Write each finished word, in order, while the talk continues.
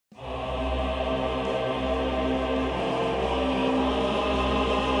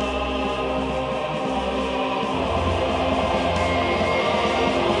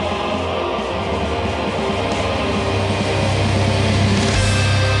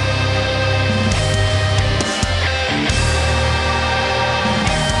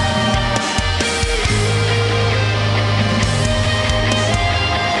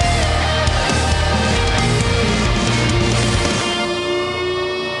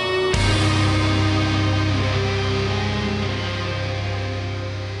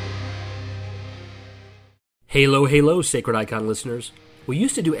Halo, halo, Sacred Icon listeners. We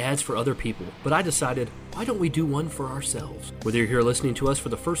used to do ads for other people, but I decided, why don't we do one for ourselves? Whether you're here listening to us for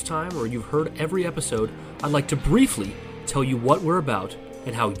the first time or you've heard every episode, I'd like to briefly tell you what we're about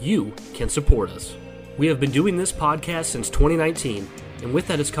and how you can support us. We have been doing this podcast since 2019, and with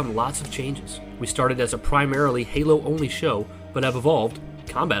that has come lots of changes. We started as a primarily Halo-only show, but have evolved,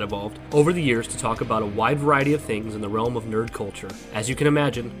 Combat evolved, over the years to talk about a wide variety of things in the realm of nerd culture. As you can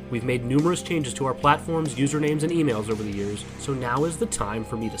imagine, we've made numerous changes to our platforms, usernames, and emails over the years, so now is the time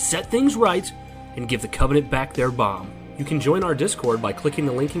for me to set things right and give the Covenant back their bomb. You can join our Discord by clicking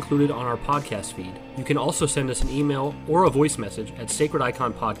the link included on our podcast feed. You can also send us an email or a voice message at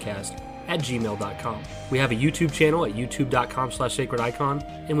sacrediconpodcast@gmail.com. We have a YouTube channel at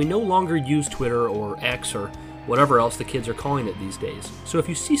youtube.com/sacredicon, and we no longer use Twitter or X or whatever else the kids are calling it these days. So if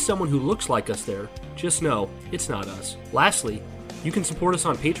you see someone who looks like us there, just know it's not us. Lastly, you can support us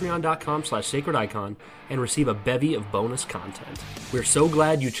on patreon.com/sacredicon and receive a bevy of bonus content. We're so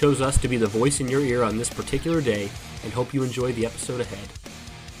glad you chose us to be the voice in your ear on this particular day and hope you enjoy the episode ahead.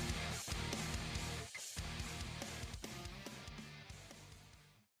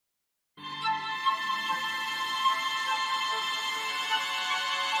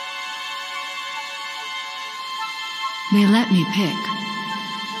 They let me pick.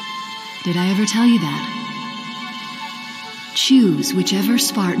 Did I ever tell you that? Choose whichever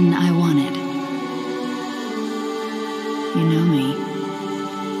Spartan I wanted. You know me.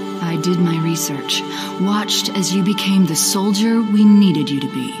 I did my research, watched as you became the soldier we needed you to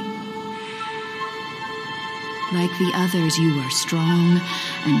be. Like the others, you were strong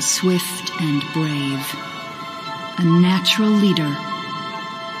and swift and brave. A natural leader.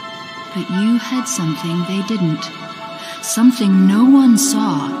 But you had something they didn't. Something no one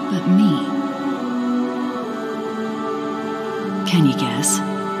saw but me. Can you guess?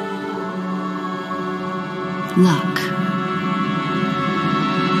 Luck.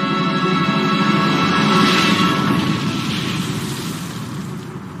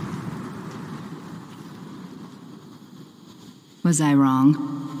 Was I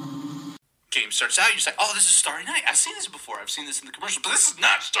wrong? Game starts out, you say, oh, this is Starry Night. I've seen this before. I've seen this in the commercial, but this is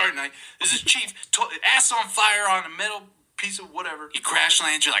not Starry Night. This is Chief, ass on fire on a metal piece of whatever. You crash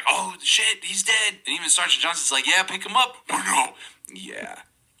land, you're like, oh, shit, he's dead. And even Sergeant Johnson's like, yeah, pick him up. Oh, no. Yeah,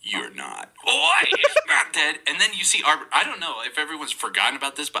 you're not. Why? He's not dead. And then you see Arbiter. I don't know if everyone's forgotten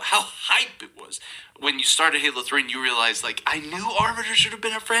about this, but how hype it was when you started Halo 3 and you realized, like, I knew Arbiter should have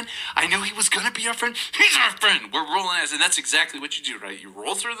been our friend. I knew he was going to be our friend. He's our friend. We're rolling as, and that's exactly what you do, right? You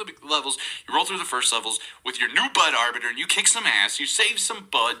roll through the levels, you roll through the first levels with your new bud Arbiter, and you kick some ass, you save some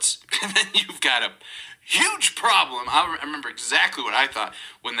buds, and then you've got a huge problem. I remember exactly what I thought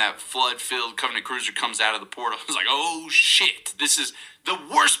when that flood-filled Covenant cruiser comes out of the portal. I was like, oh, shit. This is the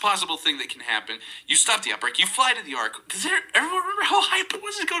worst possible thing that can happen. You stop the outbreak. You fly to the Ark. Does everyone remember how hype it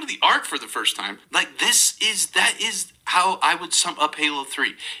was to go to the Ark for the first time? Like, that is how I would sum up Halo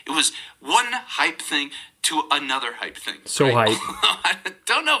 3. It was one hype thing to another hype thing. So right? hype. I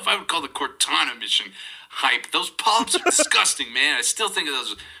don't know if I would call the Cortana mission hype. Those polyps are disgusting, man. I still think of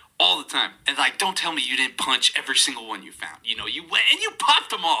those all the time. And like, don't tell me you didn't punch every single one you found. You know, you went and you popped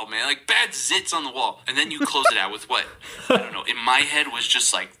them all, man. Like bad zits on the wall. And then you close it out with what? I don't know. In my head was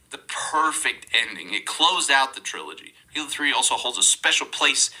just like the perfect ending. It closed out the trilogy. Halo 3 also holds a special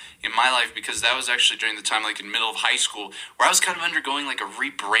place in my life because that was actually during the time, like in middle of high school, where I was kind of undergoing like a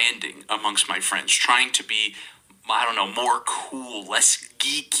rebranding amongst my friends, trying to be, I don't know, more cool, less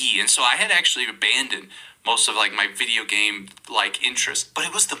geeky. And so I had actually abandoned most of like my video game like interest, but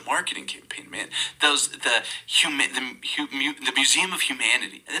it was the marketing campaign, man. Those the Museum of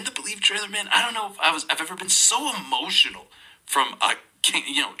Humanity, and then the Believe trailer, man. I don't know if I've ever been so emotional from a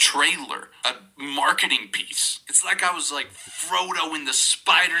trailer, a marketing piece. It's like I was like Frodo in the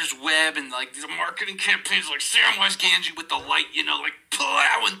spider's web, and like the marketing campaigns like Samwise Gamgee with the light, like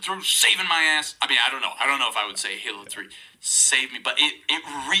plowing through, saving my ass. I mean, I don't know if I would say Halo 3 saved me, but it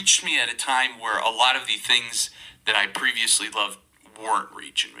reached me at a time where a lot of the things that I previously loved weren't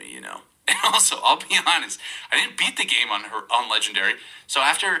reaching me, And also, I'll be honest, I didn't beat the game on Legendary, so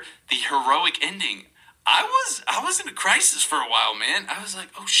after the heroic ending, I was in a crisis for a while, man. I was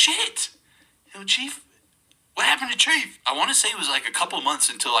like, oh shit, Chief, what happened to Chief? I want to say it was like a couple months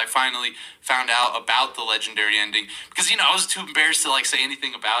until I finally found out about the Legendary ending, because I was too embarrassed to like say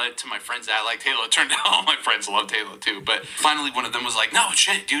anything about it to my friends that liked Halo. It turned out all my friends loved Halo too, but finally one of them was like, no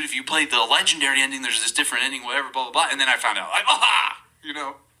shit, dude, if you played the Legendary ending, there's this different ending, whatever, blah blah blah. And then I found out, like, aha,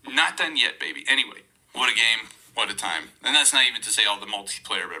 not done yet, baby. Anyway, what a game, what a time. And that's not even to say all the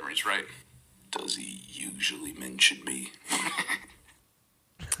multiplayer memories, right? Does he usually mention me?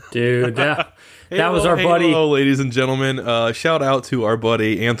 Dude, That was our buddy. Hello, ladies and gentlemen. Shout out to our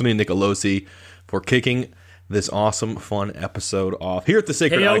buddy Anthony Nicolosi for kicking this awesome, fun episode off here at the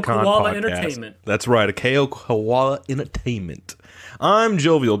Sacred KO Icon Koala Podcast. Entertainment. That's right, a KO Koala Entertainment. I'm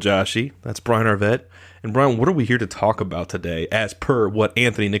Jovial Joshi. That's Brian Arvett. And Brian, what are we here to talk about today, as per what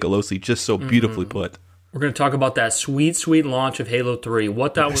Anthony Nicolosi just so beautifully put? We're going to talk about that sweet, sweet launch of Halo 3.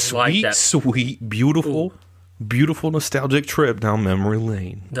 What that was like. Sweet, beautiful, beautiful, nostalgic trip down memory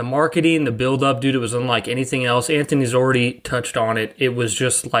lane. The marketing, the build-up, dude, it was unlike anything else. Anthony's already touched on it. It was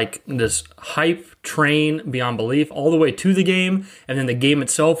just like this hype train beyond belief all the way to the game, and then the game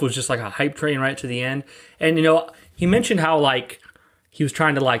itself was just like a hype train right to the end. And, you know, he mentioned how, like, he was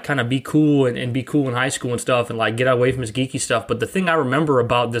trying to, like, kind of be cool and be cool in high school and stuff and, like, get away from his geeky stuff. But the thing I remember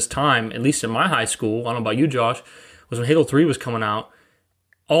about this time, at least in my high school, I don't know about you, Josh, was when Halo 3 was coming out,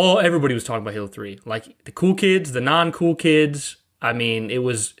 everybody was talking about Halo 3. Like, the cool kids, the non-cool kids. I mean, it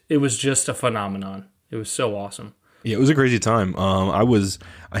was just a phenomenon. It was so awesome. Yeah, it was a crazy time. I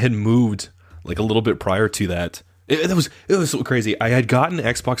had moved, like, a little bit prior to that. It was so crazy. I had gotten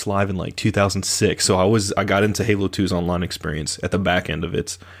Xbox Live in like 2006, so I got into Halo 2's online experience at the back end of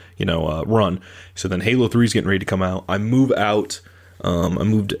its run. So then Halo 3 is getting ready to come out. I moved out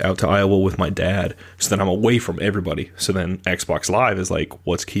to Iowa with my dad, so then I'm away from everybody. So then Xbox Live is like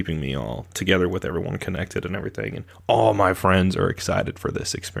what's keeping me all together with everyone connected and everything, and all my friends are excited for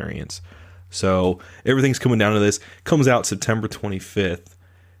this experience. So everything's coming down to this. Comes out September 25th.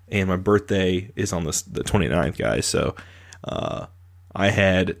 And my birthday is on the 29th, guys. So I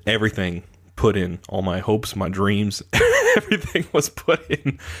had everything put in, all my hopes, my dreams, everything was put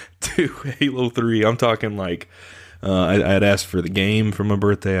in to Halo 3. I'm talking like I had asked for the game for my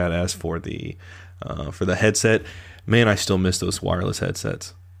birthday. I'd asked for the headset. Man, I still miss those wireless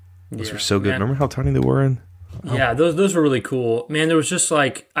headsets. Those were so good. Man. Remember how tiny they were? Yeah, those were really cool. Man, there was just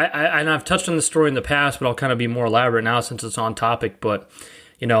like, and I've touched on the story in the past, but I'll kind of be more elaborate now since it's on topic, but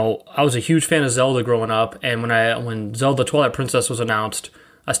you know, I was a huge fan of Zelda growing up, and when Zelda Twilight Princess was announced,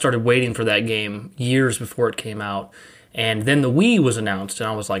 I started waiting for that game years before it came out. And then the Wii was announced, and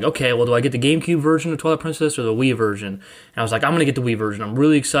I was like, okay, well, do I get the GameCube version of Twilight Princess or the Wii version? And I was like, I'm going to get the Wii version. I'm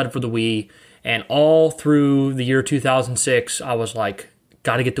really excited for the Wii. And all through the year 2006, I was like,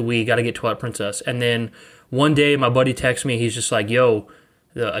 got to get the Wii, got to get Twilight Princess. And then one day, my buddy texts me, he's just like, yo,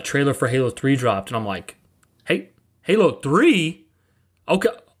 a trailer for Halo 3 dropped. And I'm like, hey, Halo 3? Okay.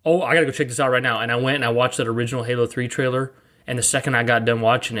 Oh, I gotta go check this out right now. And I went and I watched that original Halo 3 trailer. And the second I got done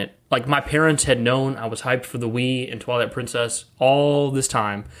watching it, like my parents had known I was hyped for the Wii and Twilight Princess all this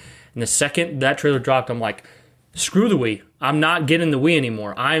time. And the second that trailer dropped, I'm like, screw the Wii. I'm not getting the Wii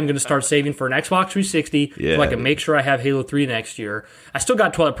anymore. I am going to start saving for an Xbox 360 so I can make sure I have Halo 3 next year. I still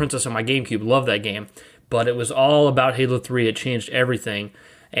got Twilight Princess on my GameCube. Love that game. But it was all about Halo 3. It changed everything.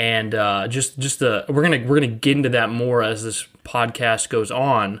 And we're gonna get into that more as this podcast goes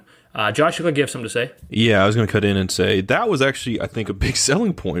on. Josh, you have something to say? Yeah, I was gonna cut in and say that was actually, I think, a big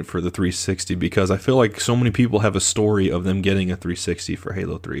selling point for the 360 because I feel like so many people have a story of them getting a 360 for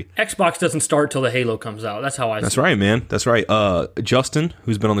Halo 3. Xbox doesn't start till the Halo comes out. That's how I see it. That's right, man. That's right. Justin,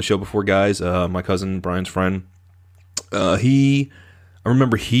 who's been on the show before, guys, my cousin Brian's friend, I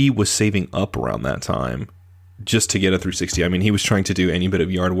remember he was saving up around that time just to get a 360. I mean, he was trying to do any bit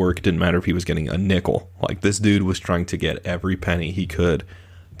of yard work. It didn't matter if he was getting a nickel. Like, this dude was trying to get every penny he could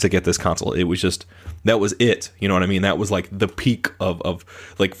to get this console. It was just, that was it. You know what I mean? That was like the peak of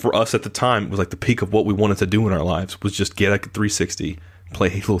like, for us at the time, it was like the peak of what we wanted to do in our lives was just get a 360, play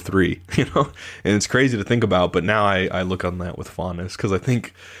Halo 3, you know? And it's crazy to think about, but now I look on that with fondness because I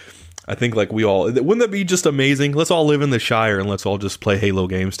think like we all, wouldn't that be just amazing? Let's all live in the Shire and let's all just play Halo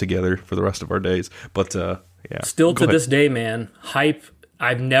games together for the rest of our days. But yeah. Still to this day, man, hype.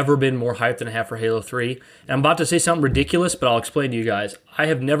 I've never been more hyped than I have for Halo 3. And I'm about to say something ridiculous, but I'll explain to you guys. I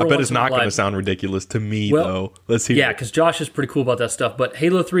have never. I bet it's not going to sound ridiculous to me, though. Let's hear. Yeah, because Josh is pretty cool about that stuff. But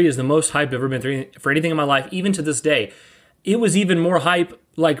Halo 3 is the most hyped I've ever been for anything in my life, even to this day. It was even more hype,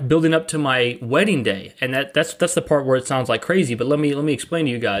 like building up to my wedding day, and that's the part where it sounds like crazy. But let me explain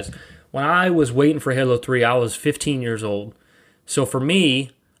to you guys. When I was waiting for Halo 3, I was 15 years old. So for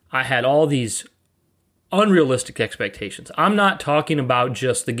me, I had all these unrealistic expectations. I'm not talking about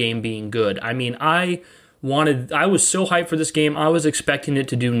just the game being good. I mean, I was so hyped for this game, I was expecting it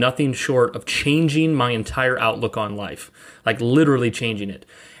to do nothing short of changing my entire outlook on life. Like, literally changing it.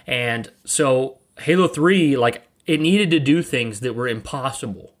 And so, Halo 3, like, it needed to do things that were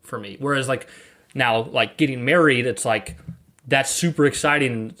impossible for me. Whereas, like, now, like, getting married, it's like, that's super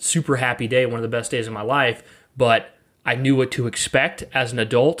exciting, super happy day, one of the best days of my life, but I knew what to expect as an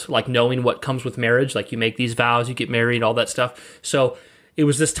adult, like knowing what comes with marriage, like you make these vows, you get married, all that stuff. So it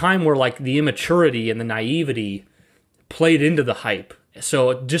was this time where like the immaturity and the naivety played into the hype.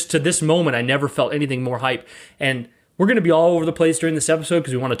 So just to this moment, I never felt anything more hype. And we're going to be all over the place during this episode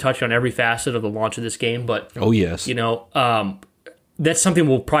because we want to touch on every facet of the launch of this game. But Oh, yes. you know, that's something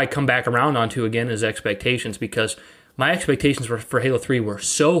we'll probably come back around onto again as expectations, because my expectations for Halo 3 were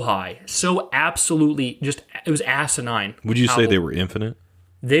so high, so absolutely just, it was asinine. Would you say they were infinite?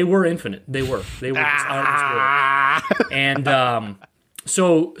 They were infinite. They were just out of this world. And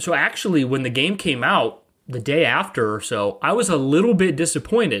so actually, when the game came out the day after or so, I was a little bit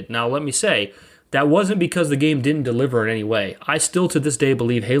disappointed. Now, let me say, that wasn't because the game didn't deliver in any way. I still, to this day,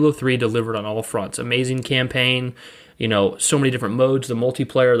 believe Halo 3 delivered on all fronts. Amazing campaign, you know, so many different modes, the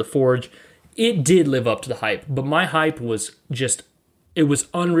multiplayer, the Forge. It did live up to the hype, but my hype was just, it was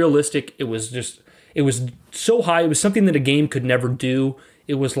unrealistic. It was so high. It was something that a game could never do.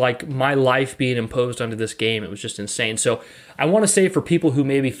 It was like my life being imposed onto this game. It was just insane. So I want to say, for people who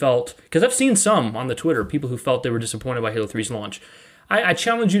maybe felt, because I've seen some on the Twitter, people who felt they were disappointed by Halo 3's launch, I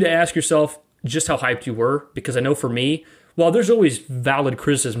challenge you to ask yourself just how hyped you were, because I know for me, while there's always valid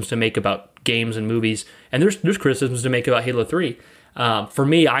criticisms to make about games and movies, and there's criticisms to make about Halo 3, for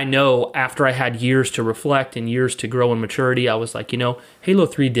me, I know after I had years to reflect and years to grow in maturity, I was like, you know, Halo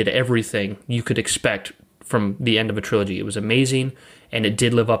 3 did everything you could expect from the end of a trilogy. It was amazing, and it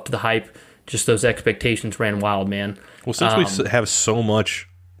did live up to the hype. Just those expectations ran wild, man. Well, since we have so many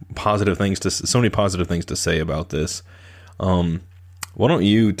positive things to say about this, why don't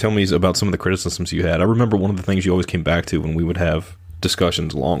you tell me about some of the criticisms you had? I remember one of the things you always came back to when we would have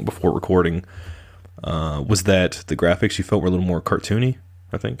discussions long before recording was that the graphics you felt were a little more cartoony,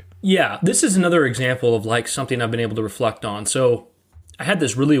 I think. Yeah, this is another example of like something I've been able to reflect on. So I had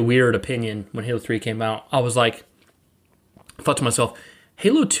this really weird opinion when Halo 3 came out. I thought to myself,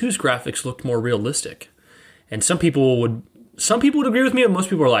 Halo 2's graphics looked more realistic. And some people would agree with me, and most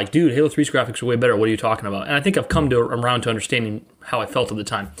people are like, dude, Halo 3's graphics are way better. What are you talking about? And I think I've come around to understanding how I felt at the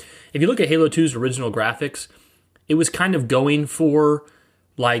time. If you look at Halo 2's original graphics, it was kind of going for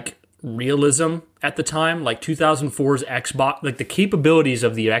like realism at the time, like 2004's Xbox, like the capabilities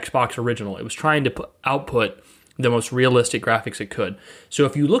of the Xbox original. It was trying to output the most realistic graphics it could. So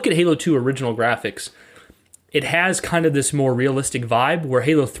if you look at Halo 2 original graphics, it has kind of this more realistic vibe, where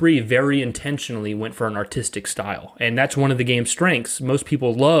Halo 3 very intentionally went for an artistic style. And that's one of the game's strengths. Most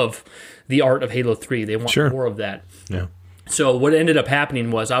people love the art of Halo 3. They want more of that. Yeah. So what ended up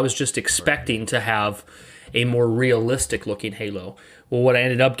happening was I was just expecting to have a more realistic looking Halo. Well, what I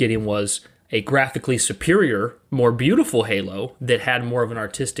ended up getting was a graphically superior, more beautiful Halo that had more of an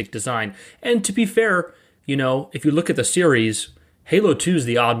artistic design. And to be fair, you know, if you look at the series, Halo 2 is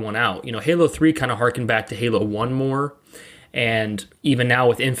the odd one out. You know, Halo 3 kind of harkened back to Halo 1 more. And even now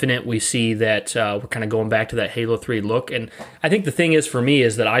with Infinite, we see that we're kind of going back to that Halo 3 look. And I think the thing is, for me,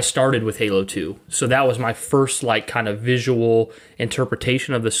 is that I started with Halo 2. So that was my first, like, kind of visual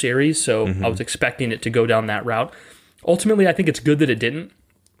interpretation of the series. So I was expecting it to go down that route. Ultimately, I think it's good that it didn't,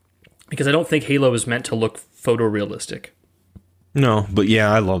 because I don't think Halo is meant to look photorealistic. No, but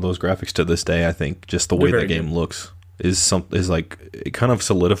yeah, I love those graphics to this day. I think just the way the game looks is like, it kind of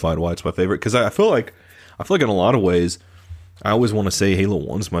solidified why it's my favorite. Because I feel like in a lot of ways, I always want to say Halo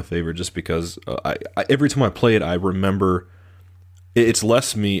 1's my favorite, just because I every time I play it, I remember it's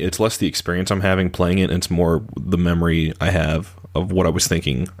less the experience I'm having playing it, and it's more the memory I have of what I was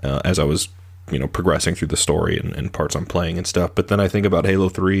thinking as I was, you know, progressing through the story and parts I'm playing and stuff. But then I think about Halo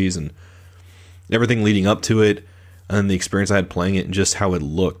 3's and everything leading up to it, and the experience I had playing it, and just how it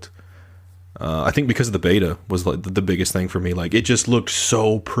looked. I think because of the beta was like the biggest thing for me. Like, it just looked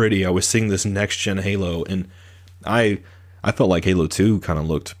so pretty. I was seeing this next gen Halo, and I felt like Halo 2 kind of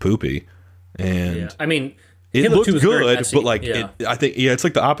looked poopy. And I mean, it Halo looked 2 was good, but like, I think it's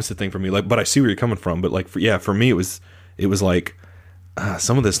like the opposite thing for me. Like, but I see where you're coming from. But like, for me, it was like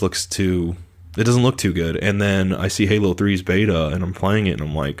some of this looks too. It doesn't look too good. And then I see Halo 3's beta, and I'm playing it, and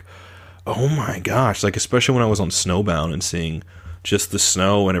I'm like, oh my gosh! Like, especially when I was on Snowbound and seeing just the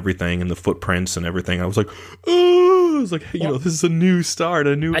snow and everything, and the footprints and everything, I was like, oh! I was like, hey, you know, this is a new start,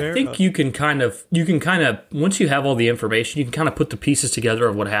 a new era. I think you can kind of once you have all the information, you can kind of put the pieces together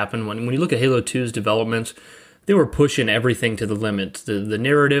of what happened. When you look at Halo 2's development, they were pushing everything to the limit. The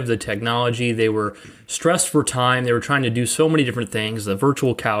narrative, the technology, they were stressed for time. They were trying to do so many different things, the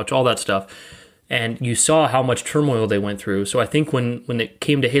virtual couch, all that stuff. And you saw how much turmoil they went through. So I think when it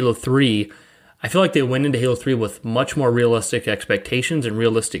came to Halo 3, I feel like they went into Halo 3 with much more realistic expectations and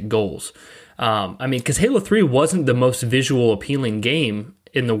realistic goals. I mean, because Halo 3 wasn't the most visual appealing game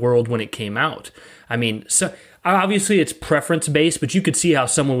in the world when it came out. I mean, so obviously it's preference-based, but you could see how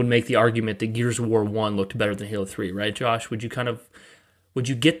someone would make the argument that Gears of War 1 looked better than Halo 3, right, Josh? Would you kind of Would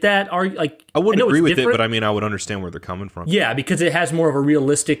you get that? I wouldn't know agree it's with it, different. but I mean, I would understand where they're coming from. Yeah, because it has more of a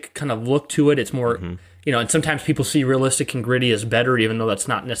realistic kind of look to it. It's more, Mm-hmm. and sometimes people see realistic and gritty as better, even though that's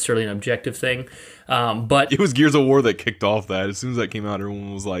not necessarily an objective thing. But It was Gears of War that kicked off that. As soon as that came out,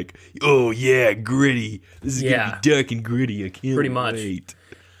 everyone was like, "Oh yeah, gritty! This is gonna be dark and gritty." I can't Pretty much. wait.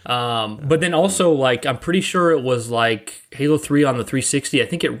 but then also, like, I'm pretty sure it was like Halo 3 on the 360. I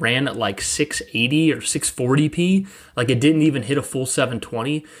think it ran at like 680 or 640p. Like, it didn't even hit a full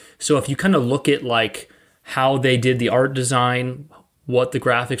 720. So if you kind of look at like how they did the art design, what the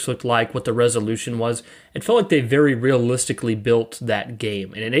graphics looked like, what the resolution was, it felt like they very realistically built that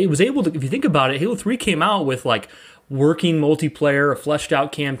game. And it was able to, if you think about it, Halo 3 came out with like working multiplayer, a fleshed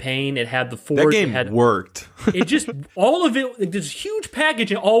out campaign. It had the Forge. That game worked. It just, all of it, like, this huge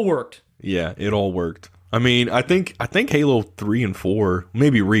package, it all worked. Yeah, it all worked. I mean, I think Halo 3 and 4,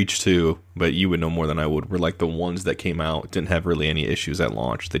 maybe Reach too, but you would know more than I would, were like the ones that came out, didn't have really any issues at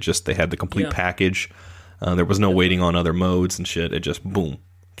launch. They had the complete package. There was no waiting on other modes and shit. It just, boom,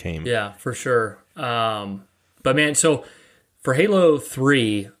 came. Yeah, for sure. But man, so for Halo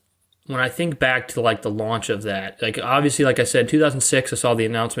 3, when I think back to like the launch of that, like obviously, like I said, 2006, I saw the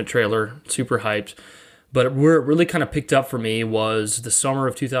announcement trailer, super hyped. But where it really kind of picked up for me was the summer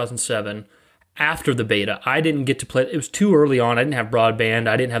of 2007. After the beta, I didn't get to play. It was too early on. I didn't have broadband.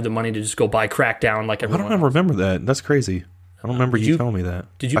 I didn't have the money to just go buy Crackdown like I everyone don't else. remember that. That's crazy. I don't remember you telling me that.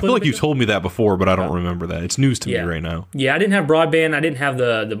 Did you I play feel the like you beta? told me that before, but I don't remember that. It's news to me Yeah. right now. Yeah, I didn't have broadband. I didn't have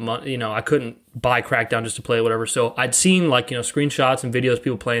the money. I couldn't buy Crackdown just to play whatever. So I'd seen like screenshots and videos,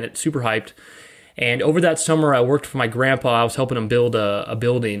 people playing it, super hyped. And over that summer, I worked for my grandpa. I was helping him build a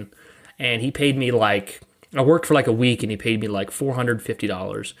building, and he paid me like, I worked for like a week, and he paid me like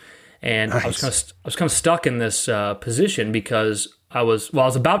 $450. And I was kind of stuck in this position because I was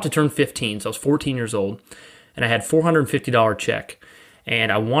about to turn 15, so I was 14 years old, and I had $450 check,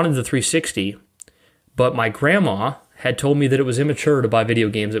 and I wanted the 360, but my grandma had told me that it was immature to buy video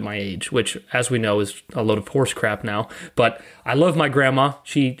games at my age, which, as we know, is a load of horse crap now. But I love my grandma.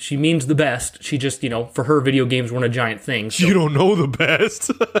 She means the best. She just, for her, video games weren't a giant thing. So, You don't know the best.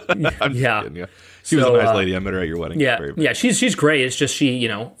 I'm just Yeah. kidding, yeah. She was a nice lady. I met her at your wedding. yeah, she's great. It's just she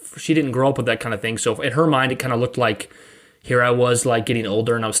didn't grow up with that kind of thing. So in her mind, it kind of looked like here I was like getting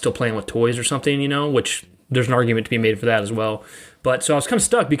older and I was still playing with toys or something, which there's an argument to be made for that as well. But so I was kind of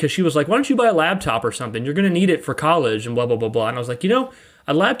stuck because she was like, why don't you buy a laptop or something? You're going to need it for college and blah, blah, blah, blah. And I was like,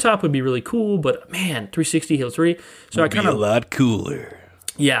 a laptop would be really cool, but man, 360 Halo 3. So I kind of a lot cooler.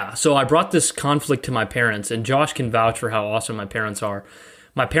 Yeah, so I brought this conflict to my parents, and Josh can vouch for how awesome my parents are.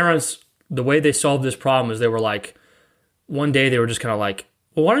 My parents, the way they solved this problem is they were like, one day they were just kind of like,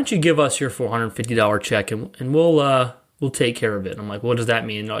 well, why don't you give us your $450 check and we'll take care of it. And I'm like, what does that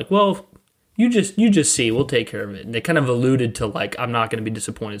mean? And they're like, well, you just see, we'll take care of it. And they kind of alluded to like, I'm not going to be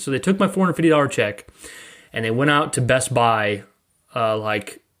disappointed. So they took my $450 check and they went out to Best Buy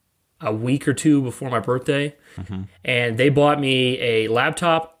like a week or two before my birthday. Mm-hmm. And they bought me a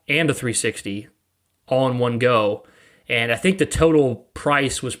laptop and a 360 all in one go. And I think the total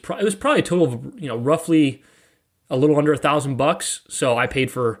price was it was probably a total of roughly a little under $1,000. So I paid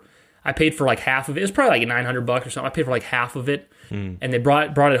for like half of it. It was probably like $900 or something. I paid for like half of it. And they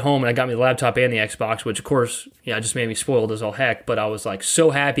brought it home, and I got me the laptop and the Xbox, which of course, just made me spoiled as all heck. But I was like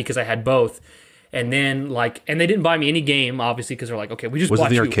so happy because I had both. And then and they didn't buy me any game, obviously, because they're like, okay, we just Was it bought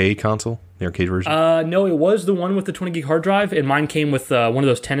the you. arcade console? The arcade version? No, it was the one with the 20 gig hard drive, and mine came with one of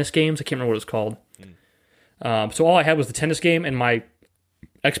those tennis games. I can't remember what it's called. So all I had was the tennis game and my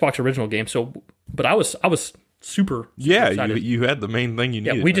Xbox original game. So, but I was super excited. you had the main thing you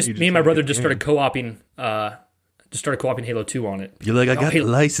needed. Yeah, me and my brother just started co-oping. Halo 2 on it. You're like, I got the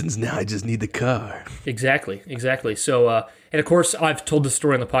license now. I just need the car. Exactly. So, and of course, I've told this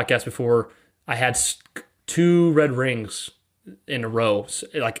story on the podcast before. I had 2 red rings in a row,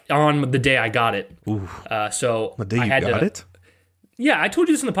 like on the day I got it. So The day you I had got it? Yeah, I told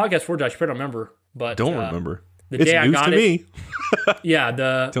you this in the podcast before, Josh. You probably don't remember, but Don't remember. The It's day I news got to it. me. Yeah,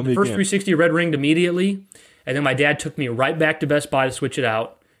 the me first again. 360 red ringed immediately, and then my dad took me right back to Best Buy to switch it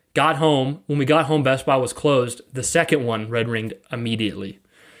out. Got home. When we got home, Best Buy was closed. The second one red ringed immediately.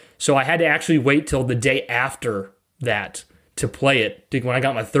 So I had to actually wait till the day after that to play it when I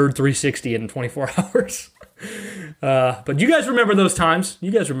got my third 360 in 24 hours. But you guys remember those times.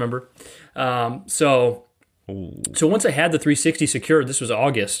 You guys remember. So once I had the 360 secured, this was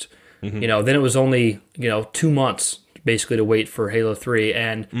August, then it was only, 2 months basically to wait for Halo 3.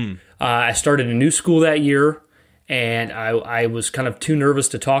 And I started a new school that year. And I was kind of too nervous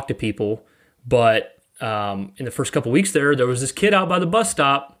to talk to people. But in the first couple weeks there was this kid out by the bus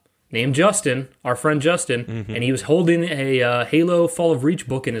stop named Justin, our friend Justin, and he was holding a Halo Fall of Reach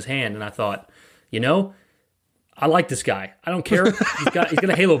book in his hand, and I thought, I like this guy. I don't care. He's got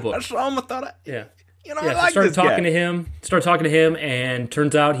a Halo book. That's all I thought. Yeah. I So like started this talking guy. to him. Started talking to him, and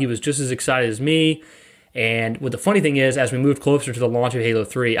turns out he was just as excited as me. And what the funny thing is, as we moved closer to the launch of Halo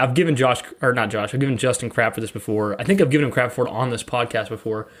 3, I've given I've given Justin crap for this before. I think I've given him crap for it on this podcast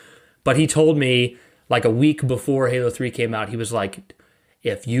before. But he told me, like a week before Halo 3 came out, he was like,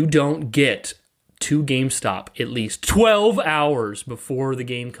 if you don't get to GameStop at least 12 hours before the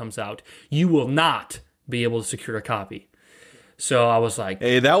game comes out, you will not be able to secure a copy. So I was like,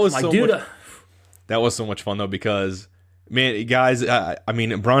 Hey, that was so dude, much. That was so much fun though, because man, guys, I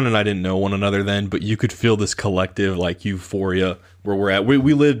mean, Brian and I didn't know one another then, but you could feel this collective like euphoria where we're at. We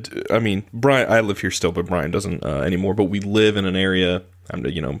lived. I mean, Brian, I live here still, but Brian doesn't anymore. But we live in an area,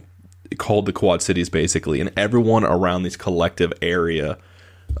 called the Quad Cities, basically, and everyone around this collective area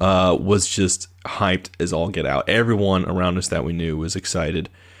was just hyped as all get out. Everyone around us that we knew was excited,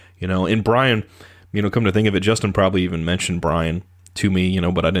 And Brian, come to think of it, Justin probably even mentioned Brian to me,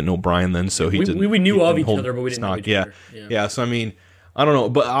 but I didn't know Brian then, so he didn't. We knew he of didn't each hold other, but we didn't know stock. each other. Yeah. So I mean, I don't know,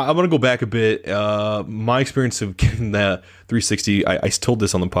 but I'm gonna go back a bit. My experience of getting that 360, I told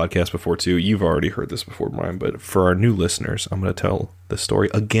this on the podcast before too. You've already heard this before, Brian, but for our new listeners, I'm gonna tell the story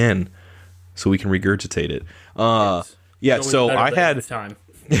again so we can regurgitate it. Yeah. So I had time.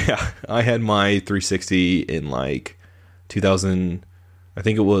 Yeah, I had my 360 in like 2000. I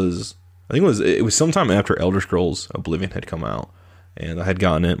think it was sometime after Elder Scrolls Oblivion had come out, and I had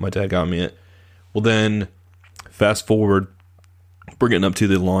gotten it. My dad got me it. Well, then fast forward, we're getting up to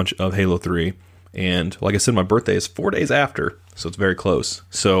the launch of Halo 3, and like I said, my birthday is 4 days after, so it's very close.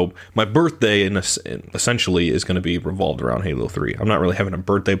 So my birthday essentially is going to be revolved around Halo 3. I'm not really having a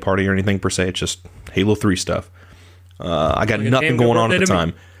birthday party or anything per se. It's just Halo 3 stuff. I got nothing going on at the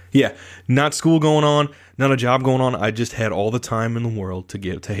time. Yeah, not school going on, not a job going on. I just had all the time in the world to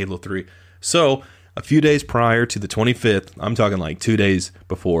give to Halo 3. So a few days prior to the 25th, I'm talking like 2 days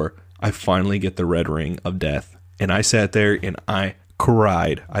before, I finally get the red ring of death. And I sat there and I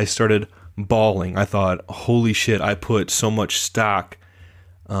cried. I started bawling. I thought, holy shit, I put so much stock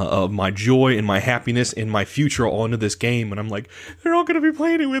of my joy and my happiness and my future all into this game, and I'm like, they're all going to be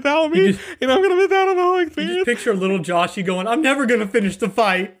playing it without me, and I'm going to miss out on the whole You experience. just picture little Joshy going, I'm never going to finish the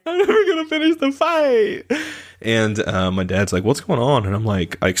fight. I'm never going to finish the fight. And my dad's like, what's going on? And I'm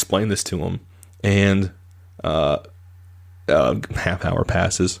like, I explained this to him, and half hour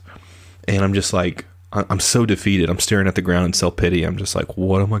passes, and I'm just like, I'm so defeated. I'm staring at the ground in self-pity. I'm just like,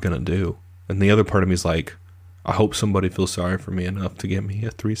 what am I going to do? And the other part of me is like, I hope somebody feels sorry for me enough to get me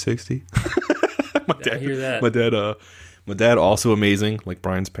a 360. I hear that. My dad also amazing, like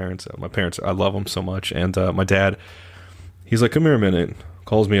Brian's parents. My parents, I love them so much. And my dad, he's like, come here a minute.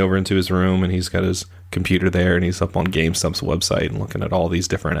 Calls me over into his room, and he's got his computer there, and he's up on GameStop's website and looking at all these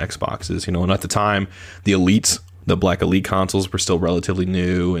different Xboxes. And at the time, the Elites, the Black Elite consoles were still relatively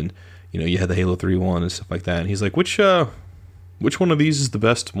new, and you had the Halo 3 one and stuff like that. And he's like, which one of these is the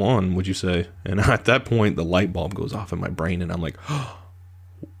best one, would you say? And at that point, the light bulb goes off in my brain, and I'm like, oh,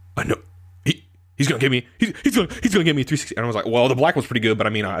 I know. He's gonna give me. He's gonna give me 360. And I was like, well, the black one's pretty good, but I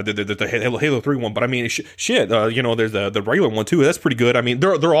mean, the Halo 3 one. But I mean, shit. There's the regular one too. That's pretty good. I mean,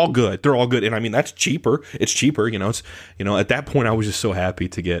 they're all good. They're all good. And I mean, that's cheaper. It's cheaper. It's at that point, I was just so happy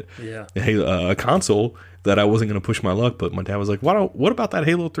to get a console that I wasn't gonna push my luck. But my dad was like, what about that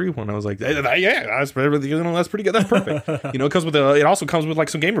Halo 3 one? I was like, yeah, that's pretty good. That's perfect. It also comes with like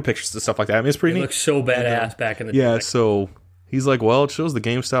some gamer pictures and stuff like that. I mean, it's pretty It neat. looks so badass back in the day. Yeah, so he's like, well, it shows the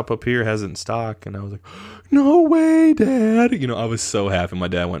GameStop up here has it in stock. And I was like, no way, Dad. I was so happy. My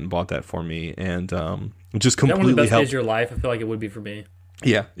dad went and bought that for me. And just Is that one of the completely best days helped. of your life? I feel like it would be for me.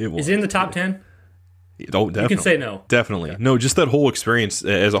 Yeah, it was. Is it in the top 10? Oh, definitely. You can say no. Definitely. No, just that whole experience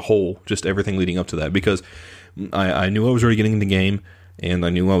as a whole, just everything leading up to that. Because I knew I was already getting the game, and I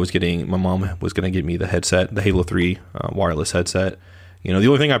knew my mom was going to get me the headset, the Halo 3 wireless headset. The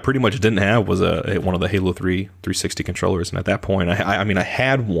only thing I pretty much didn't have was one of the Halo 3 360 controllers. And at that point, I mean, I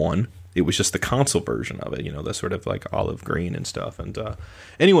had one. It was just the console version of it, the sort of like olive green and stuff. And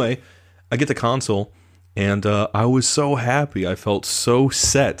anyway, I get the console, and I was so happy. I felt so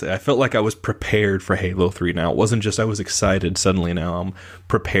set. I felt like I was prepared for Halo 3 now. It wasn't just I was excited. Suddenly now I'm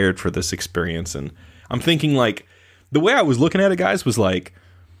prepared for this experience. And I'm thinking like, the way I was looking at it, guys, was like,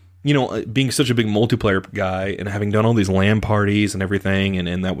 being such a big multiplayer guy and having done all these LAN parties and everything,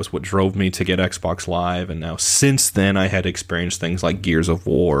 and that was what drove me to get Xbox Live. And now since then, I had experienced things like Gears of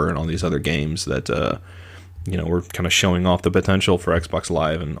War and all these other games that, were kind of showing off the potential for Xbox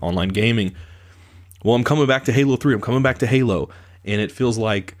Live and online gaming. Well, I'm coming back to Halo 3. I'm coming back to Halo. And it feels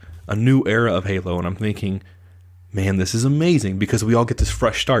like a new era of Halo, and I'm thinking, man, this is amazing because we all get this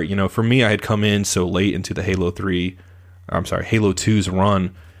fresh start. You know, for me, I had come in so late into the Halo 2's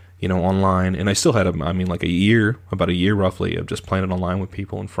run, you know, online, and I still had about a year roughly of just playing it online with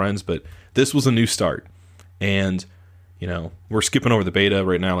people and friends, but this was a new start. And, you know, we're skipping over the beta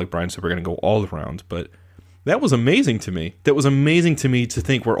right now, like Brian said, we're going to go all around, but that was amazing to me. That was amazing to me to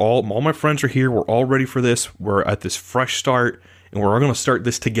think all my friends are here, we're all ready for this, we're at this fresh start, and we're all going to start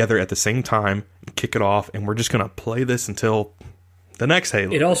this together at the same time, kick it off, and we're just going to play this until the next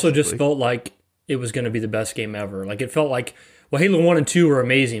Halo. It also just felt like it was going to be the best game ever. Like, it felt like, well, Halo 1 and 2 were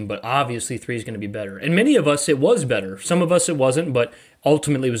amazing, but obviously 3 is going to be better. And many of us, it was better. Some of us, it wasn't, but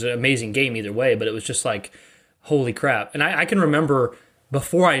ultimately it was an amazing game either way. But it was just like, holy crap. And I can remember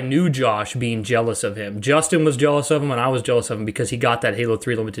before I knew Josh being jealous of him. Justin was jealous of him, and I was jealous of him because he got that Halo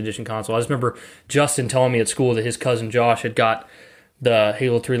 3 limited edition console. I just remember Justin telling me at school that his cousin Josh had got the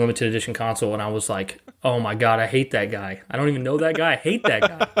Halo 3 limited edition console, and I was like, oh my God, I hate that guy. I don't even know that guy. I hate that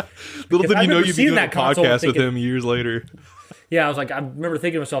guy. Little did you know you'd be doing a podcast with him years later. Yeah, I was like, I remember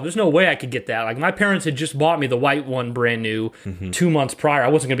thinking to myself, there's no way I could get that. Like, my parents had just bought me the white one brand new 2 months prior. I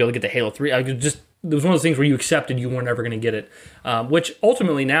wasn't going to be able to get the Halo 3. I could just, it was one of those things where you accepted you weren't ever going to get it, which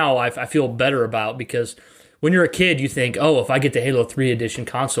ultimately now I feel better about, because when you're a kid, you think, oh, if I get the Halo 3 edition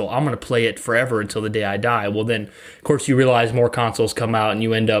console, I'm going to play it forever until the day I die. Well, then, of course, you realize more consoles come out and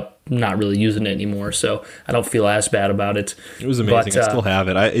you end up not really using it anymore. So I don't feel as bad about it. It was amazing. I still have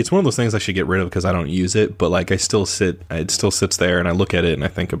it. It's one of those things I should get rid of because I don't use it. But like, it still sits there, and I look at it and I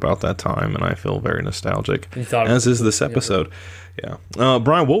think about that time, and I feel very nostalgic. As is this episode. Yeah.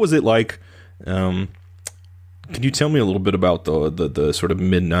 Brian, what was it like? Can you tell me a little bit about the sort of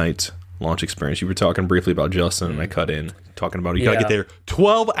midnight launch experience? You were talking briefly about Justin, and I cut in talking about you got to get there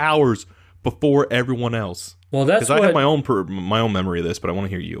 12 hours before everyone else. Well, that's because I have my own memory of this, but I want to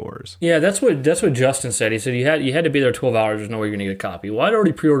hear yours. Yeah, that's what Justin said. He said you had to be there 12 hours. There's no way you're gonna get a copy. Well, I'd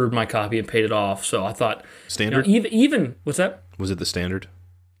already pre-ordered my copy and paid it off, so I thought standard. Even what's that? Was it the standard?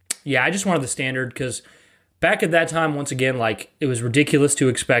 Yeah, I just wanted the standard because back at that time, once again, like, it was ridiculous to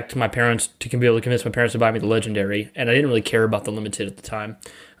expect my parents to be able to convince my parents to buy me the Legendary, and I didn't really care about the limited at the time,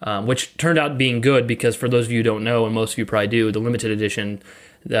 which turned out being good because, for those of you who don't know, and most of you probably do, the limited edition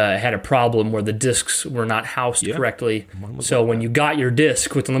had a problem where the discs were not housed correctly. So when you got your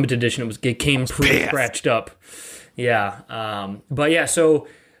disc with the limited edition, it came pre-scratched up. Yeah. But yeah, so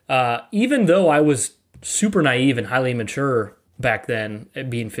even though I was super naive and highly immature back then, at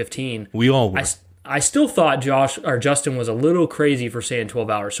being 15, we all were. I still thought Justin was a little crazy for saying 12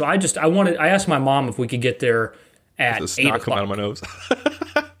 hours. So I asked my mom if we could get there at 8 o'clock. Come out of my nose.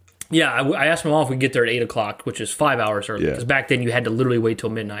 Yeah, I asked my mom if we could get there at 8 o'clock, which is 5 hours early. Because back then you had to literally wait till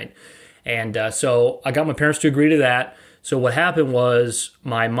midnight. And so I got my parents to agree to that. So what happened was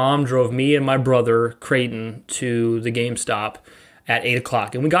my mom drove me and my brother, Creighton, to the GameStop at 8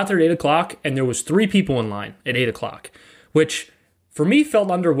 o'clock. And we got there at 8 o'clock, and there was 3 people in line at 8 o'clock, which for me felt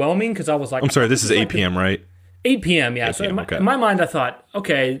underwhelming because I was like... I'm sorry, this is 8 p.m., right? 8 p.m., yeah. 8 p.m., so in my mind, I thought,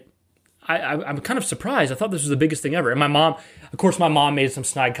 okay, I'm kind of surprised. I thought this was the biggest thing ever. And my mom made some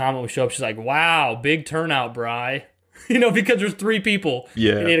snide comment when we showed up. She's like, wow, big turnout, Bri. Because there's 3 people at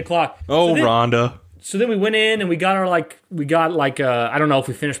 8 o'clock. Oh, so Rhonda. So then we went in and we got I don't know if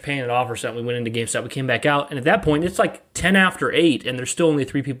we finished paying it off or something. We went into GameStop, we came back out, and at that point, it's like 10 after 8, and there's still only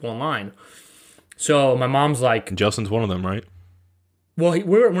 3 people in line. So my mom's like... Justin's one of them, right? Well,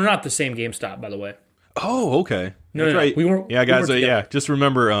 we're not the same GameStop, by the way. Oh, okay. No, That's right. We weren't. Yeah, guys. Just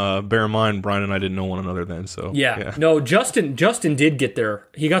remember, bear in mind, Brian and I didn't know one another then. So yeah. No, Justin did get there.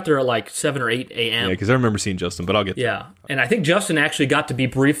 He got there at like 7 or 8 a.m. Yeah, because I remember seeing Justin, but I'll get there. Yeah, and I think Justin actually got to be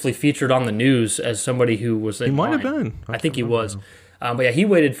briefly featured on the news as somebody who was in He might line. have been. I think he was. But yeah, he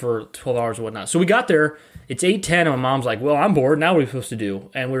waited for 12 hours and whatnot. So we got there. It's 8:10, and my mom's like, well, I'm bored. Now what are we supposed to do?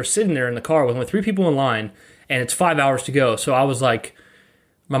 And we were sitting there in the car with only 3 people in line, and it's 5 hours to go. So I was like,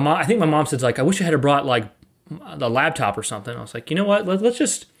 I think my mom said, like, I wish I had brought, like, the laptop or something. I was like, you know what? Let's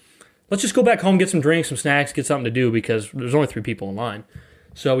just go back home, get some drinks, some snacks, get something to do because there's only 3 people in line.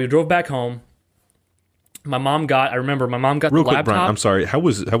 So we drove back home. I remember my mom got Real the quick, laptop. Brian, I'm sorry. How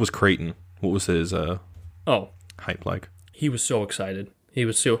was Creighton? What was his hype like? He was so excited. He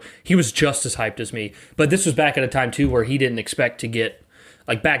was just as hyped as me. But this was back at a time too where he didn't expect to get,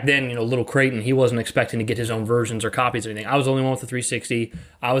 like, back then, little Creighton, he wasn't expecting to get his own versions or copies or anything. I was the only one with the 360.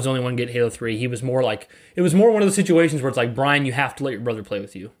 I was the only one to get Halo 3. He was more like, it was more one of the situations where it's like, Brian, you have to let your brother play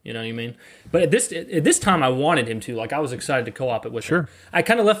with you. You know what I mean? But at this time, I wanted him to. Like, I was excited to co-op it with him. I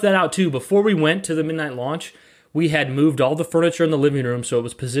kind of left that out too. Before we went to the midnight launch, we had moved all the furniture in the living room so it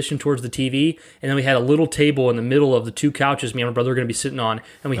was positioned towards the TV, and then we had a little table in the middle of the two couches me and my brother were going to be sitting on,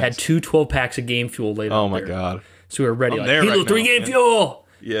 and we had two 12-packs of Game Fuel laid out there. Oh, my God. So we were ready. I'm Like, there Halo right 3 now, Game man. Fuel!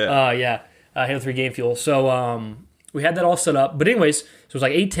 Yeah. Halo 3 Game Fuel. So we had that all set up. But anyways, so it was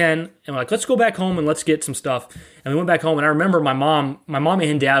like 8:10, and we're like, let's go back home and let's get some stuff. And we went back home, and I remember my mom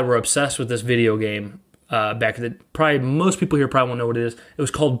and dad were obsessed with this video game back then. Probably most people here probably won't know what it is. It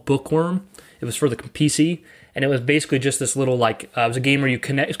was called Bookworm. It was for the PC, and it was basically just this little, like, it was a game where you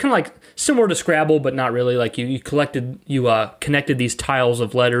connect. It's kind of like similar to Scrabble, but not really. Like, you connected these tiles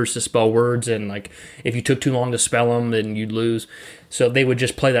of letters to spell words, and, like, if you took too long to spell them, then you'd lose. So they would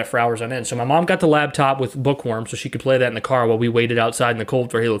just play that for hours on end. So my mom got the laptop with Bookworm, so she could play that in the car while we waited outside in the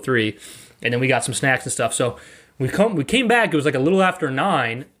cold for Halo 3, and then we got some snacks and stuff. So we came back. It was like a little after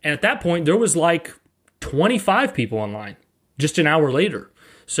 9, and at that point, there was, like, 25 people online just an hour later.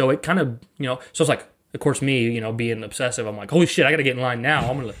 So it kind of, so it's like, of course, me, being obsessive, I'm like, holy shit, I got to get in line now.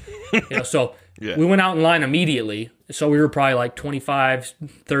 I'm going to, so Yeah. we went out in line immediately. So we were probably like 25,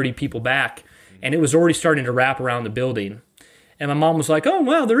 30 people back, and it was already starting to wrap around the building. And my mom was like, oh,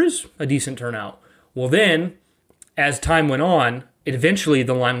 wow, there is a decent turnout. Well, then, as time went on, eventually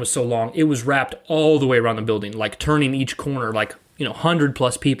the line was so long, it was wrapped all the way around the building, like turning each corner, like, 100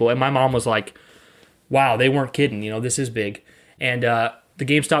 plus people. And my mom was like, wow, they weren't kidding. This is big. And the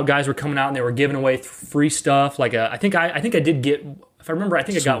GameStop guys were coming out and they were giving away free stuff. Like I think I did get, if I remember, I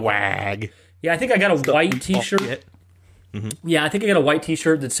think I got Swag. Yeah, I think I got a white T-shirt. Yeah, I think I got a white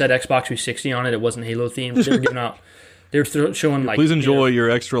T-shirt that said Xbox 360 on it. It wasn't Halo themed. They were giving out. They were showing like. Please enjoy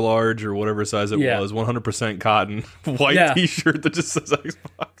your extra large or whatever size it Yeah. was. 100% cotton white Yeah. T-shirt that just says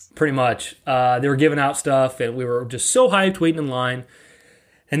Xbox. Pretty much. They were giving out stuff, and we were just so hyped waiting in line.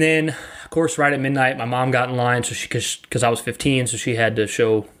 And then, of course, right at midnight, my mom got in line, so because I was 15, so she had to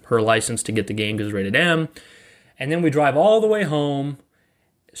show her license to get the game because it was rated M. And then we drive all the way home,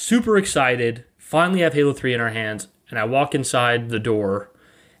 super excited, finally have Halo 3 in our hands, and I walk inside the door,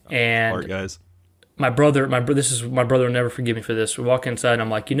 and Smart guys. my brother will never forgive me for this. We walk inside, and I'm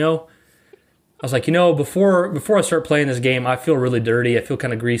like, before I start playing this game, I feel really dirty. I feel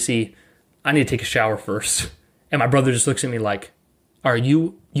kind of greasy. I need to take a shower first. And my brother just looks at me like,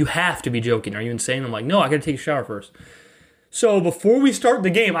 you have to be joking. Are you insane? I'm like, no, I got to take a shower first. So before we start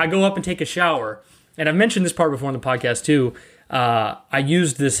the game, I go up and take a shower. And I've mentioned this part before on the podcast too. I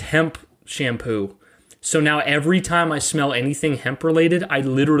used this hemp shampoo. So now every time I smell anything hemp related, I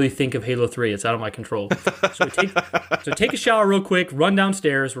literally think of Halo 3. It's out of my control. So take a shower real quick, run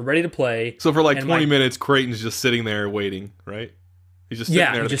downstairs, we're ready to play. So for like 20 minutes, Creighton's just sitting there waiting, right? He's just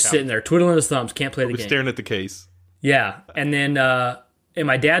sitting there. He's just sitting there, twiddling his thumbs, can't play the game. Staring at the case. Yeah, and then and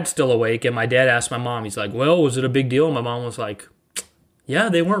my dad's still awake, and my dad asked my mom, he's like, well, was it a big deal? And my mom was like, yeah,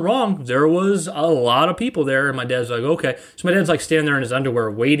 they weren't wrong. There was a lot of people there, and my dad's like, okay. So my dad's like standing there in his underwear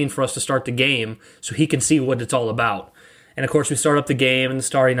waiting for us to start the game so he can see what it's all about. And of course, we start up the game, and the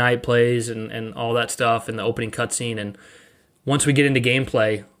Starry Night plays, and all that stuff, and the opening cutscene, and once we get into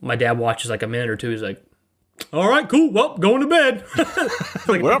gameplay, my dad watches like a minute or two, he's like, all right, cool, well, going to bed.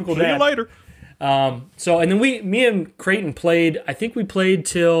 Like Well, see you later. So, and then me and Creighton played, I think we played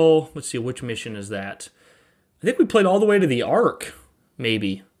till, let's see, which mission is that? I think we played all the way to the Ark,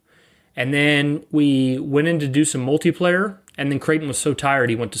 maybe. And then we went in to do some multiplayer, and then Creighton was so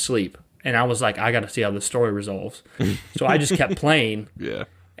tired he went to sleep. And I was like, I got to see how the story resolves. So I just kept playing. Yeah.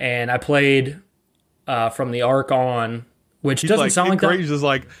 And I played from the Ark on, which doesn't sound like Creighton's that. just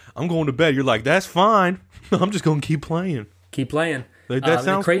like, I'm going to bed. You're like, that's fine. I'm just going to keep playing. Keep playing. Like, that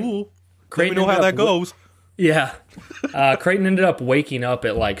sounds cool. Let me know how that goes. Yeah. Creighton ended up waking up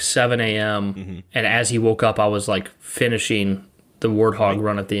at like 7 a.m. And as he woke up, I was like finishing the Warthog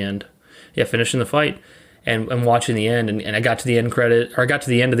run at the end. Yeah, finishing the fight and watching the end. And I got to the end credit, or I got to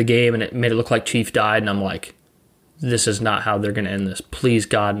the end of the game, and it made it look like Chief died. And I'm like, this is not how they're going to end this. Please,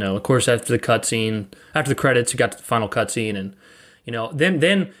 God, no. Of course, after the credits, you got to the final cutscene. And,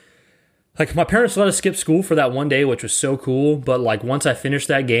 then like, my parents let us skip school for that one day, which was so cool. But, like, once I finished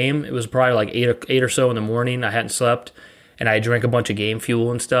that game, it was probably, like, 8 or so in the morning. I hadn't slept, and I drank a bunch of Game Fuel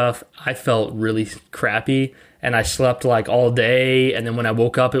and stuff. I felt really crappy, and I slept, like, all day. And then when I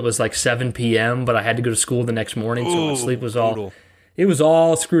woke up, it was, like, 7 p.m., but I had to go to school the next morning, so my sleep was brutal. It was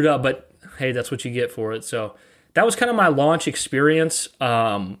all screwed up. But, hey, that's what you get for it. So that was kind of my launch experience.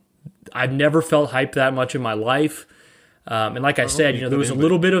 I've never felt hyped that much in my life. And like I said, there was a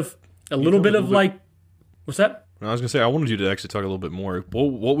little bit of like, what's that? I was gonna say, I wanted you to actually talk a little bit more.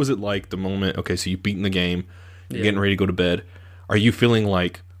 What was it like the moment? Okay, so you've beaten the game, you're getting ready to go to bed. Are you feeling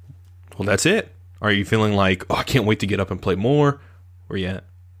like, well, that's it? Are you feeling like, oh, I can't wait to get up and play more? Where you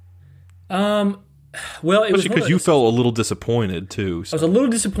at? Well, it was because you felt a little disappointed too. I was a little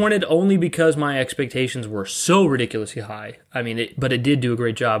disappointed only because my expectations were so ridiculously high. I mean, but it did do a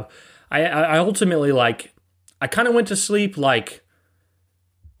great job. I ultimately, like, I kind of went to sleep, like,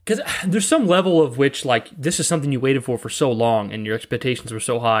 because there's some level of which, like, this is something you waited for so long and your expectations were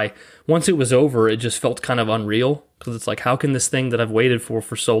so high. Once it was over, it just felt kind of unreal, because it's like, how can this thing that I've waited for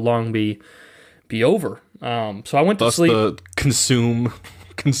so long be over? So I went to sleep. The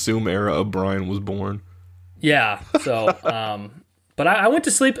consume era of Brian was born. Yeah. So, but I went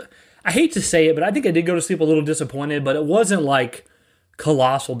to sleep. I hate to say it, but I think I did go to sleep a little disappointed. But it wasn't like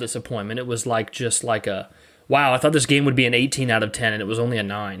colossal disappointment. It was like just like a wow. I thought this game would be an 18 out of 10, and it was only a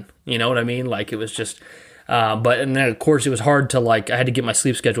 9. You know what I mean? Like it was just. And then of course it was hard to like. I had to get my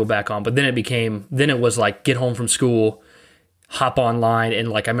sleep schedule back on. But then it was like get home from school, hop online, and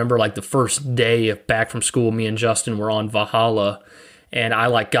like I remember like the first day back from school, me and Justin were on Valhalla. And I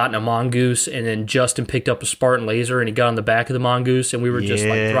like got in a mongoose, and then Justin picked up a Spartan laser, and he got on the back of the mongoose, and we were just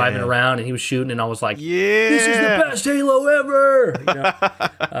like driving around, and he was shooting, and I was like, "This is the best Halo ever!" You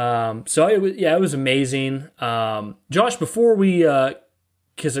know? So it was amazing. Josh, before we,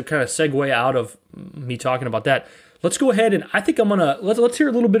 because it kind of segue out of me talking about that, let's go ahead and I think I'm gonna let's hear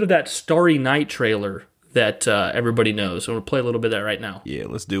a little bit of that Starry Night trailer that everybody knows. So we'll play a little bit of that right now. Yeah,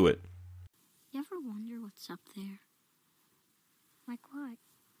 let's do it. You ever wonder what's up there? Like what?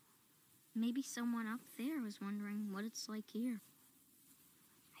 Maybe someone up there was wondering what it's like here.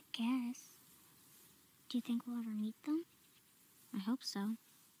 I guess. Do you think we'll ever meet them? I hope so.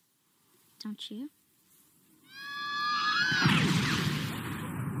 Don't you?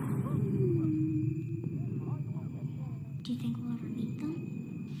 Do you think we'll ever meet them?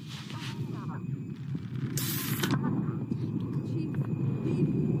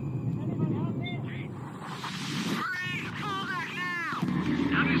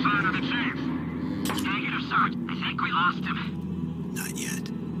 Any sign of the chief? Negative, sir. I think we lost him. Not yet.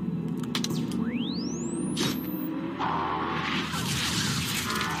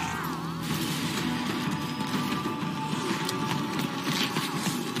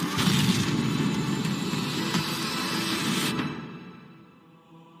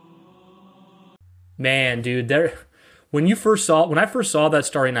 Man, dude, when I first saw that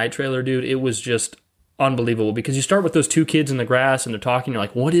Starry Night trailer, dude, it was just unbelievable, because you start with those two kids in the grass and they're talking, you're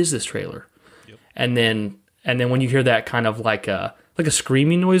like, what is this trailer? Yep. And then when you hear that kind of like a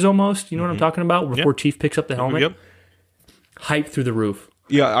screaming noise almost, you know what I'm talking about? Before Chief picks up the helmet. Yep. Hype through the roof.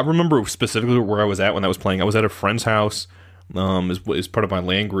 Yeah, I remember specifically where I was at when that was playing. I was at a friend's house, as part of my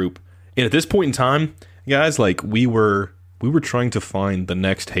LAN group. And at this point in time, guys, like we were trying to find the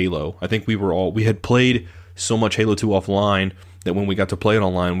next Halo. I think we had played so much Halo 2 offline that when we got to play it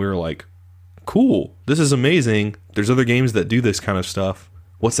online, we were like, cool, this is amazing. There's other games that do this kind of stuff.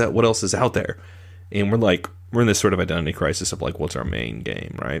 What's that? What else is out there? And we're in this sort of identity crisis of like, what's our main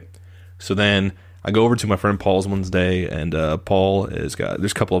game, right? So then I go over to my friend Paul's one day, and Paul there's a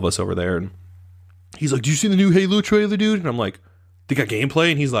couple of us over there, and he's like, "Do you see the new Halo trailer, dude?" And I'm like, "They got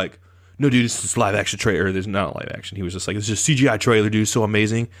gameplay?" And he's like, "No, dude, it's this live action trailer." There's not a live action. He was just like, "It's just CGI trailer, dude. So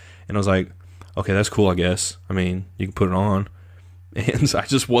amazing." And I was like, "Okay, that's cool, I guess. I mean, you can put it on." And so I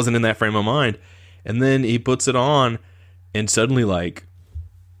just wasn't in that frame of mind. And then he puts it on, and suddenly, like,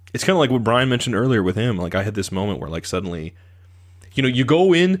 it's kind of like what Brian mentioned earlier with him. Like, I had this moment where, like, suddenly, you know, you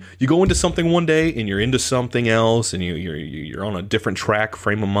go into something one day, and you're into something else, and you're on a different track,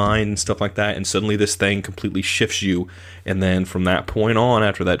 frame of mind, and stuff like that, and suddenly this thing completely shifts you. And then from that point on,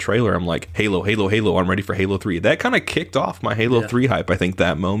 after that trailer, I'm like, Halo, Halo, Halo, I'm ready for Halo 3. That kind of kicked off my Halo 3 hype, I think,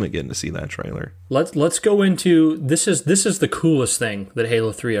 that moment, getting to see that trailer. Let's go into, this is the coolest thing that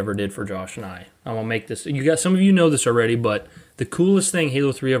Halo 3 ever did for Josh and I. I'm going to make this, some of you know this already, but the coolest thing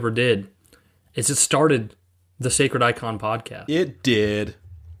Halo 3 ever did is it started the Sacred Icon podcast. It did.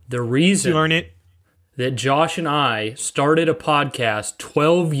 The reason that Josh and I started a podcast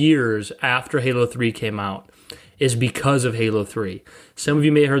 12 years after Halo 3 came out is because of Halo 3. Some of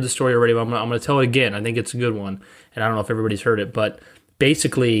you may have heard the story already, but I'm going to tell it again. I think it's a good one, and I don't know if everybody's heard it, but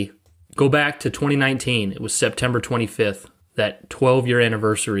basically, go back to 2019. It was September 25th, that 12-year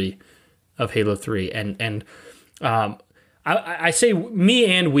anniversary of Halo 3, and I say me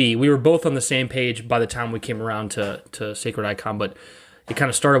and we were both on the same page by the time we came around to Sacred Icon, but it kind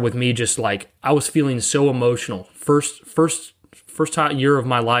of started with me just like, I was feeling so emotional. First year of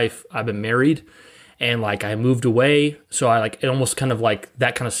my life, I've been married, and like I moved away, so I like, it almost kind of like,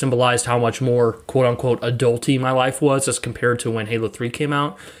 that kind of symbolized how much more quote unquote adulty my life was as compared to when Halo 3 came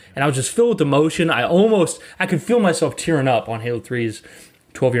out. And I was just filled with emotion. I could feel myself tearing up on Halo 3's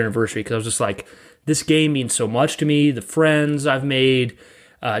 12-year anniversary, because I was just like, this game means so much to me, the friends I've made,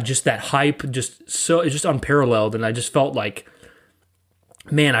 just that hype, it's just unparalleled. And I just felt like,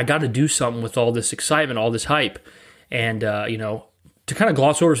 man, I got to do something with all this excitement, all this hype. And, to kind of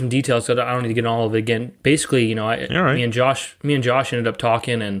gloss over some details, so I don't need to get on all of it again. Basically, right. me and Josh ended up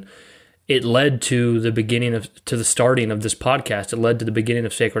talking, and it led to the starting of this podcast. It led to the beginning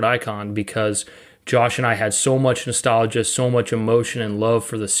of Sacred Icon, because Josh and I had so much nostalgia, so much emotion and love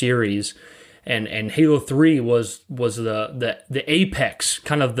for the series. And Halo 3 was the apex,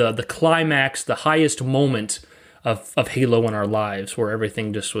 kind of the climax, the highest moment of Halo in our lives, where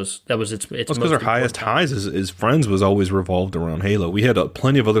everything just was, that was its because our highest highs as friends was always revolved around Halo. We had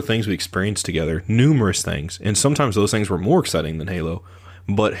plenty of other things we experienced together, numerous things, and sometimes those things were more exciting than Halo,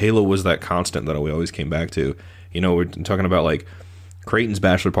 but Halo was that constant that we always came back to. We're talking about like Creighton's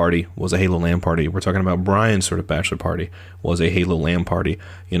bachelor party was a Halo LAN party. We're talking about Brian's sort of bachelor party was a Halo LAN party,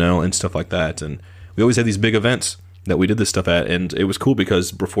 and stuff like that. And we always had these big events that we did this stuff at, and it was cool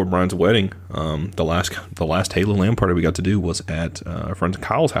because before Brian's wedding, the last Halo LAN party we got to do was at our friend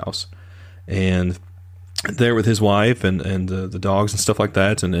Kyle's house, and there with his wife and the dogs and stuff like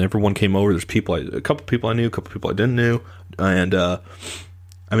that, and everyone came over. There's a couple people I knew, a couple people I didn't know, and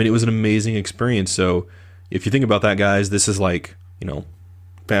it was an amazing experience. So if you think about that, guys, this is like,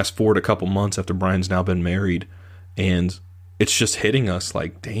 fast forward a couple months after Brian's now been married, and it's just hitting us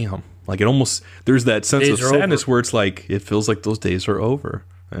like, damn. Like it almost, there's that sense of sadness where it's like, it feels like those days are over.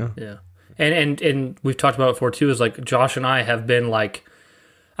 Yeah. And we've talked about it before too, is like Josh and I have been like,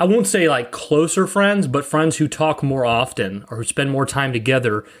 I won't say like closer friends, but friends who talk more often or who spend more time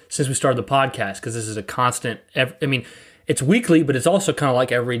together since we started the podcast. Because this is a constant, it's weekly, but it's also kind of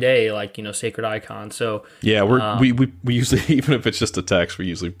like every day, like, Sacred Icon. So yeah, we usually, even if it's just a text, we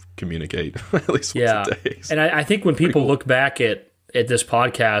usually communicate at least once a day. So and I think when people look back at this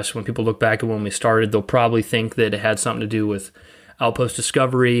podcast, when people look back at when we started, they'll probably think that it had something to do with Outpost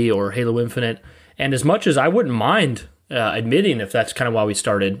Discovery or Halo Infinite. And as much as I wouldn't mind admitting if that's kind of why we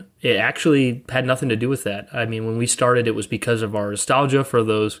started, it actually had nothing to do with that. I mean, when we started, it was because of our nostalgia for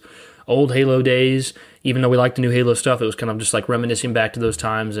those old Halo days. Even though we liked the new Halo stuff, it was kind of just like reminiscing back to those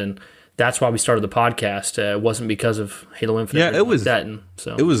times, and that's why we started the podcast. It wasn't because of Halo Infinite. Yeah, it was that. And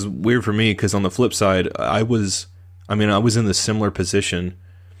so it was weird for me because on the flip side, I was in this similar position,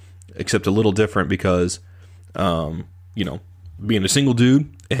 except a little different because, being a single dude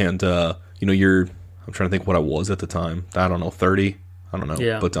and, I'm trying to think what I was at the time. I don't know, 30. I don't know.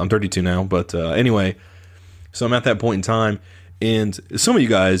 Yeah. But I'm 32 now. But anyway, so I'm at that point in time. And some of you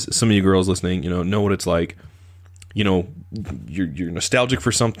guys, some of you girls listening, know what it's like. You're nostalgic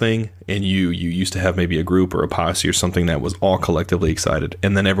for something, and you used to have maybe a group or a posse or something that was all collectively excited,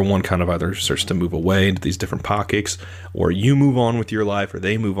 and then everyone kind of either starts to move away into these different pockets, or you move on with your life, or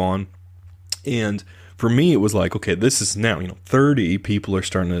they move on. And for me, it was like, okay, this is now, 30 people are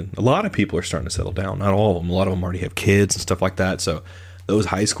a lot of people are starting to settle down. Not all of them. A lot of them already have kids and stuff like that. So those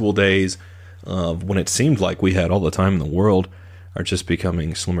high school days, when it seemed like we had all the time in the world, are just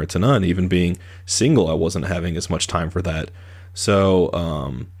becoming slimmer to none. Even being single, I wasn't having as much time for that.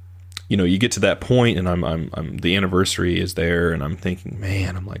 So, you get to that point, and I'm the anniversary is there, and I'm thinking,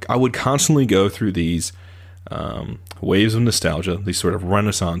 man, I would constantly go through these waves of nostalgia, these sort of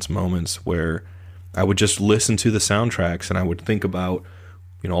renaissance moments where I would just listen to the soundtracks, and I would think about,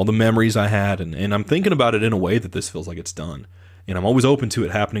 all the memories I had, and I'm thinking about it in a way that this feels like it's done. And I'm always open to it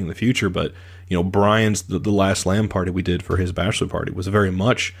happening in the future, but, Brian's, the last LAN party we did for his bachelor party was very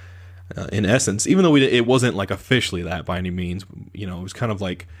much, in essence, even though it wasn't like officially that by any means, it was kind of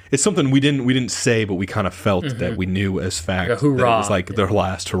like, it's something we didn't say, but we kind of felt that we knew as fact, like a hurrah. That it was like their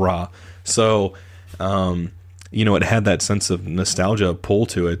last hurrah. So, it had that sense of nostalgia pull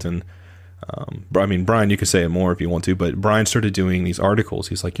to it. And, Brian, you could say it more if you want to, but Brian started doing these articles.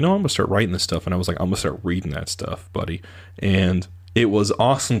 He's like, I'm going to start writing this stuff. And I was like, I'm going to start reading that stuff, buddy. And it was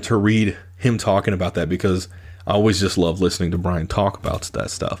awesome to read him talking about that because I always just love listening to Brian talk about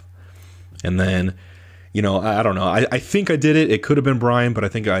that stuff. And then, I don't know. I think I did it. It could have been Brian, but I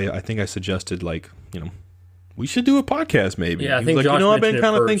think I suggested we should do a podcast maybe. Yeah, I he think was like, Josh I've been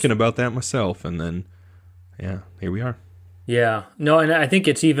kind of first. thinking about that myself. And then, yeah, here we are. Yeah. No, and I think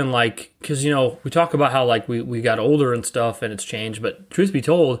it's even like, because, we talk about how like we got older and stuff and it's changed, but truth be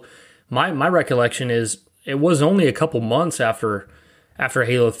told, my recollection is it was only a couple months after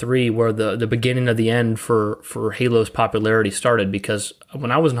Halo 3 where the beginning of the end for Halo's popularity started, because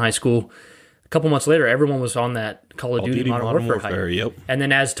when I was in high school, a couple months later, everyone was on that Call of Duty Modern Warfare hype. Yep. And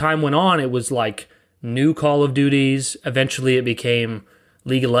then as time went on, it was like new Call of Duties. Eventually it became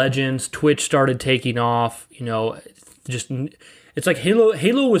League of Legends. Twitch started taking off, just it's like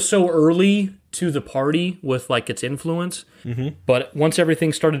Halo was so early to the party with like its influence, but once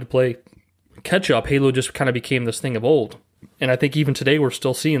everything started to play catch up, Halo just kind of became this thing of old. And I think even today we're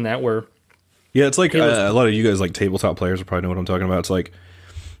still seeing that where Yeah, it's like a lot of you guys, like tabletop players, will probably know what I'm talking about. It's like,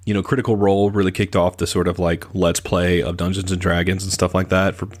 you know, Critical Role really kicked off the sort of like let's play of Dungeons and Dragons and stuff like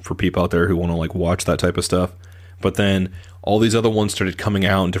that for people out there who want to like watch that type of stuff. But then all these other ones started coming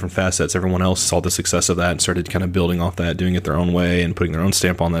out in different facets. Everyone else saw the success of that and started kind of building off that, doing it their own way and putting their own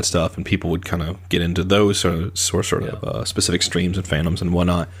stamp on that stuff. And people would kind of get into those sort of specific streams and fandoms and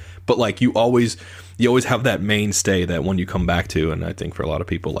whatnot. But like you always have that mainstay that one you come back to. And I think for a lot of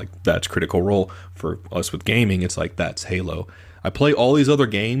people, like that's Critical Role. For us with gaming, it's like that's Halo. I play all these other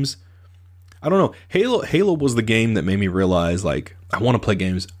games. I don't know. Halo was the game that made me realize like I want to play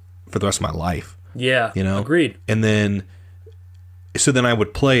games for the rest of my life. Yeah, you know, agreed. And then, so then I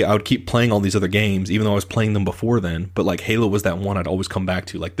would keep playing all these other games, even though I was playing them before then. But like Halo was that one I'd always come back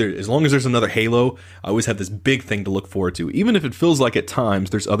to. Like as long as there's another Halo, I always have this big thing to look forward to. Even if it feels like at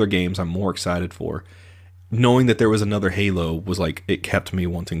times there's other games I'm more excited for. Knowing that there was another Halo was like, it kept me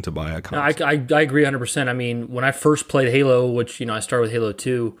wanting to buy a console. I agree 100%. I mean, when I first played Halo, which, you know, I started with Halo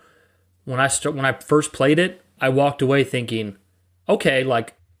 2, when I first played it, I walked away thinking, okay,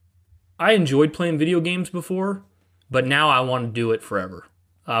 like, I enjoyed playing video games before, but now I want to do it forever.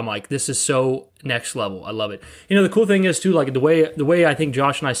 I'm like, this is so next level. I love it. You know, the cool thing is, too, like, the way I think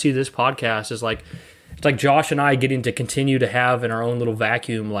Josh and I see this podcast is, like, it's like Josh and I getting to continue to have in our own little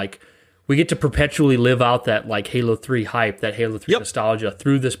vacuum, like, we get to perpetually live out that like Halo 3 hype, that Halo 3 nostalgia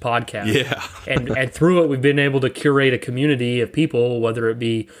through this podcast. Yeah. and through it, we've been able to curate a community of people, whether it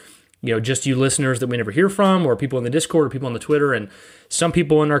be, you know, just you listeners that we never hear from, or people in the Discord, or people on the Twitter. And some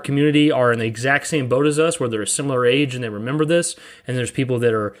people in our community are in the exact same boat as us, where they're a similar age and they remember this. And there's people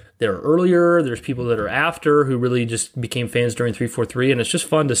that are earlier. There's people that are after who really just became fans during 343. And it's just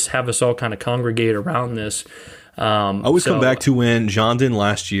fun to have us all kind of congregate around this. I always come back to when Jondon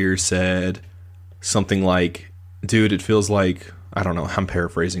last year said something like, dude, it feels like, I don't know, I'm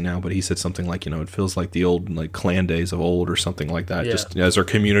paraphrasing now, but he said something like, you know, it feels like the old like clan days of old or something like that. Yeah. Just as our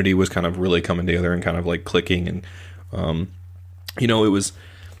community was kind of really coming together and kind of like clicking. And, you know,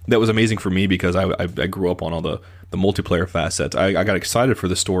 that was amazing for me because I grew up on all the multiplayer facets. I got excited for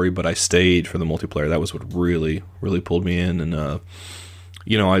the story, but I stayed for the multiplayer. That was what really, really pulled me in. And,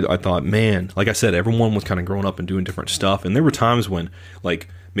 you know, I thought, man, like I said, everyone was kind of growing up and doing different stuff. And there were times when, like,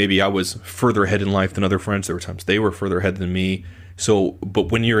 maybe I was further ahead in life than other friends. There were times they were further ahead than me. So,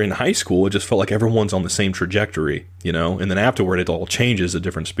 but when you're in high school, it just felt like everyone's on the same trajectory, you know? And then afterward, it all changes at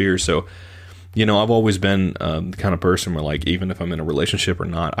different spears. So, you know, I've always been the kind of person where, like, even if I'm in a relationship or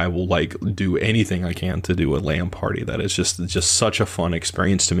not, I will, like, do anything I can to do a LAN party. That is just such a fun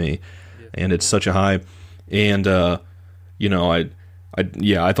experience to me. Yeah. And it's such a high. And, you know,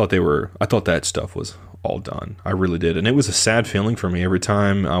 I thought that stuff was all done. I really did. And it was a sad feeling for me every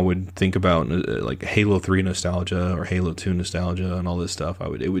time I would think about like Halo 3 nostalgia or Halo 2 nostalgia and all this stuff.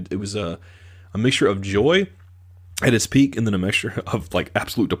 It was a mixture of joy at its peak and then a mixture of like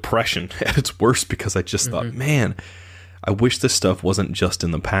absolute depression at its worst, because I just thought, man, I wish this stuff wasn't just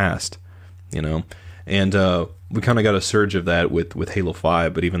in the past, you know? And we kind of got a surge of that with Halo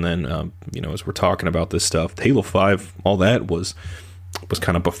 5, but even then, you know, as we're talking about this stuff, Halo 5, all that was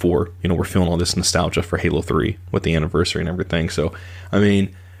kind of before, you know, we're feeling all this nostalgia for Halo 3 with the anniversary and everything. So, I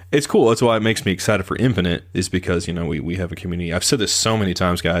mean, it's cool. That's why it makes me excited for Infinite, is because, you know, we have a community. I've said this so many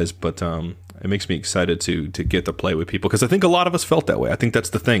times, guys, but it makes me excited to get to play with people, because I think a lot of us felt that way. I think that's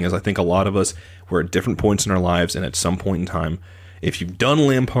the thing, is I think a lot of us were at different points in our lives, and at some point in time, if you've done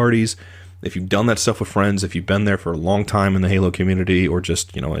LAN parties, if you've done that stuff with friends, if you've been there for a long time in the Halo community, or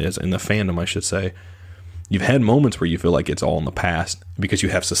just, you know, as in the fandom, I should say, you've had moments where you feel like it's all in the past, because you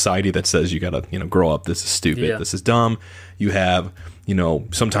have society that says you gotta, you know, grow up. This is stupid. This is dumb. You have, you know,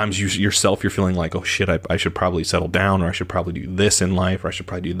 sometimes you're feeling like, oh shit, I should probably settle down, or I should probably do this in life, or I should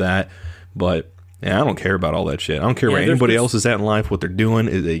probably do that. But yeah, I don't care about all that shit. I don't care where anybody else is at in life, what they're doing.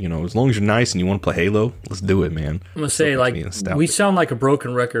 You know, as long as you're nice and you want to play Halo, let's do it, man. I'm gonna say, like, we sound like a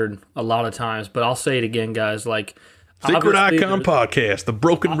broken record a lot of times, but I'll say it again, guys. Like, Sacred Icon Podcast, the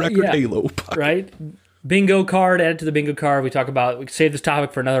Broken Record Halo podcast. Right? Bingo card, add it to the bingo card. We can save this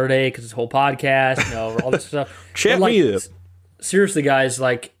topic for another day because it's a whole podcast, you know, all this stuff. Chat me up. Seriously, guys,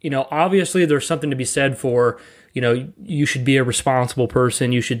 like, you know, obviously there's something to be said for, you know, you should be a responsible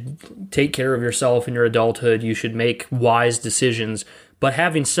person. You should take care of yourself in your adulthood. You should make wise decisions. But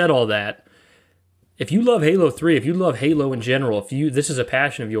having said all that, if you love Halo 3, if you love Halo in general, this is a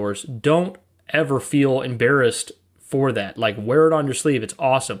passion of yours, don't ever feel embarrassed for that. Like, wear it on your sleeve. It's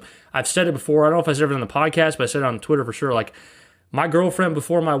awesome. I've said it before. I don't know if I said it on the podcast, but I said it on Twitter for sure. Like, my girlfriend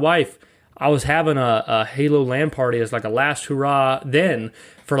before my wife, I was having a Halo LAN party as like a last hurrah then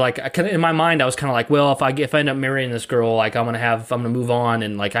for like, in my mind I was kind of like, well, if I end up marrying this girl, like I'm gonna move on,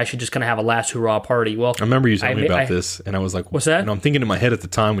 and like I should just kind of have a last hurrah party. Well, I remember you telling me about this, and I was like, what's that? And I'm thinking in my head at the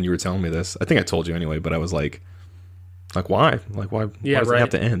time when you were telling me this. I think I told you anyway, but I was like why? Like why? Yeah, why does it have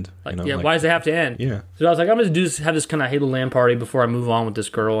to end? Like, why does it have to end? Yeah. So I was like, I'm gonna have this kind of Halo LAN party before I move on with this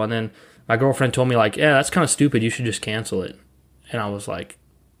girl, and then my girlfriend told me like, yeah, that's kind of stupid. You should just cancel it. And I was like,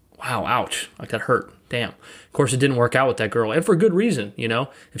 wow, ouch. Like, that hurt. Damn. Of course, it didn't work out with that girl, and for good reason, you know?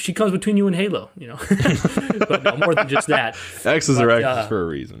 If she comes between you and Halo, you know? But no, more than just that. X's are X's for a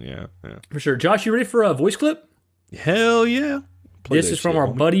reason, yeah. For sure. Josh, you ready for a voice clip? Hell yeah. This is from our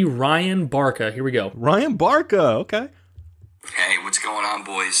buddy Ryan Barca. Here we go. Ryan Barca, okay. Hey, what's going on,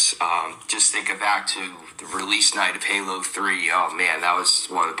 boys? Just thinking back to the release night of Halo 3. Oh, man, that was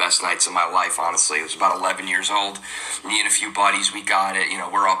one of the best nights of my life, honestly. It was about 11 years old. Me and a few buddies, we got it. You know,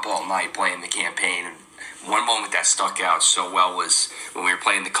 we're up all night playing the campaign. And one moment that stuck out so well was when we were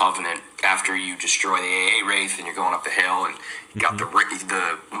playing the Covenant after you destroy the AA Wraith and you're going up the hill and you got the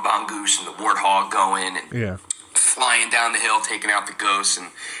Mongoose and the Warthog going. And yeah. Flying down the hill, taking out the ghosts, and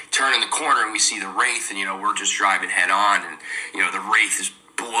turning the corner, and we see the Wraith, and, you know, we're just driving head on, and, you know, the Wraith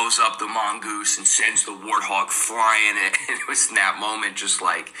blows up the Mongoose and sends the Warthog flying, and it was in that moment just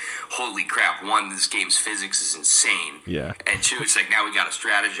like, holy crap, one, this game's physics is insane. Yeah. And two, it's like, now we got to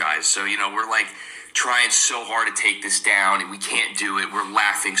strategize. So, you know, we're like trying so hard to take this down, and we can't do it. We're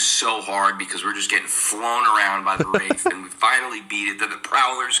laughing so hard because we're just getting flown around by the Wraith, and we finally beat it. Then the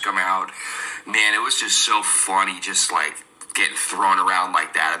Prowlers come out. Man, it was just so funny, just like getting thrown around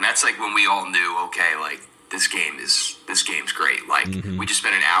like that. And that's like when we all knew, okay, like this game's great. Like we just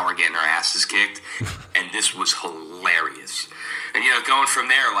spent an hour getting our asses kicked, and this was hilarious. And, you know, going from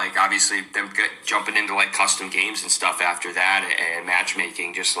there, like obviously them jumping into like custom games and stuff after that, and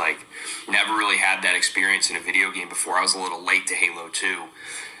matchmaking, just like never really had that experience in a video game before. I was a little late to Halo 2,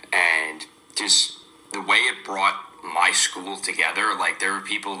 and just the way it brought my school together, like there were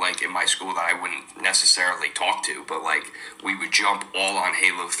people like in my school that I wouldn't necessarily talk to, but like we would jump all on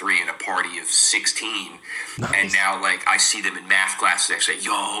Halo 3 in a party of 16. Nice. And now like I see them in math classes, I say,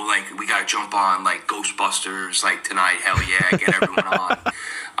 yo, like we gotta jump on like Ghostbusters like tonight, hell yeah, get everyone on.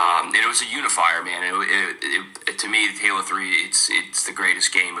 And it was a unifier, man. It to me, Halo 3, it's the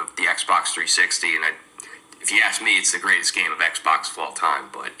greatest game of the Xbox 360, and if you ask me, it's the greatest game of Xbox of all time.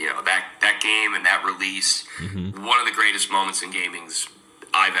 But, you know, that game and that release, one of the greatest moments in gaming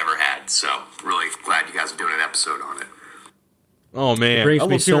I've ever had. So, really glad you guys are doing an episode on it. Oh, man. It brings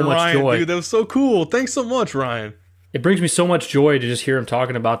me so much joy. Dude, that was so cool. Thanks so much, Ryan. It brings me so much joy to just hear him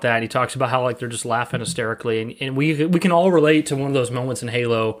talking about that. And he talks about how, like, they're just laughing hysterically. And we can all relate to one of those moments in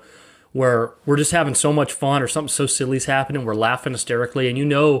Halo where we're just having so much fun or something so silly's happening, we're laughing hysterically, and you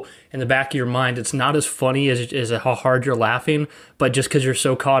know in the back of your mind it's not as funny as how hard you're laughing, but just because you're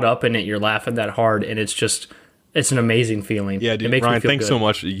so caught up in it, you're laughing that hard, and it's an amazing feeling. Yeah, dude, it makes Ryan, me feel thanks good. so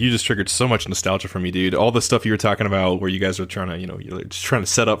much. You just triggered so much nostalgia for me, dude. All the stuff you were talking about where you guys are trying to, you know, you're just trying to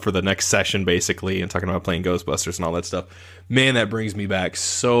set up for the next session, basically, and talking about playing Ghostbusters and all that stuff. Man, that brings me back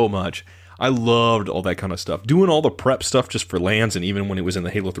so much. I loved all that kind of stuff. Doing all the prep stuff just for LANs, and even when it was in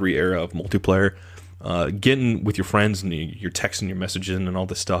the Halo 3 era of multiplayer, getting with your friends and you're texting, your messaging and all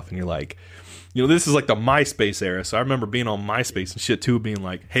this stuff, and you're like, you know, this is like the MySpace era. So I remember being on MySpace and shit too, being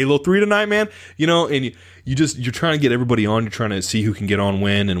like, Halo 3 tonight, man. You know, and you're trying to get everybody on. You're trying to see who can get on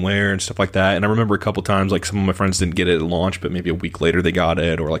when and where and stuff like that. And I remember a couple times, like some of my friends didn't get it at launch, but maybe a week later they got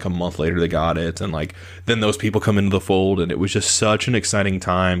it, or like a month later they got it. And like then those people come into the fold, and it was just such an exciting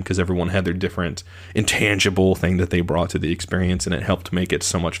time because everyone had their different intangible thing that they brought to the experience, and it helped make it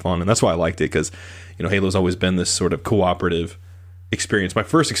so much fun. And that's why I liked it, because, you know, Halo's always been this sort of cooperative experience. My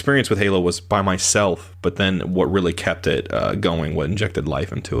first experience with Halo was by myself, but then what really kept it going, what injected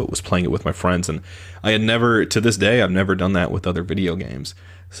life into it, was playing it with my friends. And I had never, to this day, I've never done that with other video games.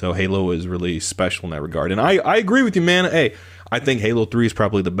 So Halo is really special in that regard. And I agree with you, man. Hey, I think Halo 3 is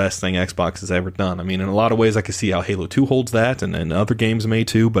probably the best thing Xbox has ever done. I mean, in a lot of ways, I can see how Halo 2 holds that, and other games may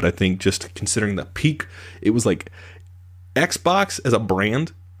too, but I think just considering the peak, it was like Xbox as a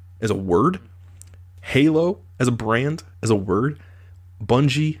brand, as a word, Halo as a brand, as a word,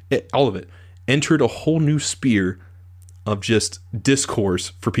 Bungie, all of it, entered a whole new sphere of just discourse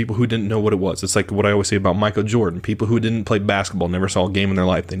for people who didn't know what it was. It's like what I always say about Michael Jordan. People who didn't play basketball, never saw a game in their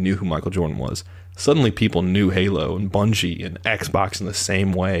life, they knew who Michael Jordan was. Suddenly people knew Halo and Bungie and Xbox in the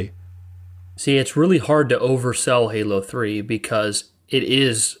same way. See, it's really hard to oversell Halo 3 because it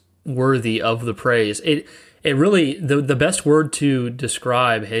is worthy of the praise. It really, the best word to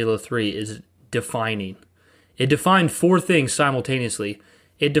describe Halo 3 is defining. It defined 4 things simultaneously.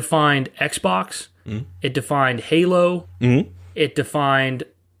 It defined Xbox. It defined Halo. It defined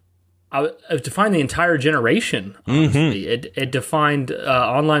the entire generation. Honestly, it defined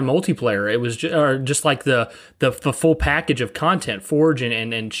online multiplayer. It was just like the full package of content, Forge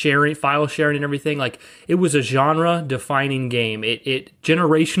and sharing, file sharing, and everything. Like, it was a genre defining game. It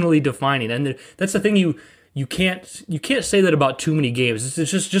generationally defining, and that's the thing you can't say that about too many games.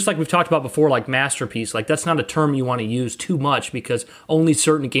 It's just like we've talked about before, like masterpiece. Like, that's not a term you want to use too much because only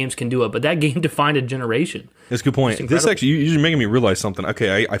certain games can do it. But that game defined a generation. That's a good point. This actually, you're making me realize something.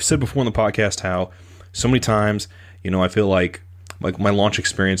 Okay, I've said before in the podcast how so many times, I feel like my launch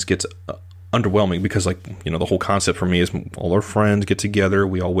experience gets underwhelming because, the whole concept for me is all our friends get together,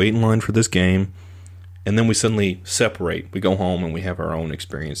 we all wait in line for this game, and then we suddenly separate. We go home and we have our own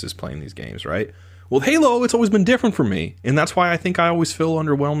experiences playing these games, right? Well, Halo, it's always been different for me, and that's why I think I always feel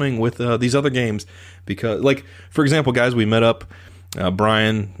underwhelming with these other games. Because, for example, guys, we met up,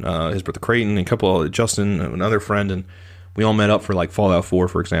 Brian, his brother Creighton, and a couple of Justin, another friend, and we all met up for Fallout 4,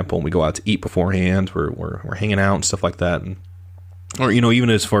 for example, and we go out to eat beforehand. We're hanging out and stuff like that, or even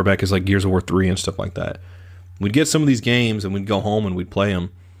as far back as Gears of War 3 and stuff like that. We'd get some of these games and we'd go home and we'd play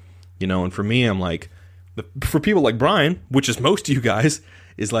them, And for me, I'm for people like Brian, which is most of you guys,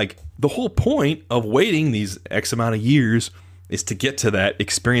 is the whole point of waiting these X amount of years is to get to that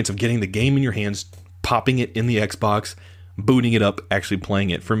experience of getting the game in your hands, popping it in the Xbox, booting it up, actually playing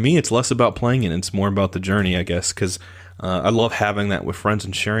it. For me, it's less about playing it. It's more about the journey, I guess, because I love having that with friends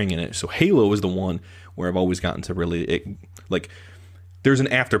and sharing in it. So Halo is the one where I've always gotten to really, there's an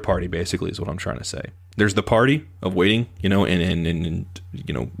after party, basically, is what I'm trying to say. There's the party of waiting, and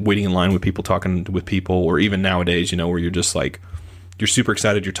waiting in line with people, talking with people, or even nowadays, where you're just you're super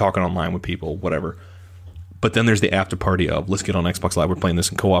excited, you're talking online with people, whatever. But then there's the after party of, let's get on Xbox Live, we're playing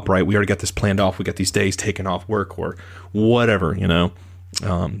this in co-op, right? We already got this planned off, we got these days taken off work or whatever,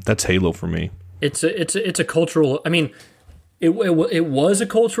 That's Halo for me. It's a cultural, I mean, it was a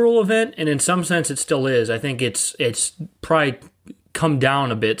cultural event, and in some sense it still is. I think it's probably come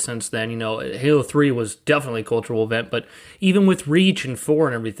down a bit since then. Halo 3 was definitely a cultural event, but even with Reach and 4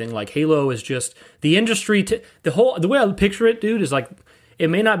 and everything, Halo is just the industry. The way I picture it, dude, is it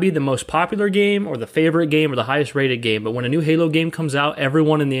may not be the most popular game or the favorite game or the highest rated game, but when a new Halo game comes out,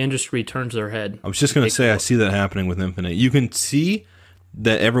 everyone in the industry turns their head. I was just going to say, I see that happening with Infinite. You can see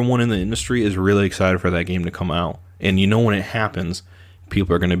that everyone in the industry is really excited for that game to come out. And when it happens,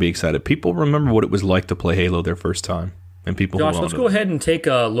 people are going to be excited. People remember what it was like to play Halo their first time. And people Josh, let's go ahead and take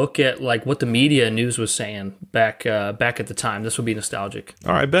a look at what the media news was saying back at the time. This will be nostalgic.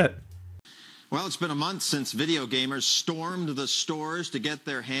 All right, bet. Well, it's been a month since video gamers stormed the stores to get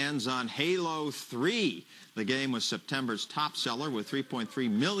their hands on Halo 3. The game was September's top seller with 3.3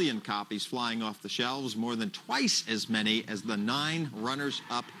 million copies flying off the shelves, more than twice as many as the 9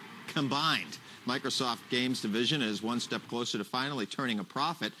 runners-up combined. Microsoft Games Division is one step closer to finally turning a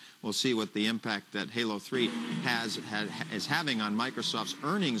profit. We'll see what the impact that Halo 3 is having on Microsoft's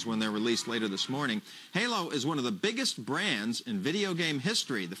earnings when they're released later this morning. Halo is one of the biggest brands in video game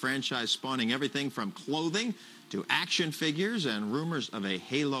history, the franchise spawning everything from clothing to action figures, and rumors of a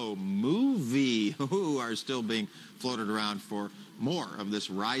Halo movie are still being floated around for more of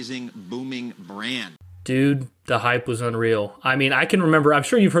this rising, booming brand. Dude, the hype was unreal. I mean, I can remember, I'm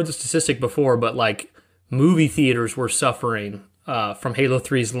sure you've heard the statistic before, but movie theaters were suffering from Halo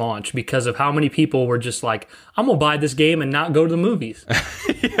 3's launch because of how many people were just I'm going to buy this game and not go to the movies.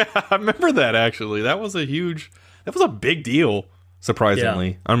 Yeah, I remember that, actually. That was a big deal, surprisingly.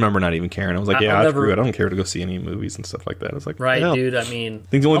 Yeah. I remember not even caring. I was screw it. I don't care to go see any movies and stuff like that. I was right, hell. Dude, I mean... I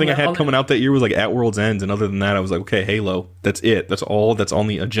think the only thing I had coming out that year was At World's End, and other than that, I was okay, Halo, that's it. That's all that's on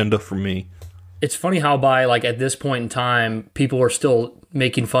the agenda for me. It's funny how at this point in time, people are still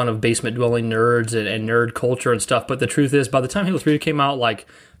making fun of basement-dwelling nerds and nerd culture and stuff, but the truth is, by the time Halo 3 came out,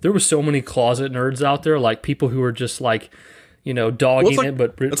 there was so many closet nerds out there, people who were just, dogging it,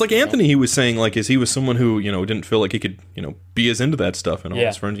 but... It's like Anthony, he was saying, is he was someone who, didn't feel like he could, be as into that stuff, and all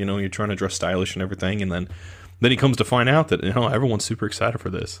his friends, you're trying to dress stylish and everything, and then he comes to find out that, everyone's super excited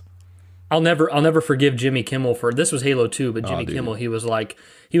for this. I'll never forgive Jimmy Kimmel for... This was Halo 2, but Jimmy Kimmel, he was like...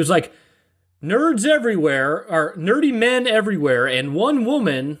 Nerds everywhere, or nerdy men everywhere, and one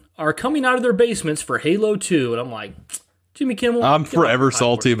woman are coming out of their basements for Halo 2. And I'm like, Jimmy Kimmel? I'm forever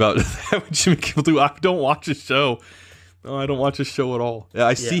salty about that with Jimmy Kimmel, too. I don't watch his show. No, I don't watch his show at all.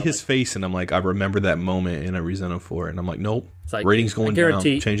 I see his face, and I'm like, I remember that moment, and I resent him for it. And I'm like, nope, ratings going down.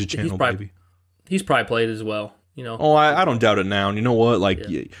 Change the channel, baby. He's probably played as well, Oh, I don't doubt it now. And you know what?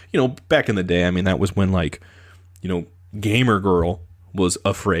 Back in the day, I mean, that was when, Gamer Girl was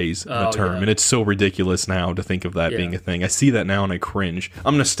a phrase, a term, and it's so ridiculous now to think of that being a thing. I see that now and I cringe.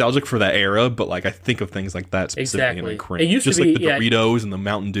 I'm nostalgic for that era, but like I think of things like that specifically and I cringe. It used just to be, like the Doritos and the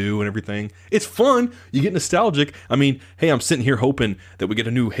Mountain Dew and everything. It's fun. You get nostalgic. I mean, hey, I'm sitting here hoping that we get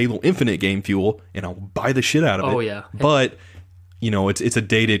a new Halo Infinite game fuel, and I'll buy the shit out of it. Oh yeah, but you know, it's a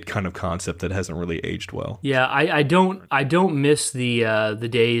dated kind of concept that hasn't really aged well. Yeah, I don't miss the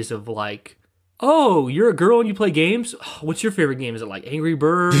days of like, oh, you're a girl and you play games? What's your favorite game? Is it like Angry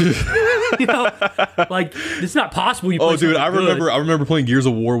Birds? You know, like it's not possible you play dude, I good. remember playing Gears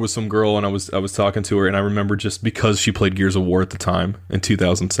of War with some girl, and I was talking to her, and I remember just because she played Gears of War at the time in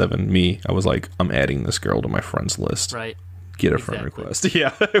 2007, I was like, I'm adding this girl to my friends list. Right. Get a friend request.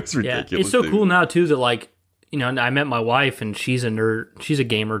 Yeah, it was ridiculous. Yeah, it's so cool now too that like, you know, I met my wife and she's a nerd. She's a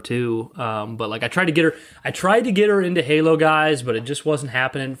gamer too. But like I tried to get her into Halo, guys, but it just wasn't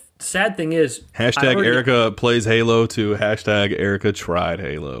happening. Sad thing is, hashtag Erica plays Halo to hashtag Erica tried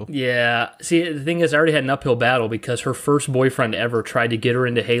Halo. Yeah. See, the thing is, I already had an uphill battle because her first boyfriend ever tried to get her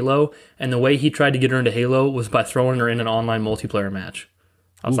into Halo, and the way he tried to get her into Halo was by throwing her in an online multiplayer match.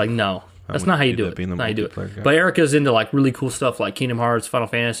 I was like, no. That's not how you do it. Not how you do it. But Erica's into like really cool stuff like Kingdom Hearts, Final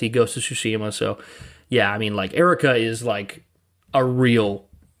Fantasy, Ghost of Tsushima. So, yeah, I mean, like Erica is like a real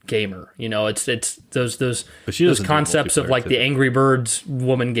gamer. You know, it's those concepts of like the Angry Birds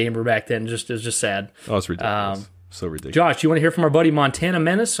woman gamer back then. Is just sad. Oh, it's ridiculous. So ridiculous. Josh, you want to hear from our buddy Montana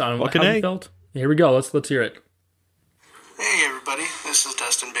Menace on how he felt? Here we go. Let's hear it. Hey everybody, this is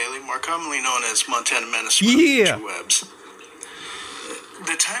Dustin Bailey, more commonly known as Montana Menace from Webs.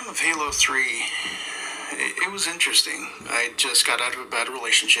 The time of Halo 3, it was interesting. I just got out of a bad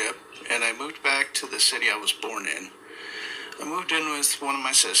relationship, and I moved back to the city I was born in. I moved in with one of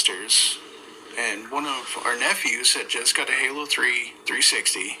my sisters, and one of our nephews had just got a Halo 3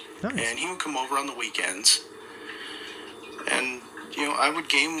 360, and he would come over on the weekends. And, you know, I would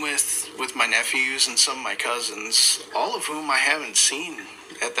game with my nephews and some of my cousins, all of whom I haven't seen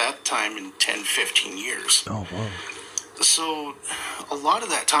at that time in 10, 15 years. Oh, wow. So a lot of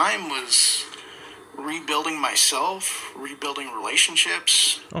that time was rebuilding myself, rebuilding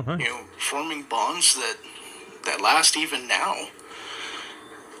relationships, you know, forming bonds that last even now.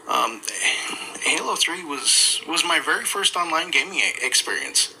 Halo 3 was my very first online gaming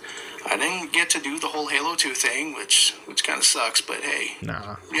experience. I didn't get to do the whole Halo 2 thing, which kind of sucks, but hey, you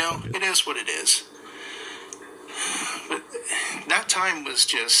know, it is what it is. But that time was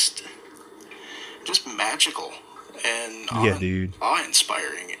just magical and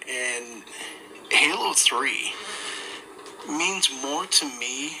awe-inspiring. And Halo 3 means more to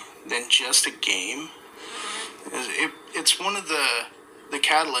me than just a game. It's one of the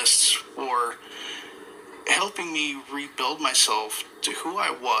catalysts for helping me rebuild myself to who I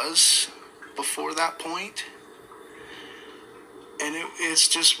was before that point. And it's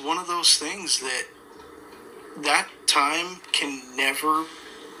just one of those things that time can never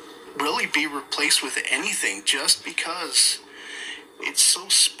really be replaced with anything, just because it's so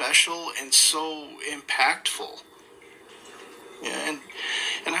special and so impactful. Yeah,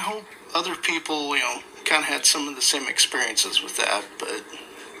 and I hope other people, you know, kind of had some of the same experiences with that, but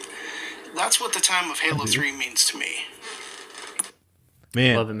that's what the time of Halo 3 means to me.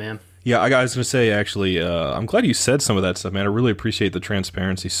 Man. Love it, man. Yeah, I was going to say, actually, I'm glad you said some of that stuff, man. I really appreciate the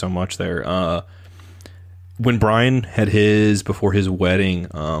transparency so much there. When Brian had before his wedding,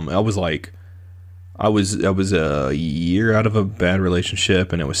 I was a year out of a bad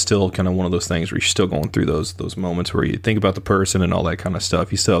relationship, and it was still kind of one of those things where you're still going through those moments where you think about the person and all that kind of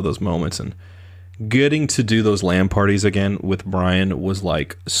stuff. You still have those moments, and getting to do those LAN parties again with Brian was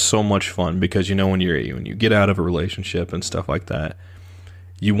like so much fun, because you know when you get out of a relationship and stuff like that,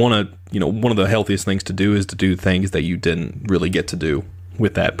 you want to, you know, one of the healthiest things to do is to do things that you didn't really get to do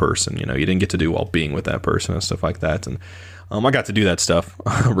with that person. You know, you didn't get to do while being with that person and stuff like that. And I got to do that stuff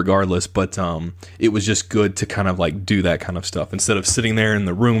regardless, but it was just good to kind of like do that kind of stuff instead of sitting there in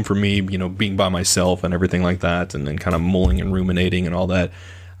the room, for me, you know, being by myself and everything like that, and then kind of mulling and ruminating and all that.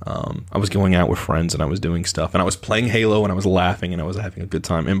 I was going out with friends and I was doing stuff, and I was playing Halo and I was laughing and I was having a good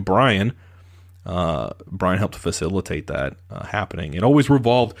time. And Brian helped facilitate that happening. It always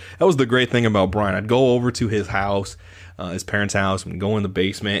revolved. That was the great thing about Brian. I'd go over to his house, his parents' house, and go in the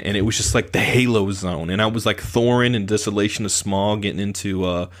basement, and it was just like the Halo zone. And I was like Thorin in Desolation of Smog, getting into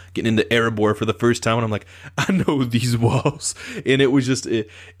Erebor for the first time, and I'm like, I know these walls. And it was just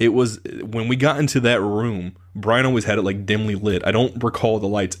it was when we got into that room, Brian always had it like dimly lit. I don't recall the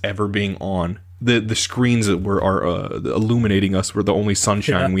lights ever being on the screens that are illuminating us were the only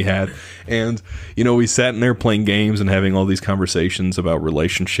sunshine we had. And, we sat in there playing games and having all these conversations about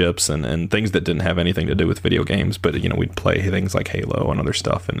relationships and things that didn't have anything to do with video games. But, we'd play things like Halo and other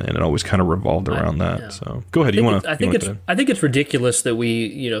stuff, and it always kind of revolved around that. Yeah. So go ahead. I think it's ridiculous that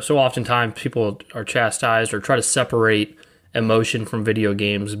we, so oftentimes people are chastised or try to separate emotion from video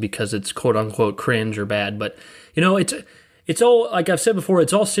games because it's quote unquote cringe or bad. But, it's all, like I've said before,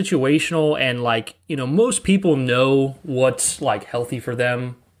 it's all situational, and most people know what's healthy for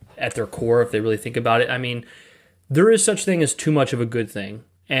them at their core if they really think about it. I mean, there is such thing as too much of a good thing,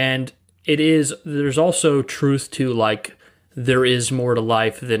 and there's also truth to there is more to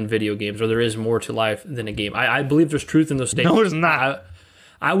life than video games, or there is more to life than a game. I believe there's truth in those statements. No, there's not.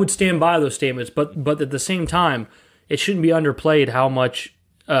 I would stand by those statements, but at the same time, it shouldn't be underplayed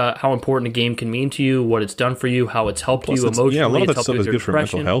how important a game can mean to you, what it's done for you, how it's helped you emotionally. Yeah, a lot of that stuff is good for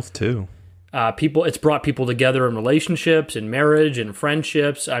mental health too. It's brought people together in relationships, in marriage, and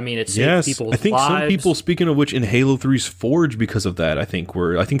friendships. I mean, it's saved people's lives. I think some people, speaking of which, in Halo 3's Forge, because of that, I think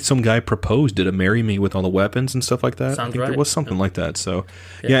some guy proposed, did a marry me with all the weapons and stuff like that. Sounds I think right. There was something like that. So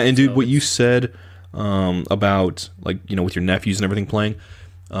and dude, what you said about with your nephews and everything playing.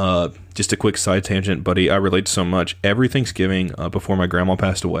 Just a quick side tangent, buddy. I relate so much. Every Thanksgiving, before my grandma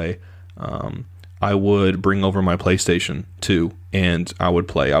passed away, I would bring over my PlayStation 2 and I would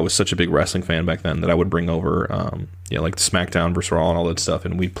play. I was such a big wrestling fan back then that I would bring over, like the SmackDown vs. Raw and all that stuff,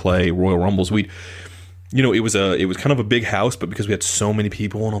 and we'd play Royal Rumbles. It was kind of a big house, but because we had so many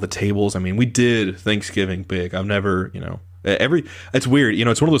people on all the tables, I mean, we did Thanksgiving big. I've never, it's weird,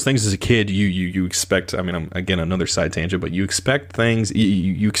 it's one of those things as a kid you expect. I mean, I'm again another side tangent, but you expect things,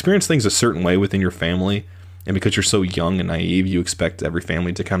 you experience things a certain way within your family, and because you're so young and naive, you expect every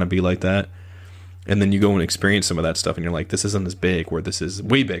family to kind of be like that, and then you go and experience some of that stuff, and you're like, this isn't as big, or this is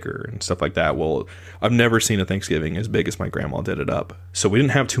way bigger and stuff like that. Well, I've never seen a Thanksgiving as big as my grandma did it up, so we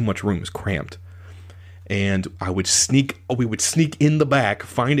didn't have too much room. It was cramped, and we would sneak in the back,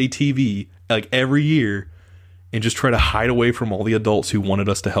 find a TV every year, and just try to hide away from all the adults who wanted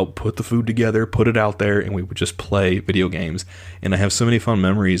us to help put the food together, put it out there, and we would just play video games. And I have so many fun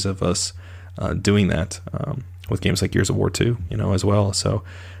memories of us doing that with games like Gears of War 2, as well. So,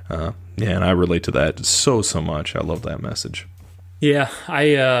 and I relate to that so much. I love that message. Yeah,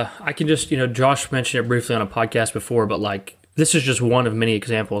 I can just, Josh mentioned it briefly on a podcast before, but this is just one of many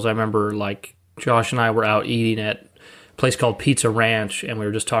examples. I remember Josh and I were out eating at place called Pizza Ranch, and we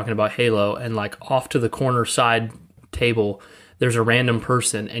were just talking about Halo, and off to the corner side table there's a random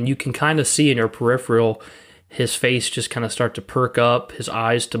person, and you can kind of see in your peripheral his face just kind of start to perk up, his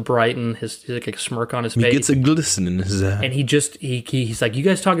eyes to brighten, he's like a smirk on his face. He gets a glisten in his eye. And he's like, you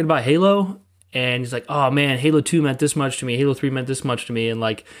guys talking about Halo? And he's like, oh man, Halo 2 meant this much to me, Halo 3 meant this much to me, and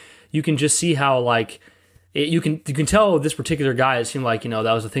you can just see how you can tell this particular guy, it seemed like, that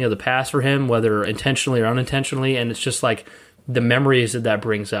was a thing of the past for him, whether intentionally or unintentionally, and it's just the memories that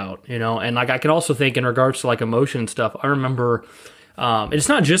brings out, and I can also think in regards to emotion and stuff. I remember, it's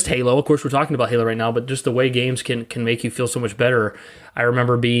not just Halo, of course we're talking about Halo right now, but just the way games can make you feel so much better. I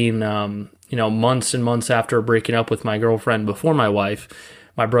remember being, months and months after breaking up with my girlfriend before my wife,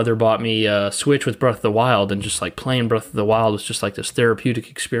 my brother bought me a Switch with Breath of the Wild, and just playing Breath of the Wild was just this therapeutic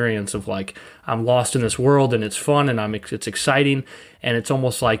experience of I'm lost in this world, and it's fun, and it's exciting, and it's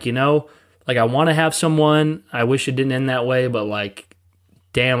almost I want to have someone. I wish it didn't end that way, but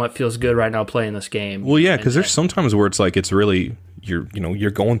damn, it feels good right now playing this game. Well, yeah, because there's sometimes where it's it's really you're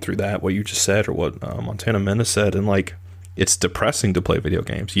going through that, what you just said or what Montana Menace said, and it's depressing to play video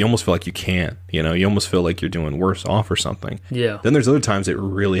games. You almost feel like you can't, you almost feel like you're doing worse off or something. Yeah. Then there's other times it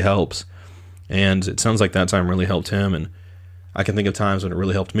really helps. And it sounds like that time really helped him. And I can think of times when it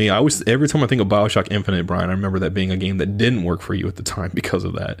really helped me. Every time I think of BioShock Infinite, Brian, I remember that being a game that didn't work for you at the time because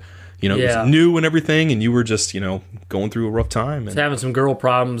of that. It was new and everything, and you were just, going through a rough time. And having some girl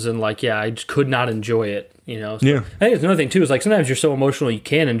problems, and I just could not enjoy it, So yeah. I think it's another thing too, is sometimes you're so emotional you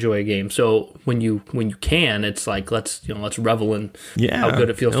can enjoy a game. So when you can, it's let's revel in how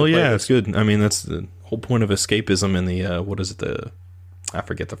good it feels to play. Yeah, it's good. I mean, that's the whole point of escapism in the I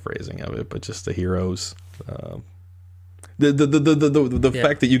forget the phrasing of it, but just the heroes. The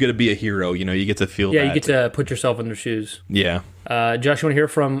fact that you get to be a hero, you get to feel that. Yeah, you get to put yourself in their shoes. Yeah. Josh, you want to hear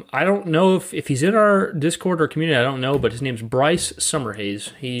from, I don't know if he's in our Discord or community, I don't know, but his name's Bryce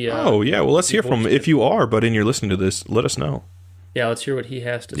Summerhaze. Well, let's hear from him. If you are, but you're listening to this, let us know. Yeah, let's hear what he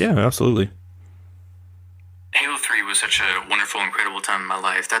has to say. Yeah, absolutely. Halo 3 was such a wonderful, incredible time in my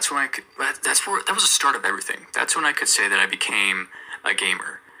life. That was the start of everything. That's when I could say that I became a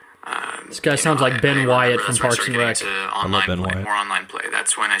gamer. This guy sounds like Ben Wyatt from Parks and Rec. More online play.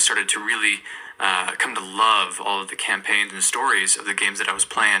 That's when I started to really come to love all of the campaigns and stories of the games that I was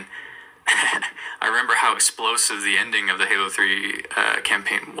playing. I remember how explosive the ending of the Halo 3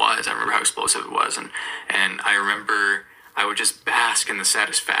 campaign was. I remember how explosive it was, and I remember I would just bask in the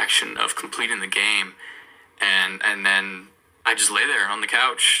satisfaction of completing the game, and then I just lay there on the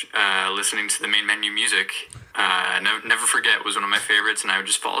couch listening to the main menu music. Never Forget was one of my favorites, and I would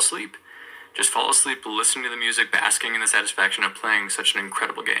just fall asleep. Listening to the music, basking in the satisfaction of playing such an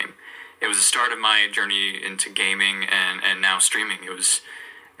incredible game. It was the start of my journey into gaming and now streaming. It was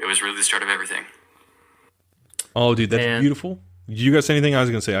really the start of everything. Oh, dude, that's beautiful. Did you guys say anything? I was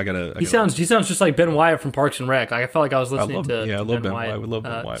gonna say He sounds just like Ben Wyatt from Parks and Rec. I felt like I was listening to I love Ben Wyatt. I love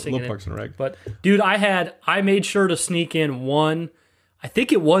Ben Wyatt. I love Parks and Rec. But dude, I made sure to sneak in one. I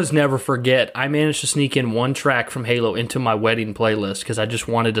think it was Never Forget. I managed to sneak in one track from Halo into my wedding playlist because I just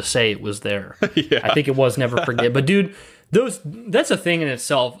wanted to say it was there. Yeah. I think it was Never Forget. But dude, that's a thing in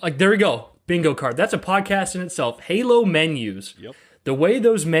itself. Like, there we go. Bingo card. That's a podcast in itself. Halo menus. Yep. The way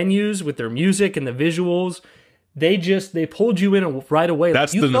those menus with their music and the visuals, they pulled you in right away.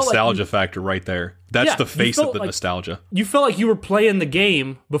 That's the nostalgia factor right there. That's the face of the nostalgia. You felt like you were playing the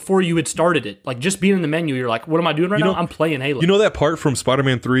game before you had started it. Like, just being in the menu, you're like, what am I doing right now? I'm playing Halo. You know that part from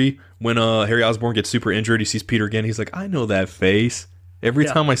Spider-Man 3 when Harry Osborn gets super injured, he sees Peter again, he's like, I know that face. Every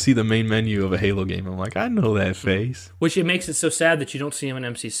time I see the main menu of a Halo game, I'm like, I know that face. Which it makes it so sad that you don't see him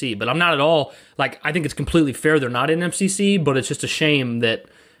in MCC. But I'm not at all, like, I think it's completely fair they're not in MCC, but it's just a shame that,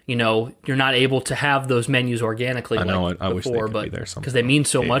 you know, you're not able to have those menus organically. I know, like I wish they before, could be there sometime. because they mean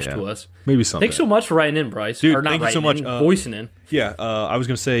so much to us. Maybe someday. Thanks so much for writing in, Bryce. Dude, or not thank you so writing much. in, voicing in. Yeah, I was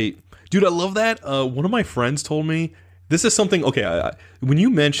going to say, dude, I love that. One of my friends told me, this is something, okay, when you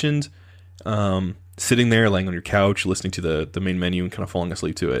mentioned sitting there, laying on your couch, listening to the main menu and kind of falling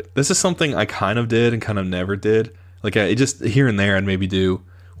asleep to it, this is something I kind of did and kind of never did. Like, it just here and there I'd maybe do.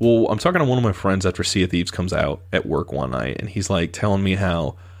 Well, I'm talking to one of my friends after Sea of Thieves comes out at work one night, and he's like telling me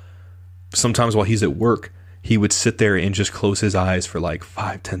how sometimes while he's at work, he would sit there and just close his eyes for like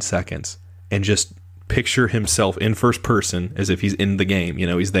 5-10 seconds and just picture himself in first person as if he's in the game, you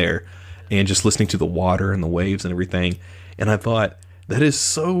know, he's there, and just listening to the water and the waves and everything. And I thought, that is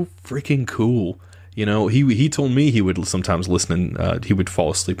so freaking cool. You know, he told me he would sometimes listen, he would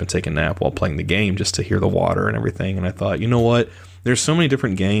fall asleep and take a nap while playing the game just to hear the water and everything. And I thought, you know what? There's so many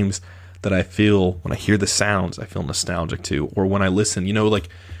different games that I feel, when I hear the sounds, I feel nostalgic to. Or when I listen, you know, like,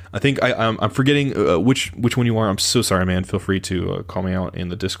 I think I'm forgetting which one you are. I'm so sorry, man. Feel free to call me out in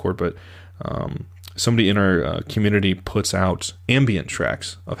the Discord. But somebody in our community puts out ambient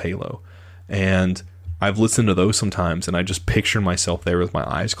tracks of Halo. And I've listened to those sometimes, and I just picture myself there with my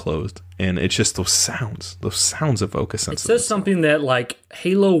eyes closed, and it's just those sounds evoke a sense. It says something that, like,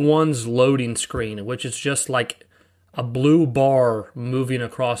 Halo 1's loading screen, which is just like a blue bar moving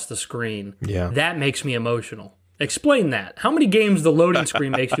across the screen. Yeah, that makes me emotional. Explain that. How many games the loading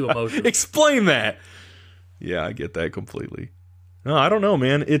screen makes you emotional? Explain that. Yeah, I get that completely. No, I don't know,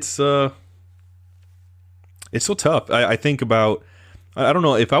 man. It's so tough. I think about. I don't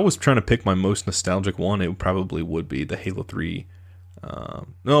know, if I was trying to pick my most nostalgic one, it probably would be the Halo 3.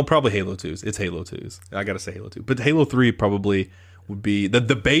 No, probably Halo 2s. It's Halo 2s. I gotta say Halo 2. But Halo 3 probably would be the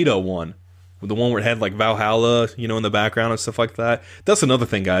beta one. The one where it had like Valhalla, you know, in the background and stuff like that. That's another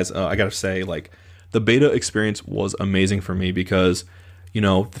thing, guys. I gotta say, like, the beta experience was amazing for me because, you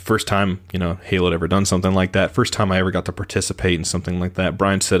know, the first time, you know, Halo had ever done something like that. First time I ever got to participate in something like that.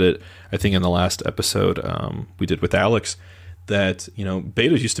 Brian said it, I think, in the last episode we did with Alex, that, you know,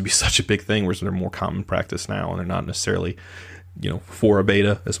 betas used to be such a big thing, whereas they're more common practice now, and they're not necessarily, you know, for a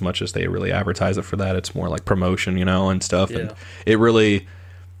beta as much as they really advertise it for that. It's more like promotion, you know, and stuff. Yeah. And it really,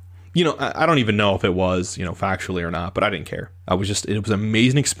 you know, I don't even know if it was, you know, factually or not, but I didn't care. It was an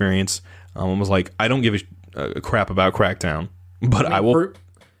amazing experience. I was like, I don't give a crap about Crackdown, but I will.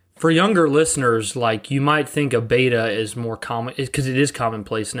 For younger listeners, like, you might think a beta is more common, because it is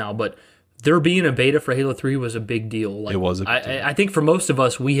commonplace now, but there being a beta for Halo 3 was a big deal. Like, it was a big deal. I think for most of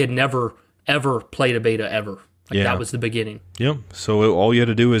us, we had never, ever played a beta ever. Like, that was the beginning. Yep. So all you had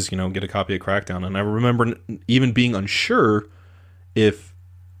to do is, you know, get a copy of Crackdown. And I remember even being unsure if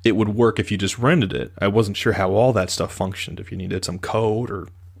it would work if you just rented it. I wasn't sure how all that stuff functioned, if you needed some code or,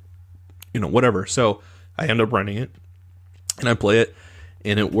 you know, whatever. So I ended up renting it, and I play it.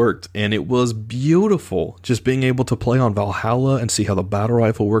 And it worked, and it was beautiful. Just being able to play on Valhalla and see how the battle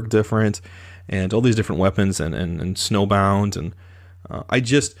rifle worked different, and all these different weapons and snowbound, and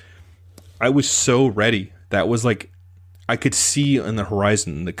I was so ready. That was like, I could see on the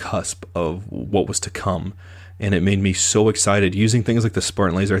horizon the cusp of what was to come, and it made me so excited using things like the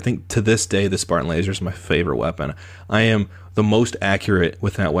Spartan Laser. I think to this day, the Spartan Laser is my favorite weapon. I am the most accurate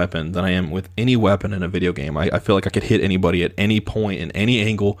with that weapon than I am with any weapon in a video game. I feel like I could hit anybody at any point, in any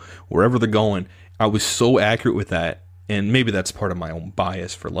angle, wherever they're going. I was so accurate with that. And maybe that's part of my own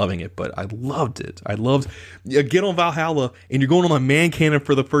bias for loving it, but I loved it. I loved get on Valhalla and you're going on the man cannon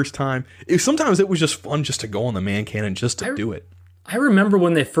for the first time. Sometimes it was just fun just to go on the man cannon, just to do it. I remember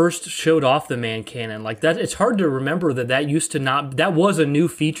when they first showed off the man cannon like that. It's hard to remember that used to not. That was a new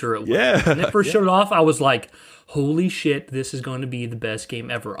feature. Yeah. When they first showed it off, I was like, "Holy shit! This is going to be the best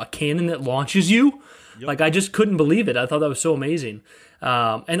game ever! A cannon that launches you." Yep. Like I just couldn't believe it. I thought that was so amazing.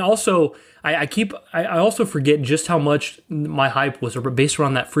 And also, I also forget just how much my hype was based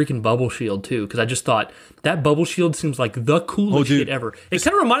around that freaking bubble shield too, because I just thought that bubble shield seems like the coolest shit ever. It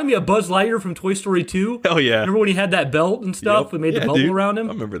kind of reminded me of Buzz Lightyear from Toy Story 2. Hell yeah! Remember when he had that belt and stuff? We made the bubble around him.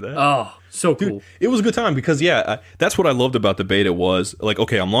 I remember that. Oh, so cool. Dude, it was a good time because that's what I loved about the beta was like,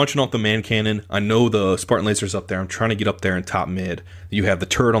 okay, I'm launching off the man cannon. I know the Spartan Laser's up there. I'm trying to get up there in top mid. You have the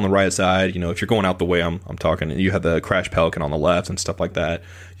turret on the right side. You know, if you're going out the way I'm talking, you have the Crash Pelican on the left and stuff like that.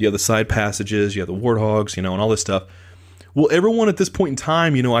 You have the side passages, you have the Warthogs, you know, and all this stuff. Well, everyone at this point in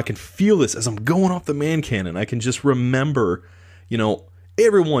time, you know, I can feel this as I'm going off the man cannon. I can just remember, you know,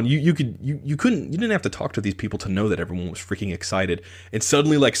 everyone. You didn't have to talk to these people to know that everyone was freaking excited. And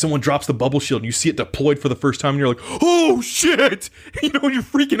suddenly, like, someone drops the bubble shield and you see it deployed for the first time, and you're like, oh shit! You know, you're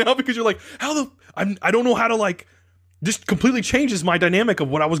freaking out because you're like, I don't know how to like. Just completely changes my dynamic of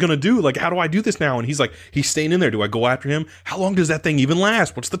what I was going to do. Like, how do I do this now? And he's like, he's staying in there. Do I go after him? How long does that thing even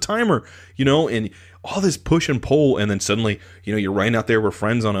last? What's the timer? You know, and all this push and pull. And then suddenly, you know, you're right out there with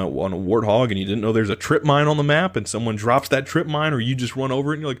friends on a Warthog and you didn't know there's a trip mine on the map and someone drops that trip mine or you just run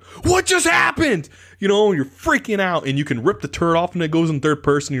over it and you're like, what just happened? You know, and you're freaking out and you can rip the turret off and it goes in third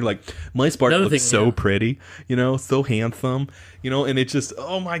person. You're like, my Spartan looks so pretty, you know, so handsome. You know, and it's just,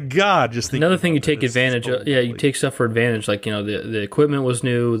 oh my God, just think. Another thing you take advantage of, you take stuff for advantage. Like, you know, the equipment was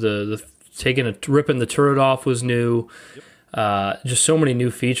new, the ripping the turret off was new. Just so many new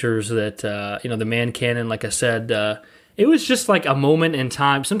features that, you know, the man cannon, like I said, it was just like a moment in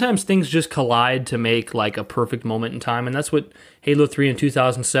time. Sometimes things just collide to make like a perfect moment in time, and that's what Halo 3 in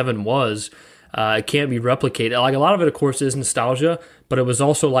 2007 was. It can't be replicated. Like a lot of it, of course, is nostalgia, but it was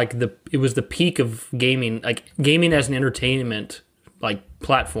also like it was the peak of gaming, like gaming as an entertainment like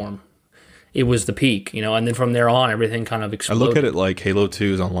platform. It was the peak, you know, and then from there on, everything kind of exploded. I look at it like Halo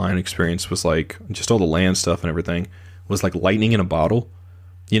 2's online experience was like just all the land stuff and everything was like lightning in a bottle.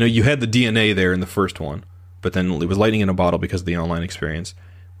 You know, you had the DNA there in the first one, but then it was lightning in a bottle because of the online experience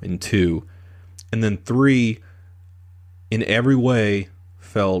in 2. And then 3, in every way,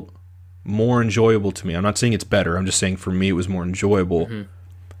 felt more enjoyable to me. I'm not saying it's better. I'm just saying for me it was more enjoyable. Mm-hmm.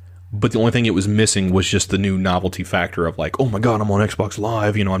 But the only thing it was missing was just the new novelty factor of like, oh my God, I'm on Xbox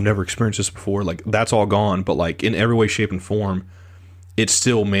Live. You know, I've never experienced this before. Like that's all gone. But like in every way, shape, and form, it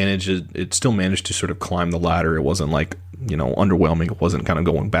still managed to sort of climb the ladder. It wasn't like, you know, underwhelming. It wasn't kind of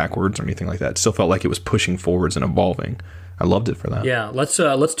going backwards or anything like that. It still felt like it was pushing forwards and evolving. I loved it for that. Yeah,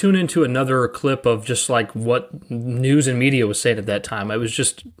 let's tune into another clip of just like what news and media was saying at that time. It was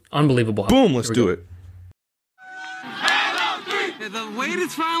just unbelievable. Boom, let's do it. The wait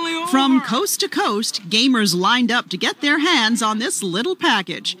is finally over. From coast to coast, gamers lined up to get their hands on this little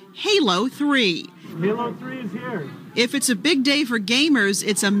package, Halo 3. Halo 3 is here. If it's a big day for gamers,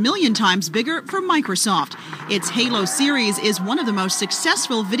 it's a million times bigger for Microsoft. Its Halo series is one of the most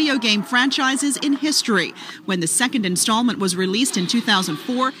successful video game franchises in history. When the second installment was released in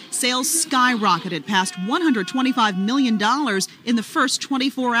 2004, sales skyrocketed past $125 million in the first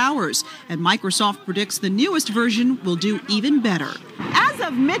 24 hours. And Microsoft predicts the newest version will do even better. As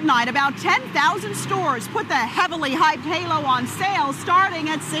of midnight, about 10,000 stores put the heavily hyped Halo on sale, starting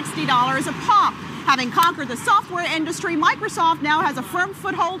at $60 a pop. Having conquered the software industry, Microsoft now has a firm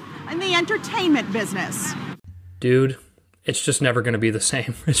foothold in the entertainment business. Dude, it's just never going to be the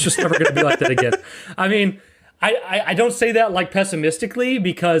same. It's just never going to be like that again. I mean, I don't say that like pessimistically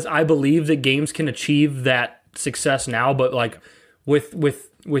because I believe that games can achieve that success now, but like with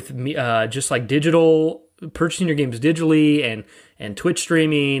just like digital, purchasing your games digitally and Twitch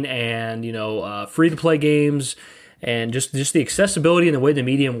streaming and, you know, free to play games, and just the accessibility and the way the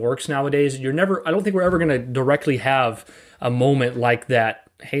medium works nowadays, I don't think we're ever going to directly have a moment like that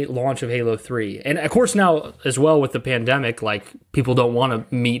launch of Halo 3. And of course now as well with the pandemic, like people don't want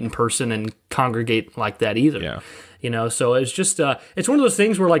to meet in person and congregate like that either. Yeah. You know, so it's just, it's one of those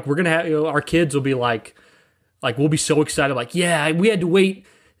things where like we're going to have, you know, our kids will be like we'll be so excited, like, yeah, we had to wait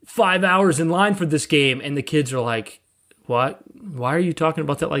 5 hours in line for this game. And the kids are like, what? why are you talking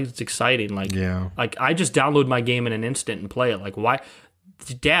about that like it's exciting? Like, like I just download my game in an instant and play it. Like, why,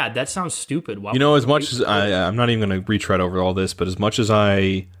 Dad? That sounds stupid. Why as much as I'm not even going to retread over all this, but as much as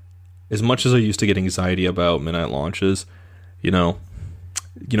I used to get anxiety about midnight launches,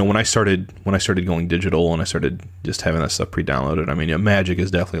 when I started going digital and I started just having that stuff pre-downloaded, I mean, Magic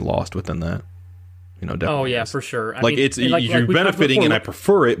is definitely lost within that. Definitely oh yeah, for sure. I mean, it's you're benefiting, and I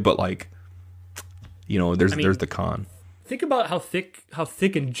prefer it, but like, there's the con. Think about how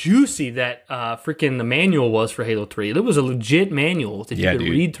thick and juicy that freaking the manual was for Halo 3. It was a legit manual that you could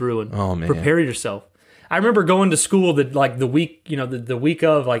read through and prepare yourself. I remember going to school the week, the week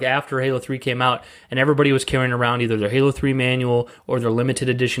of like after Halo 3 came out, and everybody was carrying around either their Halo 3 manual or their limited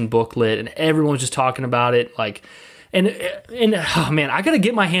edition booklet, and everyone was just talking about it. Like, and oh man, I gotta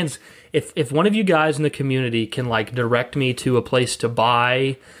get my hands. If one of you guys in the community can like direct me to a place to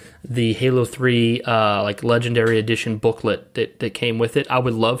buy the Halo 3 like Legendary Edition booklet that came with it, I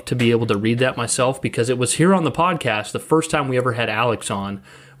would love to be able to read that myself, because it was here on the podcast the first time we ever had Alex on,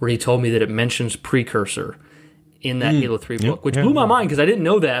 where he told me that it mentions Precursor in that Halo 3 book, which blew my mind because I didn't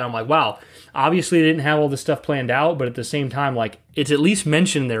know that. I'm like, wow, obviously they didn't have all this stuff planned out, but at the same time, like, it's at least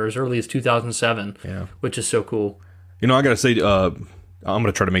mentioned there as early as 2007, which is so cool. I gotta say, I'm going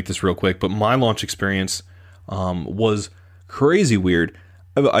to try to make this real quick, but my launch experience was crazy weird.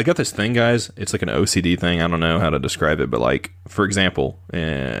 I got this thing, guys. It's like an OCD thing. I don't know how to describe it, but like, for example,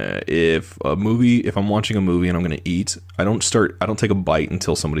 if I'm watching a movie and I'm going to eat, I don't take a bite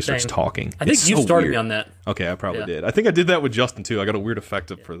until somebody starts talking. I think you started me on that. Okay, I probably did. I think I did that with Justin too. I got a weird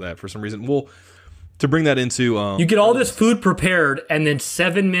effect for that for some reason. Well, to bring that into you get all this food prepared, and then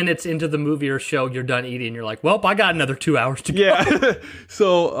 7 minutes into the movie or show, you're done eating. You're like, well, I got another 2 hours to go. Yeah.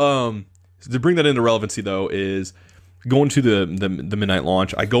 So to bring that into relevancy, though, is going to the midnight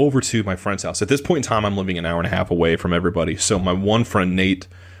launch. I go over to my friend's house. At this point in time, I'm living an hour and a half away from everybody. So my one friend, Nate,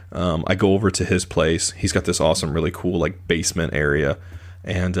 I go over to his place. He's got this awesome, really cool like basement area,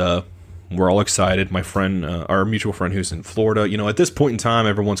 and we're all excited. My friend, our mutual friend who's in Florida, at this point in time,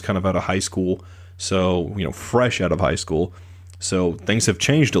 everyone's kind of out of high school. So, fresh out of high school. So things have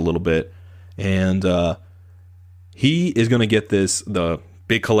changed a little bit. And he is going to get the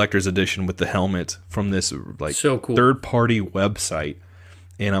big collector's edition with the helmet from this like so cool third-party website.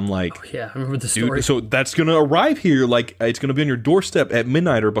 And I'm like, oh, yeah, I remember the story. Dude, so that's going to arrive here. Like, it's going to be on your doorstep at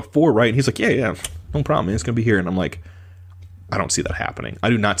midnight or before, right? And he's like, yeah, no problem, man. It's going to be here. And I'm like, I don't see that happening. I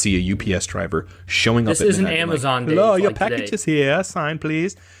do not see a UPS driver showing up at midnight. This isn't Amazon days. Hello, your package is here. Sign,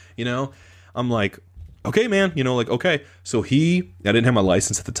 please. I'm like, okay, man, okay. So I didn't have my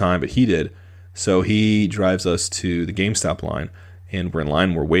license at the time, but he did. So he drives us to the GameStop line, and we're in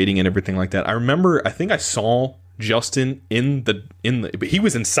line, we're waiting and everything like that. I think I saw Justin but he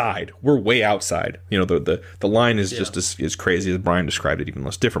was inside. We're way outside. The line is just as crazy as Brian described it, even though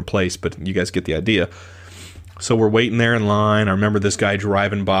it's a different place, but you guys get the idea. So we're waiting there in line. I remember this guy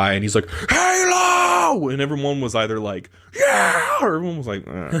driving by, and he's like, Halo! And everyone was either like, yeah! Or everyone was like,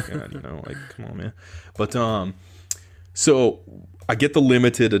 oh, God, like, come on, man. But, so I get the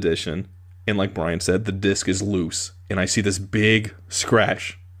limited edition, and like Brian said, the disc is loose, and I see this big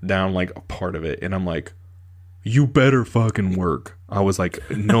scratch down like a part of it, and I'm like, you better fucking work. I was like,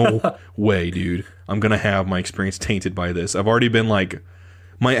 no way, dude. I'm going to have my experience tainted by this. I've already been like,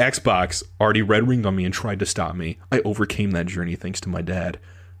 my Xbox already red ringed on me and tried to stop me. I overcame that journey thanks to my dad.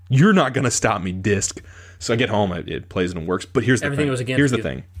 You're not going to stop me, disc. So I get home, it plays and works. But here's the Everything thing. was against Here's the you.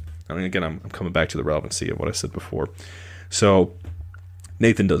 thing. I mean, again, I'm coming back to the relevancy of what I said before. So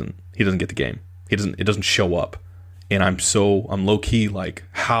Nathan doesn't get the game. It doesn't show up. And I'm low key like,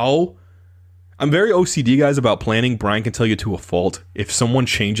 how? I'm very OCD, guys, about planning. Brian can tell you to a fault. If someone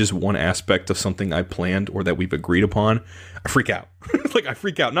changes one aspect of something I planned or that we've agreed upon, I freak out. I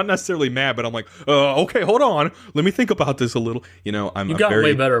freak out. Not necessarily mad, but I'm like, okay, hold on. Let me think about this a little. You got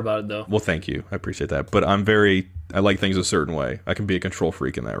way better about it, though. Well, thank you. I appreciate that. But I like things a certain way. I can be a control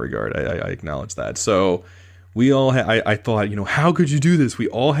freak in that regard. I acknowledge that. So we all I thought, how could you do this? We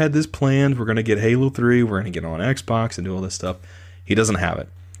all had this planned. We're going to get Halo 3. We're going to get on Xbox and do all this stuff. He doesn't have it.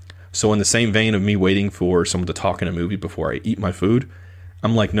 So in the same vein of me waiting for someone to talk in a movie before I eat my food,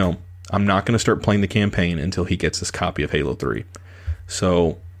 I'm like, no, I'm not going to start playing the campaign until he gets this copy of Halo 3.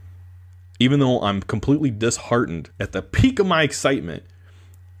 So even though I'm completely disheartened at the peak of my excitement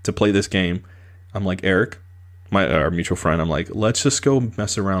to play this game, I'm like, Eric, our mutual friend, I'm like, let's just go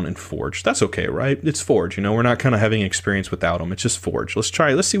mess around in Forge. That's okay, right? It's Forge. We're not kind of having experience without him. It's just Forge. Let's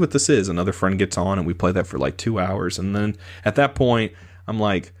try it. Let's see what this is. Another friend gets on and we play that for like 2 hours. And then at that point, I'm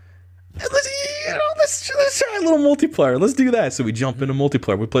like, let's try a little multiplayer. Let's do that. So we jump into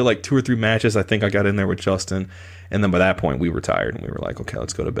multiplayer. We play like 2 or 3 matches. I think I got in there with Justin. And then by that point, we were tired. And we were like, okay,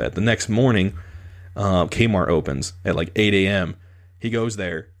 let's go to bed. The next morning, Kmart opens at like 8 a.m. He goes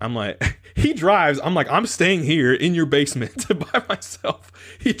there. I'm like, he drives. I'm like, I'm staying here in your basement by myself.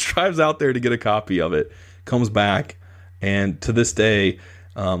 He drives out there to get a copy of it. Comes back. And to this day,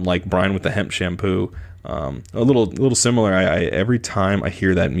 like Brian with the hemp shampoo, a little similar. I every time I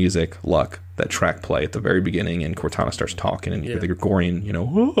hear that music, Luck, that track play at the very beginning, and Cortana starts talking, and you hear the Gregorian,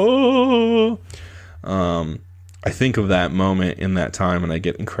 I think of that moment in that time, and I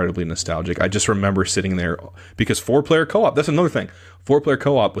get incredibly nostalgic. I just remember sitting there because 4-player co-op. That's another thing. 4-player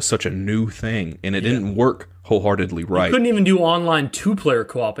co-op was such a new thing, and it didn't work wholeheartedly right. You couldn't even do online 2-player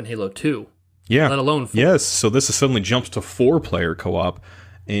co-op in Halo 2. Yeah. Let alone 4. Yes. So this suddenly jumps to 4-player co-op,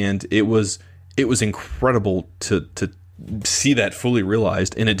 and it was incredible to see that fully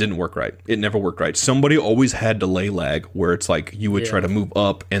realized, and it didn't work right. It never worked right. Somebody always had delay lag where it's like you would try to move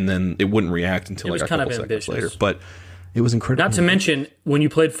up and then it wouldn't react until like a couple seconds later. But it was incredible. Not to mention, when you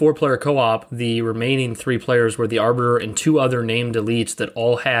played 4-player co-op, the remaining 3 players were the Arbiter and 2 other named elites that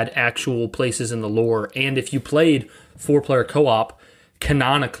all had actual places in the lore. And if you played 4-player co-op,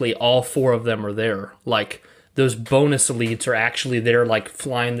 canonically, all 4 of them are there. Like, those bonus elites are actually there, like,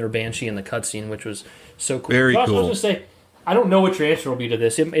 flying their Banshee in the cutscene, which was so cool. Very cool. I was going to say, I don't know what your answer will be to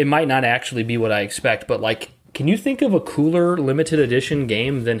this. It might not actually be what I expect, but, like, can you think of a cooler limited edition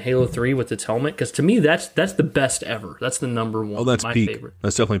game than Halo 3 with its helmet? Because to me, that's the best ever. That's the number one. Oh, that's my peak. favorite.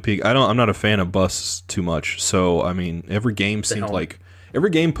 That's definitely peak. I'm not a fan of busts too much. So I mean, every game seemed like every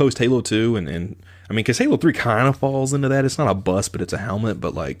game post Halo 2, and I mean, because Halo 3 kind of falls into that. It's not a bust, but it's a helmet.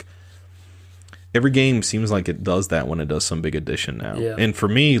 But like every game seems like it does that when it does some big edition now. Yeah. And for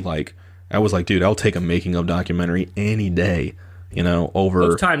me, like I was like, dude, I'll take a making of documentary any day. Over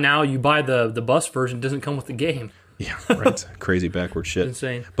Most time now you buy the bust version, it doesn't come with the game. Yeah, right. Crazy backward shit.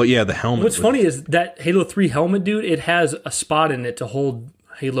 Insane. But yeah, the helmet. What's funny is that Halo 3 helmet, dude, it has a spot in it to hold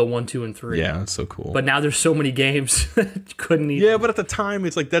Halo 1, 2, and 3. Yeah, that's so cool. But now there's so many games that you couldn't even. Yeah, but at the time,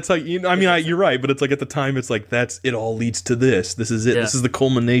 it's like, that's how, you're right, but it's like at the time, it's like, it all leads to this. This is it. Yeah. This is the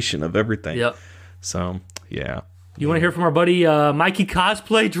culmination of everything. Yep. So, yeah. You want to hear from our buddy Mikey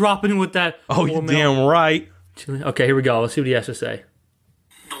Cosplay dropping in with that? Oh, you damn right. Okay, here we go. Let's see what he has to say.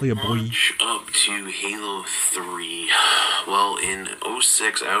 Launch up to Halo 3. Well, in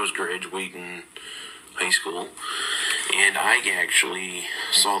 06, I was graduating high school, and I actually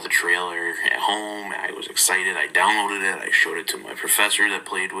saw the trailer at home. I was excited. I downloaded it. I showed it to my professor that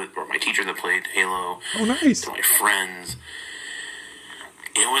played with, or my teacher that played Halo. Oh, nice. To my friends.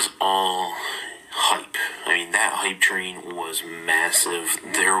 It was all hype. I mean, that hype train was massive.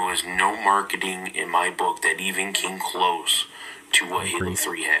 There was no marketing in my book that even came close to what Halo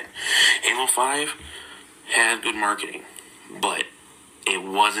 3 had. Halo 5 had good marketing, but it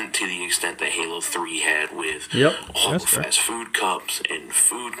wasn't to the extent that Halo 3 had with all the fast food cups and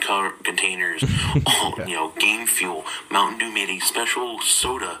food containers, Game Fuel. Mountain Dew made a special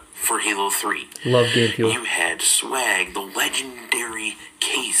soda for Halo 3. Love Game Fuel. You had swag. The legendary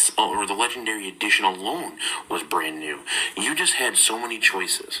case, or the legendary edition alone was brand new. You just had so many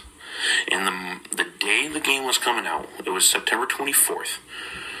choices. And the day the game was coming out, it was September 24th.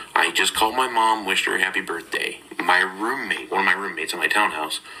 I just called my mom, wished her a happy birthday. My roommate, one of my roommates in my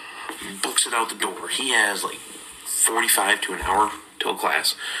townhouse, books it out the door. He has like 45 to an hour till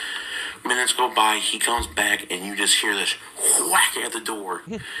class. Minutes go by, he comes back, and you just hear this whack at the door.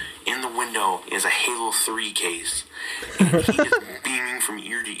 In the window is a Halo 3 case. And he is beaming from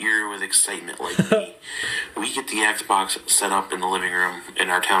ear to ear with excitement like me. We get the Xbox set up in the living room in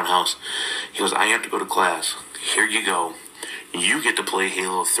our townhouse. He goes, I have to go to class. Here you go. You get to play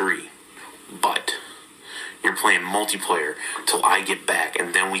Halo 3. But you're playing multiplayer till I get back,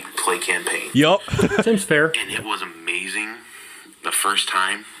 and then we play campaign. Yup. Seems fair. And it was amazing the first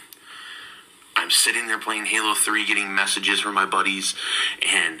time. I'm sitting there playing Halo 3, getting messages from my buddies,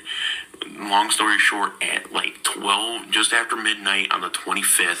 and long story short, at like 12, just after midnight on the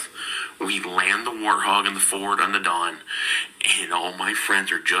 25th, we land the Warthog in the Ford on the Dawn, and all my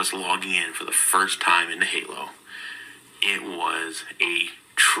friends are just logging in for the first time into Halo. It was a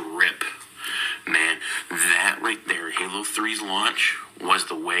trip. Man, that right there, Halo 3's launch, was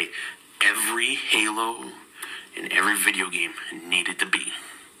the way every Halo and every video game needed to be.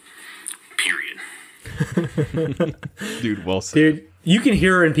 Period. Dude, well said. Dude, you can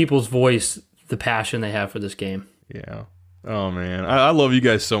hear in people's voice the passion they have for this game. Yeah. Oh, man. I love you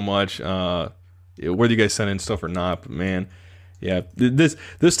guys so much. Whether you guys send in stuff or not, but man, yeah, this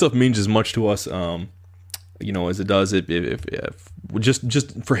stuff means as much to us as it does. If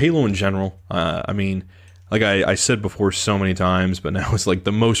just for Halo in general. I mean, like I said before so many times, but now it's like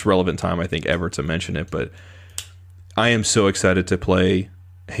the most relevant time I think ever to mention it. But I am so excited to play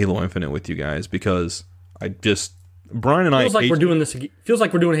Halo Infinite with you guys because Brian and feels I like we're doing this. Feels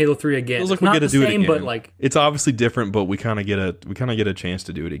like we're doing Halo 3 again. Feels like it's not get to the do same, it again. but like it's obviously different, but we kind of get a chance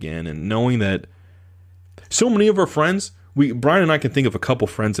to do it again. And knowing that so many of our friends, Brian and I can think of a couple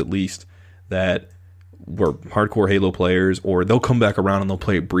friends at least that were hardcore Halo players, or they'll come back around and they'll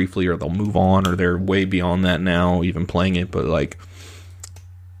play it briefly, or they'll move on, or they're way beyond that now, even playing it. But like,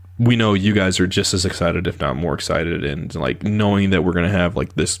 we know you guys are just as excited, if not more excited, and like knowing that we're gonna have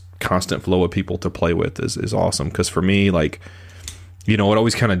like this constant flow of people to play with is awesome. Because for me, like, it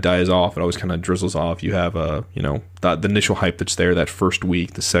always kind of dies off. It always kind of drizzles off. You have the initial hype that's there that first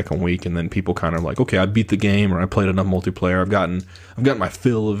week, the second week, and then people kind of like, okay, I beat the game, or I played enough multiplayer. I've gotten my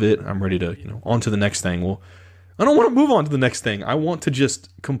fill of it. I'm ready to on to the next thing. Well, I don't want to move on to the next thing. I want to just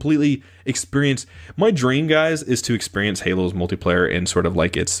completely experience. My dream, guys, is to experience Halo's multiplayer in sort of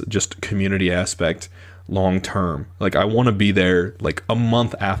like its just community aspect long term. Like, I want to be there like a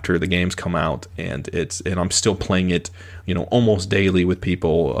month after the games come out, and I'm still playing it, almost daily with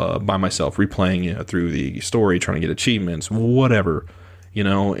people, by myself, replaying through the story, trying to get achievements, whatever,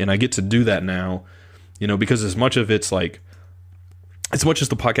 and I get to do that now, because as much of it's like, as much as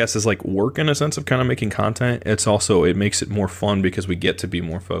the podcast is like work in a sense of kind of making content, it makes it more fun because we get to be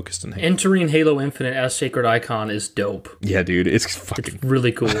more focused in Halo. Entering Halo Infinite as Sacred Icon is dope. Yeah, dude, it's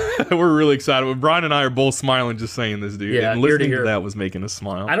really cool. We're really excited. Brian and I are both smiling just saying this, dude. Yeah, and listening to that was making us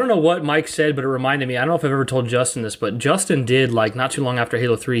smile. I don't know what Mike said, but it reminded me. I don't know if I've ever told Justin this, but Justin did, like, not too long after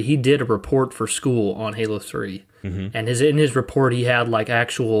Halo 3, he did a report for school on Halo 3. Mm-hmm. And in his report, he had like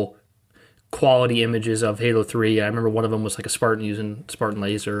actual quality images of Halo 3. I remember one of them was like a Spartan using Spartan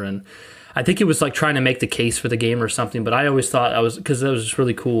laser, and I think it was like trying to make the case for the game or something, but I always thought because that was just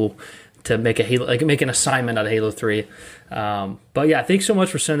really cool to make make an assignment out of Halo 3. But yeah, thanks so much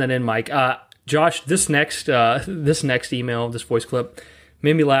for sending that in, Mike. Josh, this next email, this voice clip,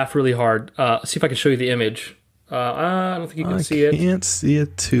 made me laugh really hard. See if I can show you the image. I don't think you can see it. I can't see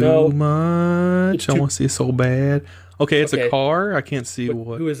it too much. I want to see it so bad. Okay, it's a car. I can't see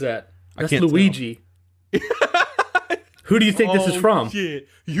what. Who is that? That's Luigi. Who do you think this is from? Shit.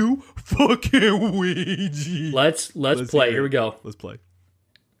 You fucking Luigi. Let's play. Here we go. Let's play.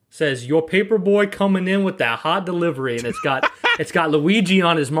 Says your paper boy coming in with that hot delivery, and it's got Luigi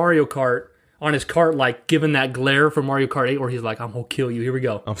on his Mario Kart, like giving that glare from Mario Kart 8, where he's like, "I'm gonna kill you." Here we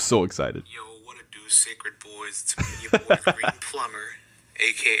go. I'm so excited. Yo, what it do, Sacred Boys? It's me, your boy, the Green Plumber,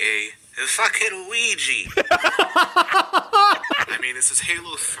 aka the fucking Luigi. I mean, this is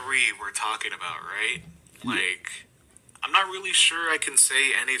Halo 3 we're talking about, right? Like, I'm not really sure I can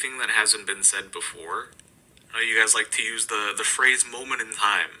say anything that hasn't been said before. I know you guys like to use the phrase moment in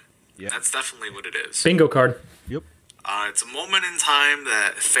time. Yeah. That's definitely what it is. Bingo card. Yep. It's a moment in time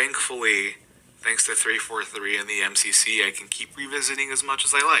that, thankfully, thanks to 343 and the MCC, I can keep revisiting as much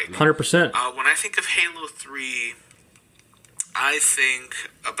as I like. 100%. When I think of Halo 3... I think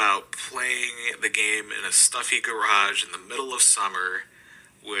about playing the game in a stuffy garage in the middle of summer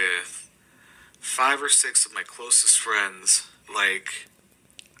with 5 or 6 of my closest friends. Like,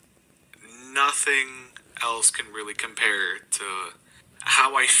 nothing else can really compare to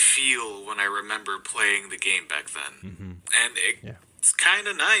how I feel when I remember playing the game back then. Mm-hmm. And it's kind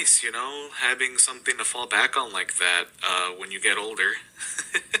of nice, having something to fall back on like that when you get older.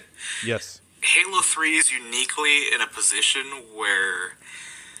 Yes. Halo 3 is uniquely in a position where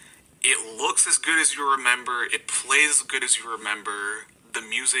it looks as good as you remember, it plays as good as you remember, the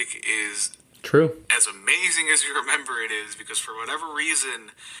music is true as amazing as you remember it is, because for whatever reason,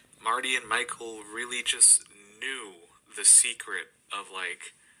 Marty and Michael really just knew the secret of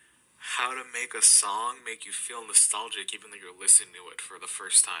like how to make a song make you feel nostalgic even though you're listening to it for the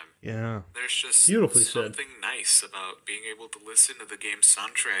first time. Yeah. There's just beautifully something nice about being able to listen to the game's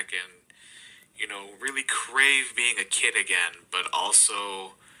soundtrack and really crave being a kid again, but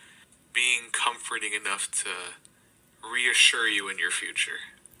also being comforting enough to reassure you in your future.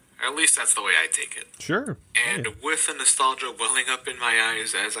 Or at least that's the way I take it. Sure. And with the nostalgia welling up in my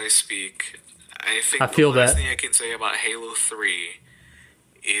eyes as I speak, I think the last thing I can say about Halo 3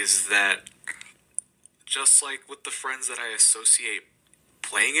 is that just like with the friends that I associate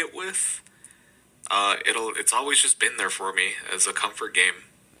playing it with, it's always just been there for me as a comfort game.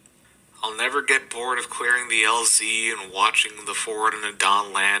 I'll never get bored of clearing the LZ and watching the Forward and the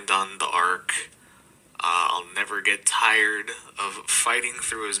Dawn land on the Ark. I'll never get tired of fighting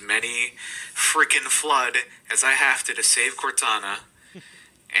through as many freaking Flood as I have to save Cortana.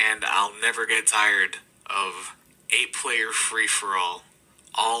 And I'll never get tired of 8-player free-for-all,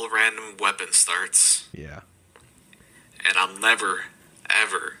 all random weapon starts. Yeah. And I'll never,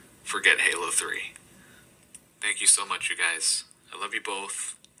 ever forget Halo 3. Thank you so much, you guys. I love you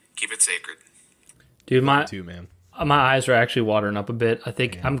both. Keep it sacred. Dude, my eyes are actually watering up a bit. I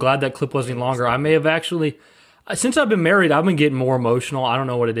think I'm glad that clip wasn't longer. I may have actually, since I've been married, I've been getting more emotional. I don't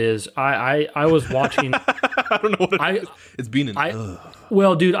know what it is. I was watching. I don't know what it is. It's being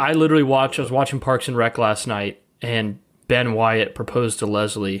well, dude, I literally was watching Parks and Rec last night, and Ben Wyatt proposed to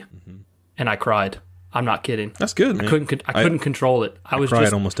Leslie, and I cried. I'm not kidding. That's good, man. I couldn't control it. I was cried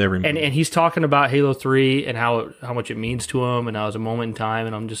just almost every minute. And he's talking about Halo 3 and how much it means to him, and how it was a moment in time,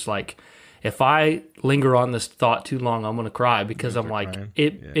 and I'm just like, if I linger on this thought too long, I'm going to cry, because I'm like,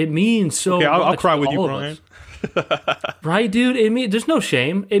 it means so much. I'll cry with to you, all Brian. of us. Right, dude? There's no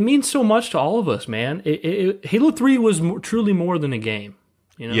shame. It means so much to all of us, man. Halo 3 was truly more than a game.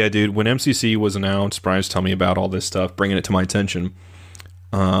 You know? Yeah, dude. When MCC was announced, Brian's telling me about all this stuff, bringing it to my attention.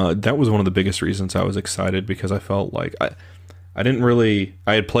 That was one of the biggest reasons I was excited, because I felt like I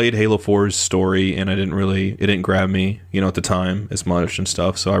had played Halo 4's story, and it didn't grab me, at the time as much and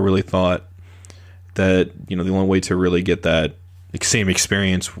stuff. So I really thought that, the only way to really get that same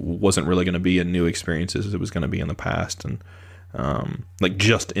experience wasn't really going to be in new experiences. It was going to be in the past, and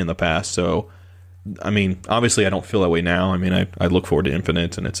just in the past. So, I mean, obviously I don't feel that way now. I mean, I look forward to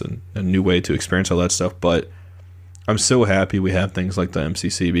Infinite, and it's a new way to experience all that stuff, but I'm so happy we have things like the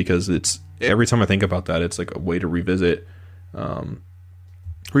MCC, because it's every time I think about that, it's like a way to revisit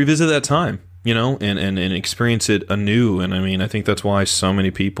that time, and experience it anew. And I mean, I think that's why so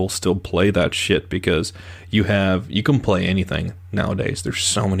many people still play that shit, because you can play anything nowadays. There's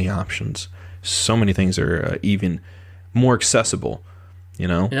so many options, so many things are even more accessible.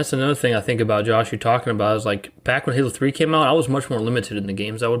 And that's another thing I think about, Josh, you're talking about, is like back when Halo 3 came out, I was much more limited in the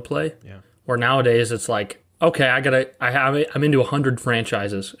games I would play. Yeah. Where nowadays it's like, okay, I'm into 100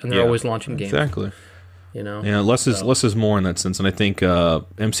 franchises, and they're always launching games. Exactly. Yeah, less is more in that sense, and I think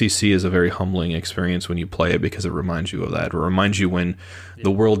MCC is a very humbling experience when you play it, because it reminds you of that. It reminds you when the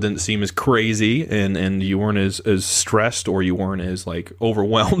world didn't seem as crazy, and you weren't as stressed, or you weren't as like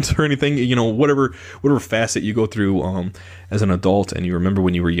overwhelmed or anything. Whatever facet you go through as an adult, and you remember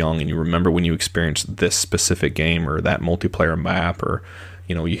when you were young, and you remember when you experienced this specific game or that multiplayer map, or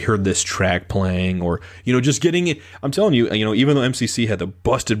you heard this track playing, or, just getting it. I'm telling you, even though MCC had the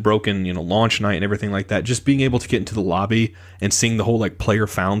busted, broken, launch night and everything like that, just being able to get into the lobby and seeing the whole like player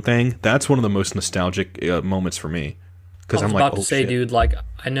found thing, that's one of the most nostalgic moments for me. Because I'm about to say, dude, like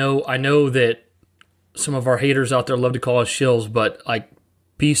I know that some of our haters out there love to call us shills, but like,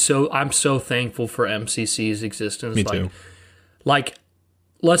 I'm so thankful for MCC's existence. Me too. Like,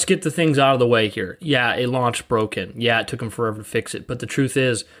 let's get the things out of the way here. Yeah, it launched broken. Yeah, it took them forever to fix it. But the truth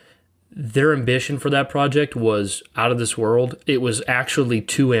is, their ambition for that project was out of this world. It was actually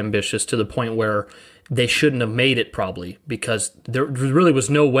too ambitious, to the point where they shouldn't have made it, probably, because there really was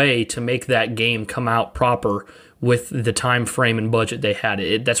no way to make that game come out proper with the time frame and budget they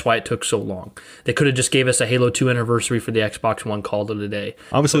had. That's why it took so long. They could have just gave us a Halo 2 anniversary for the Xbox One, called it a day.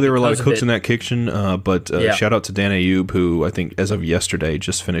 Obviously, there were a lot of cooks in that kitchen, but shout out to Dan Ayub, who I think as of yesterday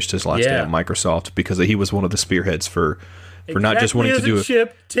just finished his last day at Microsoft, because he was one of the spearheads for not just wanting to do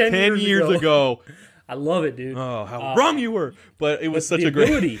it 10 years ago. I love it, dude. Oh, how wrong you were! But it was such a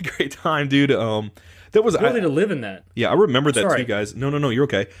great time, dude. That was ability to live in that. Yeah, I remember that too, guys. No, you're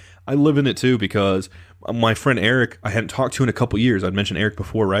okay. I live in it too, because my friend Eric, I hadn't talked to in a couple years. I'd mentioned Eric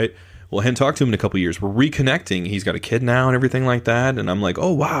before, right? Well, I hadn't talked to him in a couple years. We're reconnecting. He's got a kid now and everything like that. And I'm like,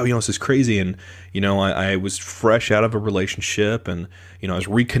 oh, wow, this is crazy. And, I was fresh out of a relationship, and, I was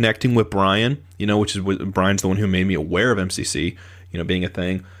reconnecting with Brian, which is Brian's the one who made me aware of MCC, being a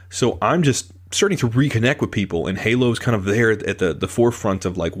thing. So I'm just starting to reconnect with people, and Halo's kind of there at the forefront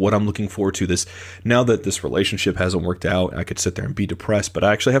of like what I'm looking forward to. This, now that this relationship hasn't worked out, I could sit there and be depressed, but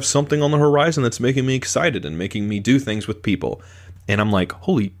I actually have something on the horizon that's making me excited and making me do things with people. And I'm like,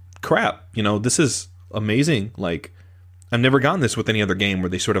 holy crap, this is amazing. Like, I've never gotten this with any other game, where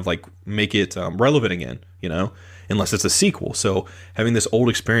they sort of like make it relevant again, unless it's a sequel. So having this old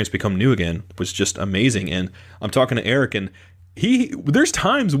experience become new again was just amazing. And I'm talking to Eric, and there's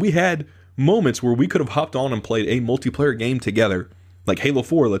times we had moments where we could have hopped on and played a multiplayer game together, like Halo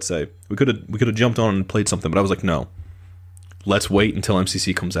 4, let's say. We could have jumped on and played something, but I was like, no, let's wait until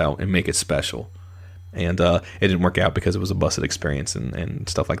MCC comes out and make it special. And it didn't work out, because it was a busted experience and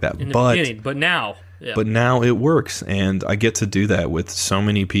stuff like that. In the beginning, but now, but now it works, and I get to do that with so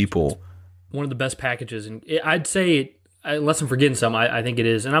many people. One of the best packages, and I'd say, unless I'm forgetting some, I think it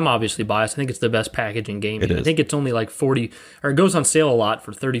is, and I'm obviously biased, I think it's the best package in gaming. I think it's only like 40, or it goes on sale a lot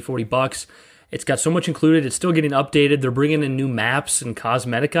for $30-$40, It's got so much included. It's still getting updated. They're bringing in new maps and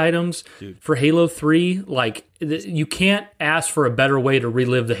cosmetic items for Halo 3. Like, you can't ask for a better way to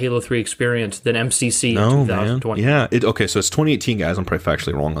relive the Halo 3 experience than MCC in 2020. Man. Yeah. Okay, so it's 2018, guys. I'm probably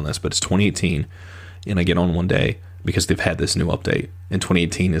factually wrong on this, but it's 2018, and I get on one day because they've had this new update. And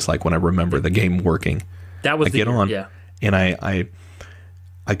 2018 is like when I remember the game working. That was I get on, and I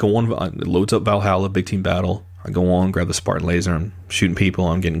go on. It loads up Valhalla, big team battle. I go on, grab the Spartan laser, and shooting people.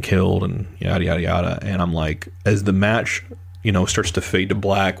 I'm getting killed, and yada yada yada. And I'm like, as the match, starts to fade to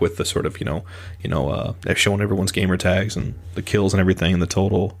black with the sort of, they're showing everyone's gamer tags and the kills and everything and the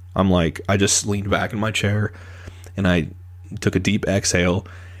total. I'm like, I just leaned back in my chair, and I took a deep exhale,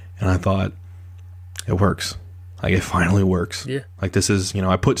 and I thought, it works. Like, it finally works. Yeah. Like, this is,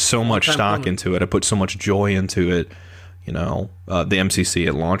 I put so much stock into it. I put so much joy into it. The MCC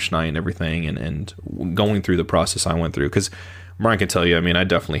at launch night and everything, and going through the process I went through, because Brian can tell you, I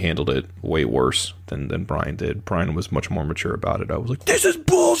definitely handled it way worse than Brian did. Brian was much more mature about it. I was like, this is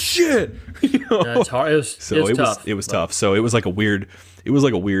bullshit. It's hard. It was tough. It was tough. So it was like a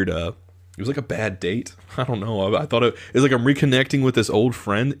bad date. I don't know. I thought it was like I'm reconnecting with this old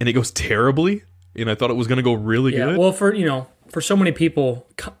friend, and it goes terribly, and I thought it was going to go really good. Well, for so many people,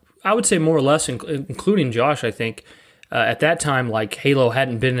 I would say more or less, including Josh, I think, at that time, like, Halo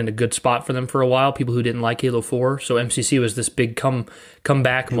hadn't been in a good spot for them for a while. People who didn't like Halo 4, so MCC was this big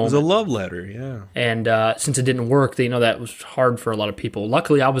comeback moment. It was a love letter, yeah. And since it didn't work, that was hard for a lot of people.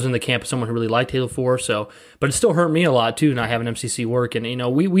 Luckily, I was in the camp of someone who really liked Halo 4, but it still hurt me a lot too, not having MCC work. And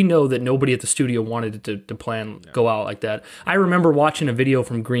we know that nobody at the studio wanted it to go out like that. I remember watching a video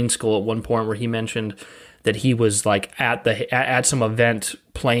from Green Skull at one point where he mentioned that he was like at some event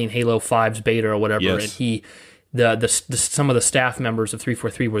playing Halo 5's beta or whatever, yes. And he. Some of the staff members of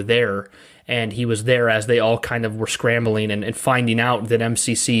 343 were there, and he was there as they all kind of were scrambling and finding out that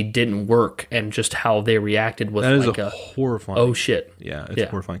MCC didn't work, and just how they reacted was that is horrifying. Oh shit! Yeah, it's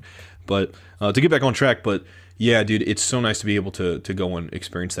horrifying. But to get back on track, but yeah, dude, it's so nice to be able to go and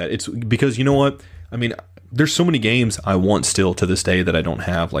experience that. It's because you know what? There's so many games I want still to this day that I don't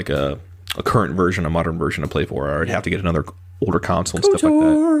have like a current version, a modern version to play for, or I'd have to get another older console and stuff like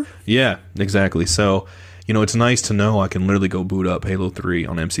that. Yeah, exactly. So. It's nice to know I can literally go boot up Halo 3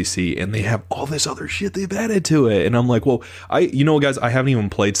 on MCC, and they have all this other shit they've added to it. And I'm like, well, guys, I haven't even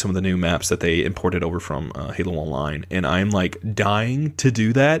played some of the new maps that they imported over from Halo Online, and I'm like dying to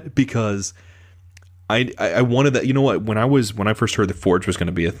do that because I wanted that. You know what? When I first heard the Forge was going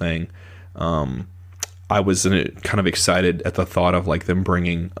to be a thing, I was kind of excited at the thought of like them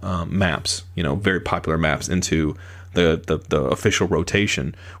bringing maps, very popular maps into the official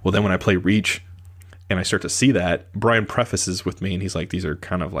rotation. Well, then when I play Reach. And I start to see that, Brian prefaces with me, and he's like, "These are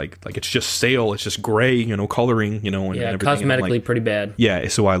kind of like it's just stale, it's just gray, coloring, and everything." Cosmetically like, pretty bad. Yeah,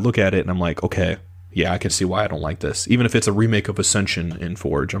 so I look at it and I'm like, okay, yeah, I can see why I don't like this. Even if it's a remake of Ascension in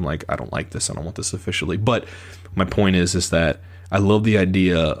Forge, I'm like, I don't like this. I don't want this officially. But my point is that I love the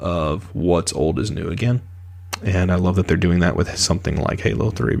idea of what's old is new again. And I love that they're doing that with something like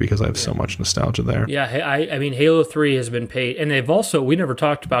Halo 3 because I have so much nostalgia there. Yeah, Halo 3 has been paid, and they've also, we never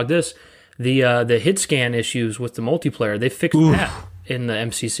talked about this. The hit scan issues with the multiplayer, they fixed that in the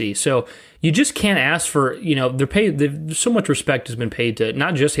MCC. So you just can't ask for, they're paid. So much respect has been paid to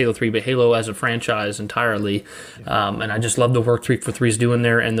not just Halo 3, but Halo as a franchise entirely. And I just love the work 343 is doing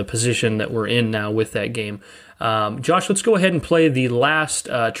there and the position that we're in now with that game. Josh, let's go ahead and play the last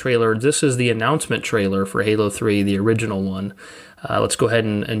trailer. This is the announcement trailer for Halo 3, the original one. Let's go ahead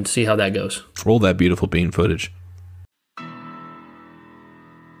and see how that goes. Roll that beautiful bean footage.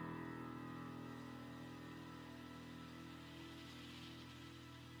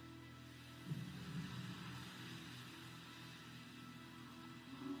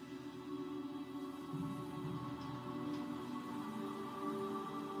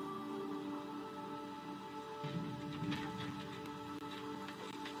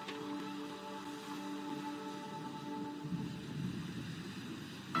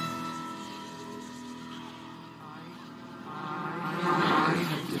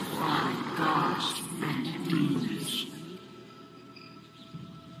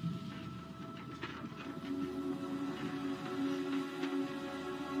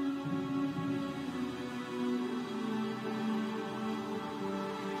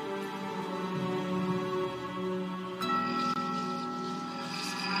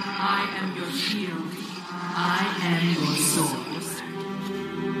 shield. I am your sword.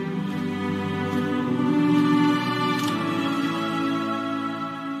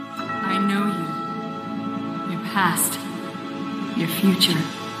 I know you. Your past. Your future.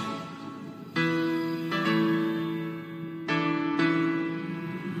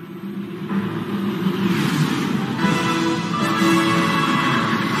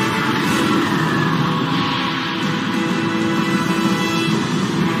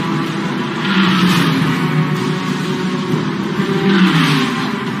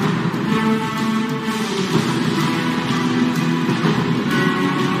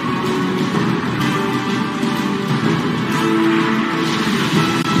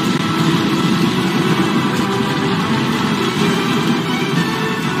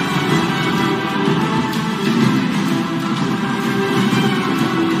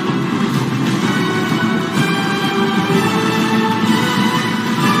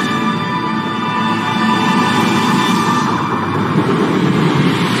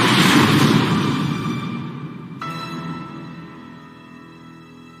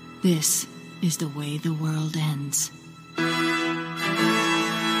 This is the way the world ends.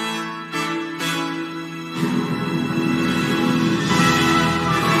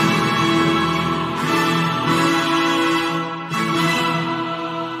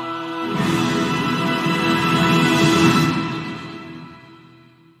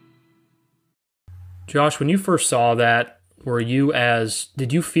 Josh, when you first saw that,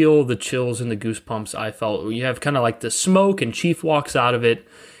 did you feel the chills and the goosebumps I felt? You have kind of like the smoke and Chief walks out of it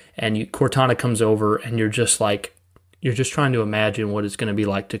and Cortana comes over and you're just trying to imagine what it's going to be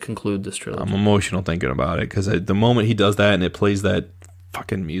like to conclude this trilogy. I'm emotional thinking about it because the moment he does that and it plays that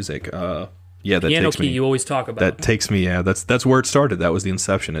fucking music, that piano takes key me. you always talk about. That takes me, that's where it started. That was the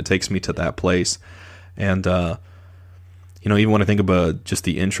inception. It takes me to that place. And, even when I think about just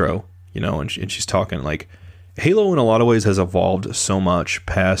the intro, and she's talking like Halo in a lot of ways has evolved so much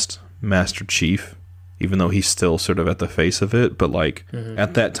past Master Chief, even though he's still sort of at the face of it. But like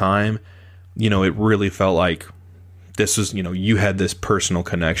at that time, it really felt like this was, you had this personal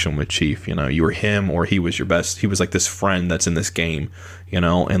connection with Chief, you were him or he was your best. He was like this friend that's in this game,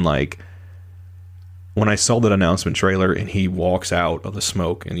 and like when I saw that announcement trailer and he walks out of the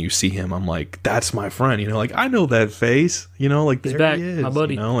smoke and you see him, I'm like, that's my friend, like I know that face, like he's there back, he is, my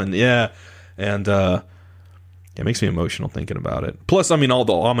buddy. It makes me emotional thinking about it. Plus, all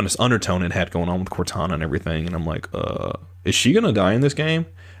the ominous undertone it had going on with Cortana and everything, and I'm like, is she gonna die in this game?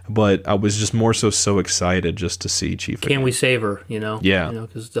 But I was just more so excited just to see Chief. Can we save her? Yeah.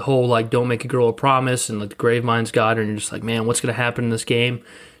 Because the whole like don't make a girl a promise and like the Gravemind's got her, and you're just like, man, what's gonna happen in this game?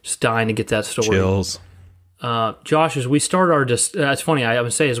 Just dying to get that story. Chills. Josh, as we start our it's funny, I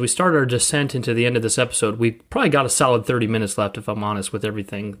would say as we start our descent into the end of this episode, we probably got a solid 30 minutes left, if I'm honest, with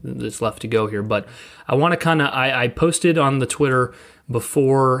everything that's left to go here. But I want to I posted on the Twitter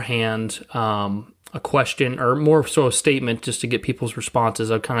beforehand a question, or more so a statement, just to get people's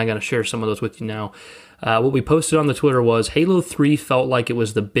responses. I'm kind of going to share some of those with you now. What we posted on the Twitter was, Halo 3 felt like it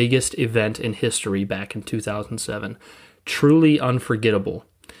was the biggest event in history back in 2007. Truly unforgettable.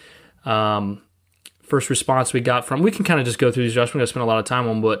 First response we got from, we can kind of just go through these, Josh, we're going to spend a lot of time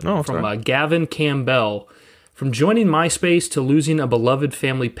on, but from Gavin Campbell, from joining MySpace to losing a beloved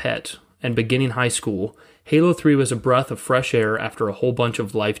family pet and beginning high school, Halo 3 was a breath of fresh air after a whole bunch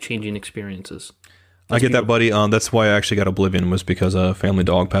of life-changing experiences. I get that, buddy. That's why I actually got Oblivion, was because a family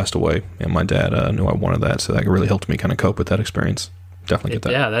dog passed away, and my dad knew I wanted that, so that really helped me kind of cope with that experience. Definitely get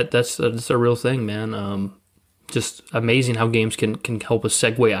that. Yeah, that's a real thing, man. Just amazing how games can help us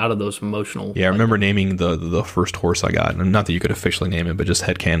segue out of those emotional. Yeah, I remember naming the first horse I got, and not that you could officially name it, but just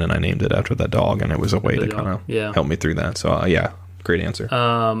headcanon, I named it after that dog, and it was a way to kind of help me through that. So great answer.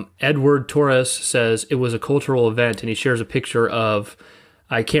 Edward Torres says it was a cultural event, and he shares a picture of,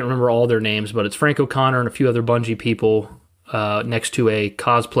 I can't remember all their names, but it's Frank O'Connor and a few other Bungie people next to a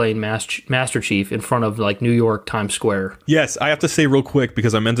cosplaying Master Chief in front of like New York Times Square. Yes, I have to say real quick,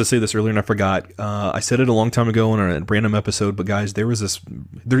 because I meant to say this earlier and I forgot. I said it a long time ago in a random episode, but guys, there was this.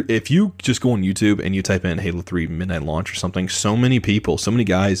 If you just go on YouTube and you type in Halo 3 Midnight Launch or something, so many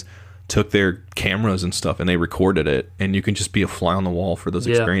guys took their cameras and stuff and they recorded it, and you can just be a fly on the wall for those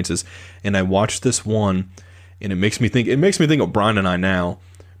experiences. And I watched this one, and it makes me think of Brian and I now,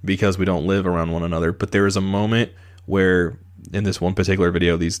 because we don't live around one another. But there is a moment where in this one particular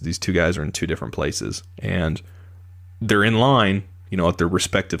video, these two guys are in two different places and they're in line, at their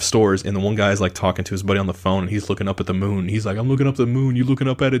respective stores, and the one guy's like talking to his buddy on the phone and he's looking up at the moon. He's like, I'm looking up at the moon, you looking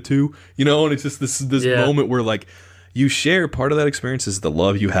up at it too? And it's just this moment where like you share part of that experience is the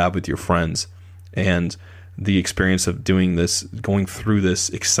love you have with your friends, and the experience of doing this, going through this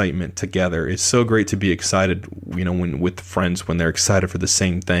excitement together. It's so great to be excited, when with friends, when they're excited for the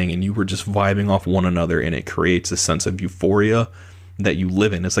same thing and you were just vibing off one another, and it creates a sense of euphoria that you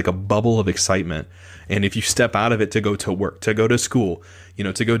live in. It's like a bubble of excitement. And if you step out of it to go to work, to go to school,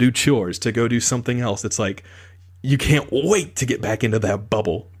 to go do chores, to go do something else, it's like you can't wait to get back into that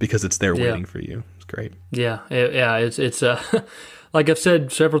bubble because it's there waiting for you. It's great. Yeah. It's like I've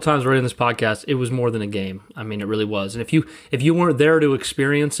said several times already in this podcast, it was more than a game. I mean, it really was. And if you weren't there to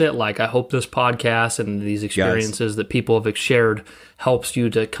experience it, like I hope this podcast and these experiences that people have shared helps you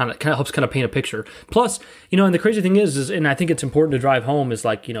to kind of paint a picture. Plus, and the crazy thing is, and I think it's important to drive home, is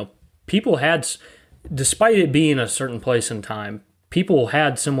like, people had, despite it being a certain place and time, people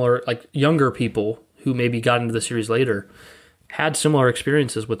had similar, like younger people who maybe got into the series later, had similar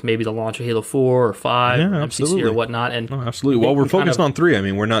experiences with maybe the launch of Halo 4 or 5 or MCC or whatnot. And absolutely. Well, we're focused on 3. I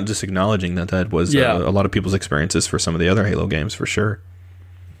mean, we're not just acknowledging that was a lot of people's experiences for some of the other Halo games, for sure.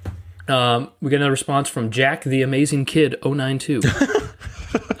 We get another response from Jack the Amazing Kid 092.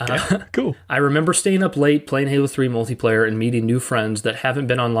 Cool. I remember staying up late playing Halo 3 multiplayer and meeting new friends that haven't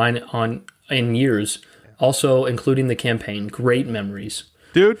been online in years, also including the campaign. Great memories.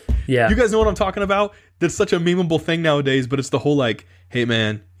 Dude, yeah. You guys know what I'm talking about? That's such a memeable thing nowadays, but it's the whole like, hey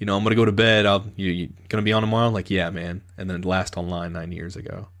man, I'm going to go to bed. You going to be on tomorrow? I'm like, yeah, man. And then last online 9 years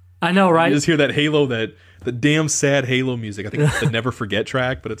ago. I know, right? You just hear that Halo, the damn sad Halo music. I think it's the Never Forget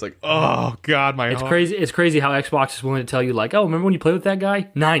track, but it's like, oh God, my heart. Crazy. It's crazy how Xbox is willing to tell you like, oh, remember when you played with that guy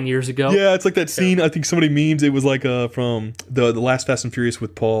 9 years ago? Yeah, it's like that scene. I think somebody memes. It was like from the last Fast and Furious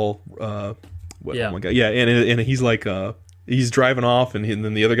with Paul. Oh my God. Yeah, and he's like, he's driving off, and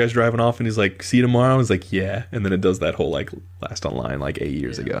then the other guy's driving off, and he's like, see you tomorrow. He's like, yeah, and then it does that whole like last online like 8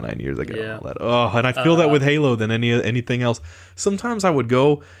 years ago, 9 years ago. Yeah. All that. Oh, and I feel that with Halo than anything else. Sometimes I would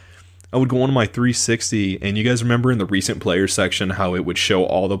go onto my 360, and you guys remember in the recent players section how it would show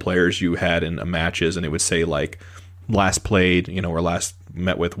all the players you had in matches, and it would say like last played, or last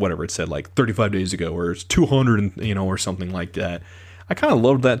met with, whatever it said, like 35 days ago, or it's 200, or something like that. I kind of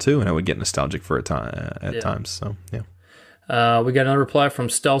loved that too, and I would get nostalgic for a time at times. So yeah. We got another reply from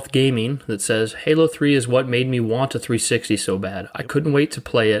Stealth Gaming that says, Halo 3 is what made me want a 360 so bad. I couldn't wait to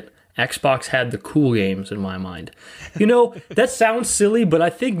play it. Xbox had the cool games in my mind. That sounds silly, but I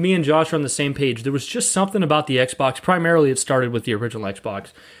think me and Josh are on the same page. There was just something about the Xbox. Primarily, it started with the original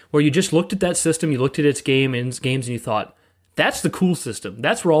Xbox, where you just looked at that system, you looked at its games, and you thought, that's the cool system.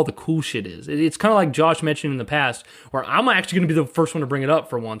 That's where all the cool shit is. It's kind of like Josh mentioned in the past, where I'm actually going to be the first one to bring it up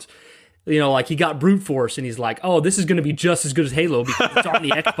for once. Like he got Brute Force, and he's like, oh, this is going to be just as good as Halo because it's on the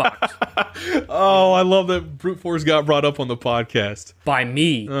Xbox. Oh, I love that Brute Force got brought up on the podcast. By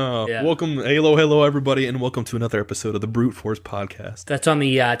me. Oh, yeah. Welcome, hello, everybody, and welcome to another episode of the Brute Force podcast. That's on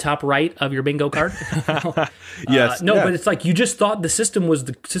the top right of your bingo card? Yes. But it's like you just thought the system was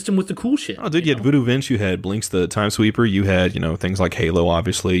the system with the cool shit. Oh, dude, you had Voodoo Vince, you had Blinks the Time Sweeper, you had, things like Halo,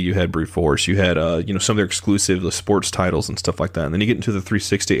 obviously, you had Brute Force, you had, some of their exclusive, the sports titles and stuff like that. And then you get into the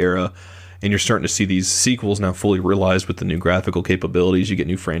 360 era, and you're starting to see these sequels now fully realized with the new graphical capabilities. You get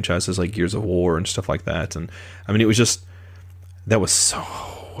new franchises like Gears of War and stuff like that. And I mean, that was so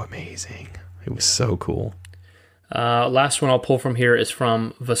amazing. It was so cool. Last one I'll pull from here is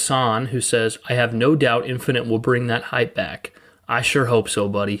from Vasan, who says, I have no doubt Infinite will bring that hype back. I sure hope so,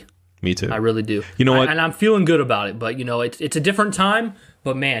 buddy. Me too. I really do. You know what? And I'm feeling good about it, but it's a different time.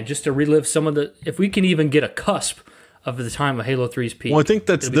 But man, just to relive some of if we can even get a cusp of the time of Halo 3's peak. Well, I think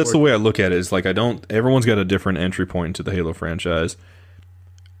that's the way I look at it. Is like everyone's got a different entry point into the Halo franchise.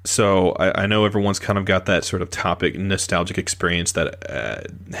 So I know everyone's kind of got that sort of nostalgic experience that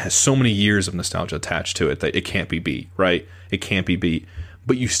has so many years of nostalgia attached to it that it can't be beat, right? It can't be beat.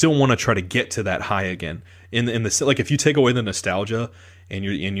 But you still want to try to get to that high again. In the like, if you take away the nostalgia and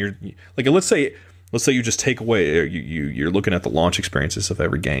you're like, let's say you just take away you're looking at the launch experiences of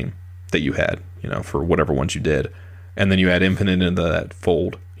every game that you had, for whatever ones you did. And then you add Infinite into that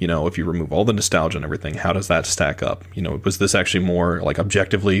fold, if you remove all the nostalgia and everything, how does that stack up? Was this actually more like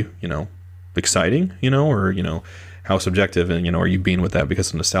objectively, exciting, or, how subjective and, are you being with that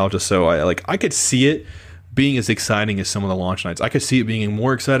because of nostalgia? So I could see it being as exciting as some of the launch nights. I could see it being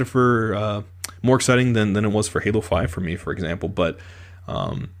more exciting than it was for Halo 5 for me, for example. But,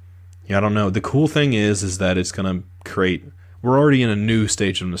 I don't know. The cool thing is that it's going to create... We're already in a new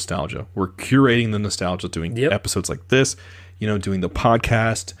stage of nostalgia. We're curating the nostalgia, doing episodes like this, doing the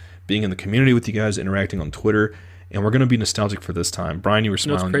podcast, being in the community with you guys, interacting on Twitter, and we're going to be nostalgic for this time. Brian, you were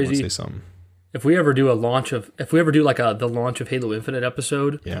smiling. You want to say something? If we ever do the launch of Halo Infinite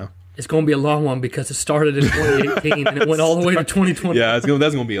episode, it's going to be a long one because it started in 2018 and it went all the way to 2020. Yeah, that's going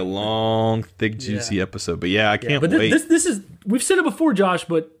to be a long, thick, juicy episode. But I can't wait. This is we've said it before, Josh,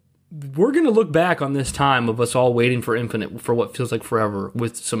 but we're going to look back on this time of us all waiting for Infinite for what feels like forever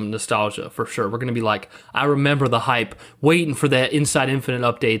with some nostalgia, for sure. We're going to be like, I remember the hype, waiting for that Inside Infinite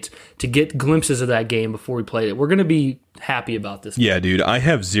updates to get glimpses of that game before we played it. We're going to be happy about this. Yeah, dude, I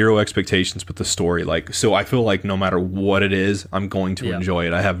have zero expectations with the story. So I feel like no matter what it is, I'm going to enjoy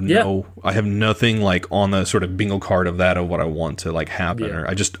it. I have nothing like on the sort of bingo card of what I want to like happen. Or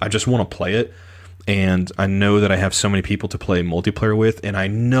I just want to play it. And I know that I have so many people to play multiplayer with, and I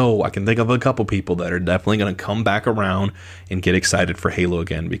know I can think of a couple people that are definitely going to come back around and get excited for Halo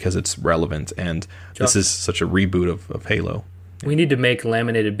again because it's relevant, and this is such a reboot of Halo. We need to make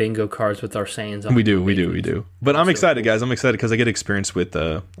laminated bingo cards with our sayings on. We do. But I'm excited, guys. I'm excited because I get experience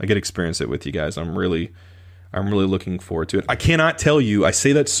it with you guys. I'm really looking forward to it. I cannot tell you, I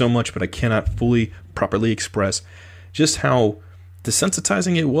say that so much, but I cannot fully, properly express just how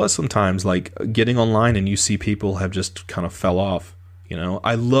desensitizing it was sometimes, like getting online and you see people have just kind of fell off.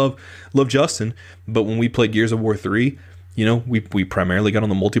 I love Justin, but when we played Gears of War 3, we primarily got on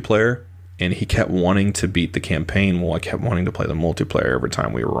the multiplayer, and he kept wanting to beat the campaign. Well, I kept wanting to play the multiplayer every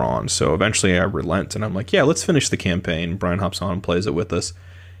time we were on. So eventually I relent, and I'm like, yeah, let's finish the campaign. Brian hops on and plays it with us.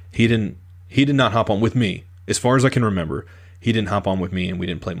 He did not hop on with me. As far as I can remember, he didn't hop on with me, and we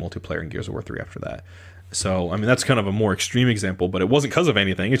didn't play multiplayer in Gears of War 3 after that. So, I mean, that's kind of a more extreme example, but it wasn't because of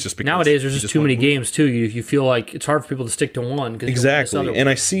anything. It's just because nowadays there's just too many games, too. You feel like it's hard for people to stick to one. Exactly. And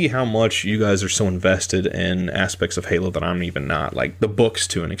I see how much you guys are so invested in aspects of Halo that I'm even not. Like the books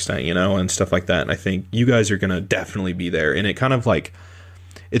to an extent, and stuff like that. And I think you guys are going to definitely be there. And it kind of like,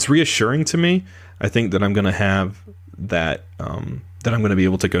 it's reassuring to me. I think that I'm going to have that, that I'm going to be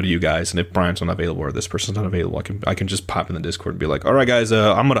able to go to you guys, and if Brian's not available or this person's not available, I can just pop in the Discord and be like, all right, guys,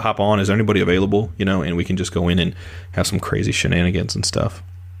 I'm going to hop on. Is there anybody available? And we can just go in and have some crazy shenanigans and stuff.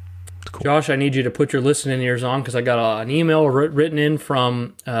 Cool. Josh, I need you to put your listening ears on because I got an email written in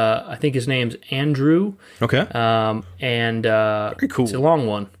from, I think his name's Andrew. Okay. Very cool. It's a long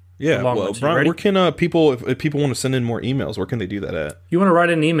one. Yeah, well, Brian, where can people, if people want to send in more emails, where can they do that at? You want to write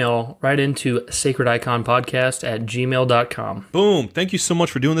an email, write into sacrediconpodcast@gmail.com. Boom. Thank you so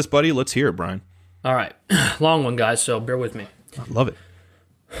much for doing this, buddy. Let's hear it, Brian. All right. Long one, guys, so bear with me. I love it.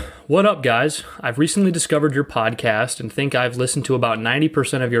 What up, guys? I've recently discovered your podcast and think I've listened to about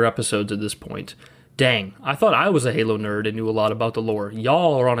 90% of your episodes at this point. Dang, I thought I was a Halo nerd and knew a lot about the lore.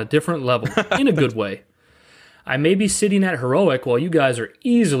 Y'all are on a different level, in a good way. I may be sitting at Heroic while you guys are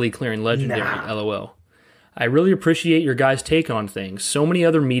easily clearing Legendary, LOL. I really appreciate your guys' take on things. So many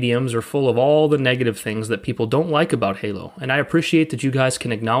other mediums are full of all the negative things that people don't like about Halo, and I appreciate that you guys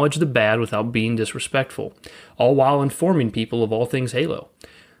can acknowledge the bad without being disrespectful, all while informing people of all things Halo.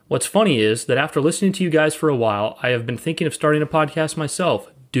 What's funny is that after listening to you guys for a while, I have been thinking of starting a podcast myself.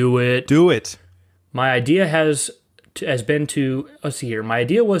 Do it. Do it. My idea has been to, let's see here, my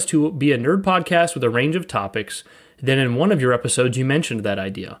idea was to be a nerd podcast with a range of topics. Then in one of your episodes, you mentioned that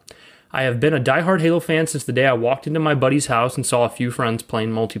idea. I have been a diehard Halo fan since the day I walked into my buddy's house and saw a few friends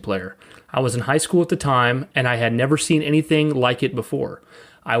playing multiplayer. I was in high school at the time, and I had never seen anything like it before.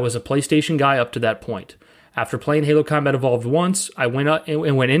 I was a PlayStation guy up to that point. After playing Halo Combat Evolved once, I went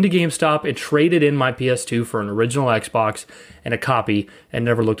into GameStop and traded in my PS2 for an original Xbox and a copy and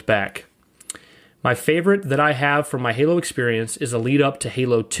never looked back. My favorite that I have from my Halo experience is a lead up to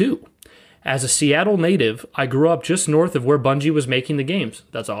Halo 2. As a Seattle native, I grew up just north of where Bungie was making the games.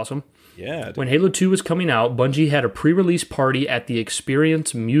 That's awesome. Yeah. Dude. When Halo 2 was coming out, Bungie had a pre-release party at the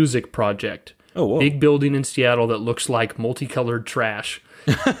Experience Music Project. Oh, whoa. Big building in Seattle that looks like multicolored trash.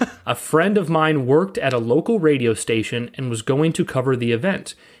 A friend of mine worked at a local radio station and was going to cover the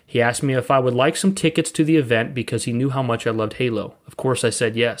event. He asked me if I would like some tickets to the event because he knew how much I loved Halo. Of course, I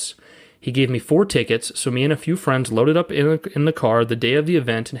said yes. He gave me 4 tickets, so me and a few friends loaded up in the car the day of the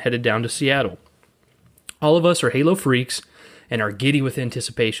event and headed down to Seattle. All of us are Halo freaks and are giddy with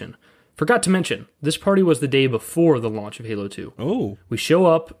anticipation. Forgot to mention, this party was the day before the launch of Halo 2. Oh. We show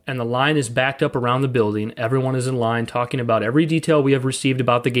up, and the line is backed up around the building. Everyone is in line talking about every detail we have received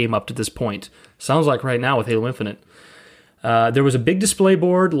about the game up to this point. Sounds like right now with Halo Infinite. There was a big display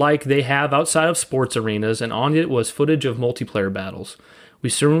board like they have outside of sports arenas, and on it was footage of multiplayer battles. We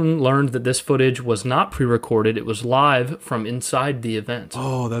soon learned that this footage was not pre-recorded, it was live from inside the event.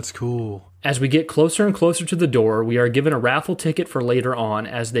 Oh, that's cool. As we get closer and closer to the door, we are given a raffle ticket for later on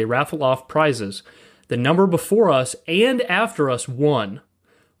as they raffle off prizes. The number before us and after us won.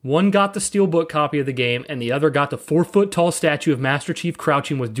 One got the steelbook copy of the game, and the other got the 4-foot-tall statue of Master Chief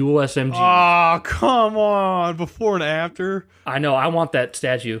crouching with dual SMGs. Oh, come on. Before and after. I know, I want that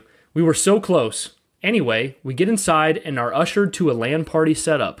statue. We were so close. Anyway, we get inside and are ushered to a LAN party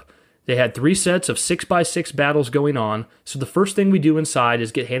setup. They had 3 sets of 6x6 battles going on, so the first thing we do inside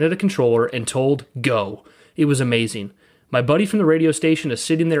is get handed a controller and told, go. It was amazing. My buddy from the radio station is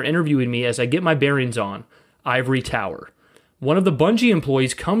sitting there interviewing me as I get my bearings on. Ivory Tower. One of the Bungie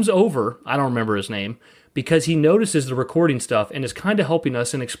employees comes over, I don't remember his name, because he notices the recording stuff and is kind of helping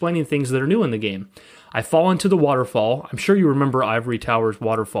us and explaining things that are new in the game. I fall into the waterfall. I'm sure you remember Ivory Tower's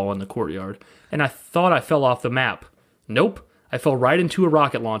waterfall in the courtyard. And I thought I fell off the map. Nope. I fell right into a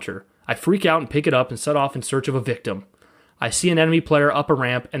rocket launcher. I freak out and pick it up and set off in search of a victim. I see an enemy player up a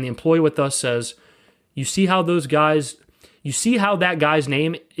ramp, and the employee with us says, You see how that guy's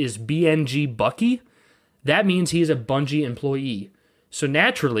name is BNG Bucky? That means he's a Bungie employee. So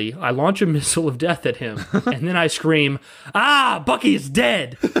naturally, I launch a missile of death at him, and then I scream, Bucky is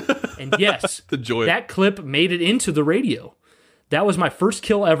dead! And yes, the joy. That clip made it into the radio. That was my first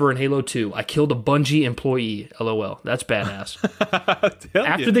kill ever in Halo 2. I killed a Bungie employee. LOL. That's badass.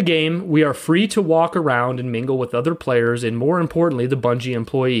 After the game, we are free to walk around and mingle with other players and, more importantly, the Bungie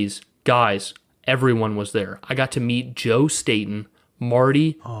employees. Guys, everyone was there. I got to meet Joe Staten,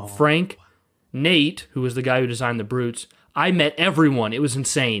 Marty, Frank, Nate, who was the guy who designed the Brutes. I met everyone. It was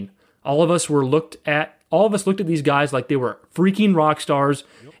insane. All of us looked at these guys like they were freaking rock stars,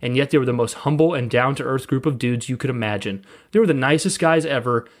 and yet they were the most humble and down-to-earth group of dudes you could imagine. They were the nicest guys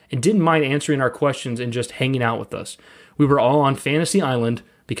ever and didn't mind answering our questions and just hanging out with us. We were all on Fantasy Island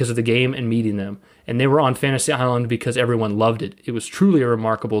because of the game and meeting them, and they were on Fantasy Island because everyone loved it. It was truly a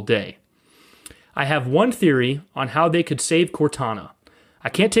remarkable day. I have one theory on how they could save Cortana. I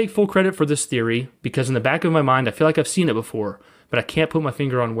can't take full credit for this theory because in the back of my mind I feel like I've seen it before, but I can't put my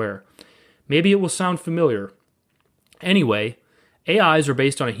finger on where. Maybe it will sound familiar. Anyway, AIs are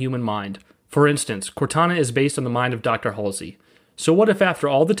based on a human mind. For instance, Cortana is based on the mind of Dr. Halsey. So what if after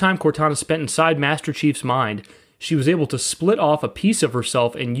all the time Cortana spent inside Master Chief's mind, she was able to split off a piece of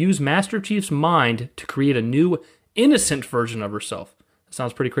herself and use Master Chief's mind to create a new, innocent version of herself? That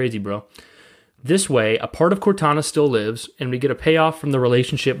sounds pretty crazy, bro. This way, a part of Cortana still lives, and we get a payoff from the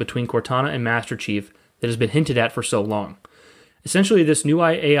relationship between Cortana and Master Chief that has been hinted at for so long. Essentially, this new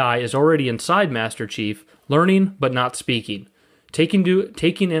AI is already inside Master Chief, learning but not speaking, taking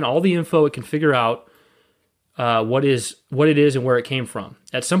in all the info it can figure out what it is and where it came from.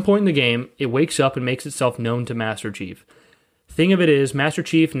 At some point in the game, it wakes up and makes itself known to Master Chief. Thing of it is, Master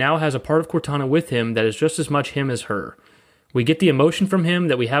Chief now has a part of Cortana with him that is just as much him as her. We get the emotion from him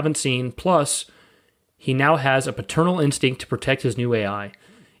that we haven't seen, plus he now has a paternal instinct to protect his new AI,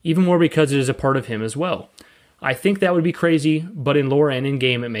 even more because it is a part of him as well. I think that would be crazy, but in lore and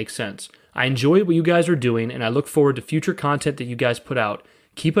in-game it makes sense. I enjoy what you guys are doing, and I look forward to future content that you guys put out.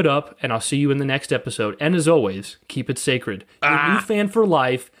 Keep it up, and I'll see you in the next episode. And as always, keep it sacred. Your new fan for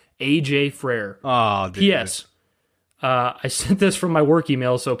life, AJ Frere. Oh, dude. P.S. I sent this from my work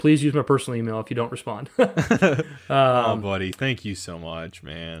email, so please use my personal email if you don't respond. Oh, buddy. Thank you so much,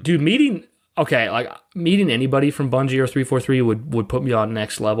 man. Dude, meeting anybody from Bungie or 343 would put me on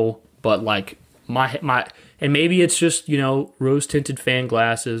next level, but like my and maybe it's just, rose-tinted fan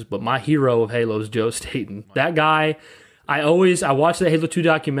glasses, but my hero of Halo is Joe Staten. That guy, I watched the Halo 2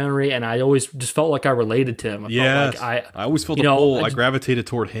 documentary, and I always just felt like I related to him. I always felt I gravitated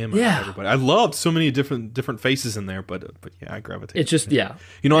toward him. Yeah. And everybody. I loved so many different faces in there, but yeah, I gravitated. It's just, yeah.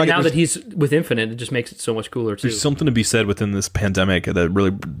 And now that he's with Infinite, it just makes it so much cooler, too. There's something to be said within this pandemic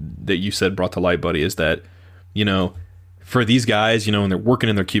that you said brought to light, buddy, is that, for these guys, and they're working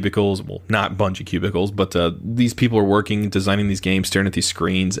in their cubicles, well, not Bungie cubicles, but these people are working, designing these games, staring at these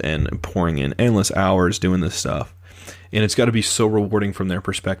screens, and pouring in endless hours doing this stuff. And it's got to be so rewarding from their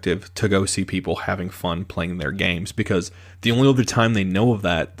perspective to go see people having fun playing their games, because the only other time they know of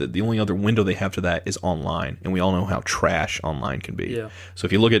that, the only other window they have to that is online. And we all know how trash online can be. Yeah. So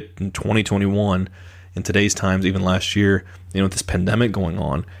if you look at 2021, in today's times, even last year, with this pandemic going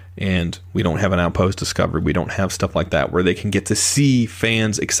on, and we don't have an Outpost Discovery, we don't have stuff like that where they can get to see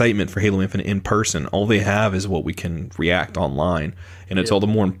fans' excitement for Halo Infinite in person. All they have is what we can react online, and it's all the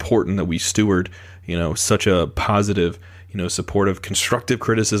more important that we steward, such a positive, supportive, constructive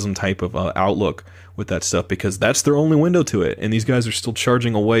criticism type of outlook with that stuff, because that's their only window to it. And these guys are still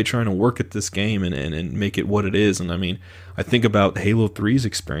charging away, trying to work at this game and make it what it is. And I mean, I think about Halo 3's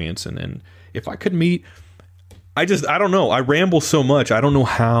experience, and if I could meet, I don't know. I ramble so much. I don't know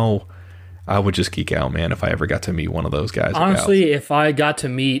how I would just geek out, man, if I ever got to meet one of those guys. Honestly, if I got to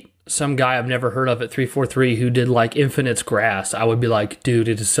meet some guy I've never heard of at 343 who did like Infinite's Grass, I would be like, dude,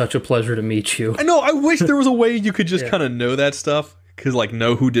 it is such a pleasure to meet you. I know. I wish there was a way you could just kind of know that stuff, because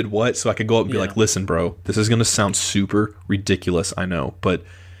know who did what, so I could go up and be like, listen, bro, this is going to sound super ridiculous, I know, but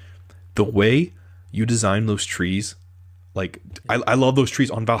the way you design those trees, I love those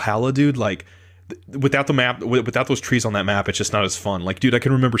trees on Valhalla, dude. Without the map, without those trees on that map, it's just not as fun. Dude, I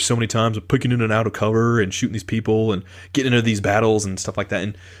can remember so many times of picking in and out of cover and shooting these people and getting into these battles and stuff like that,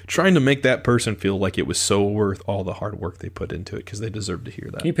 and trying to make that person feel like it was so worth all the hard work they put into it, because they deserve to hear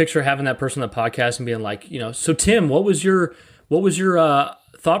that. Can you picture having that person on the podcast and being like, so Tim, what was your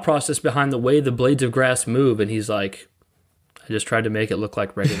thought process behind the way the blades of grass move? And he's like, I just tried to make it look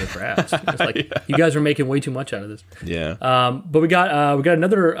like regular grass. It's like, you guys are making way too much out of this. Yeah. But we got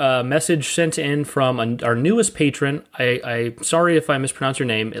another message sent in from our newest patron. I sorry if I mispronounce your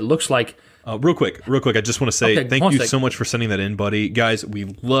name. It looks like. Real quick. I just want to say thank you so much for sending that in, buddy. Guys, we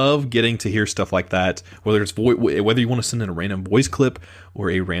love getting to hear stuff like that. Whether it's whether you want to send in a random voice clip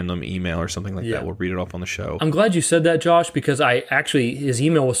or a random email or something like that, we'll read it off on the show. I'm glad you said that, Josh, because his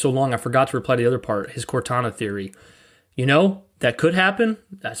email was so long I forgot to reply to the other part, his Cortana theory. That could happen.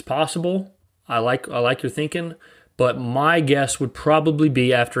 That's possible. I like your thinking, But my guess would probably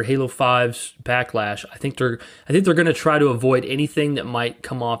be after Halo 5's backlash, I think they're going to try to avoid anything that might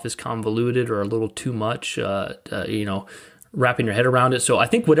come off as convoluted or a little too much, wrapping your head around it. So I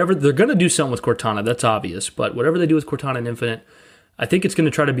think whatever they're going to do something with Cortana, that's obvious. But whatever they do with Cortana and Infinite, I think it's going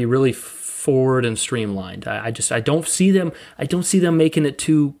to try to be really forward and streamlined. I don't see them making it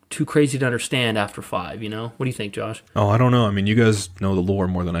too crazy to understand after 5. What do you think, Josh? Oh, I don't know. I mean, you guys know the lore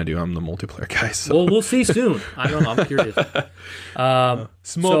more than I do. I'm the multiplayer guy. So. Well, we'll see soon. I don't know. I'm curious.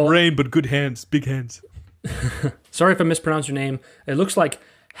 Small brain, but good hands, big hands. Sorry if I mispronounced your name. It looks like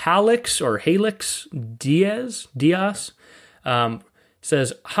Halix Diaz.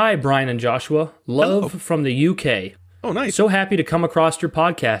 Says, "Hi, Brian and Joshua. Love from the UK. Oh, nice. So happy to come across your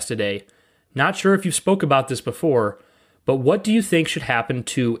podcast today. Not sure if you've spoke about this before, but what do you think should happen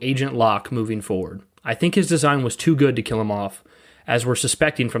to Agent Locke moving forward? I think his design was too good to kill him off, as we're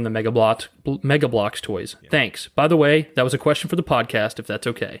suspecting from the Mega Bloks toys. Yeah. Thanks. By the way, that was a question for the podcast, if that's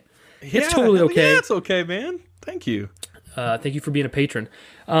okay." Yeah, it's totally okay. Yeah, it's okay, man. Thank you. Thank you for being a patron.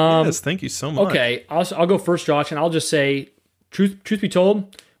 Yes, thank you so much. Okay, I'll go first, Josh, and I'll just say, truth be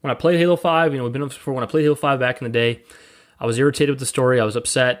told, when I played Halo 5, we've been over before, when I played Halo 5 back in the day, I was irritated with the story. I was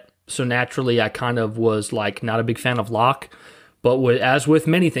upset. So naturally, I kind of was not a big fan of Locke. But as with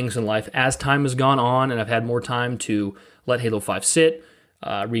many things in life, as time has gone on and I've had more time to let Halo 5 sit,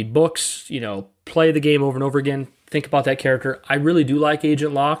 read books, play the game over and over again, think about that character, I really do like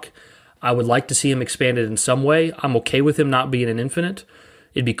Agent Locke. I would like to see him expanded in some way. I'm okay with him not being an Infinite.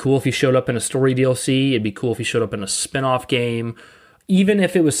 It'd be cool if he showed up in a story DLC. It'd be cool if he showed up in a spin-off game. Even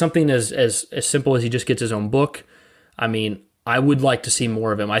if it was something as simple as he just gets his own book. I mean, I would like to see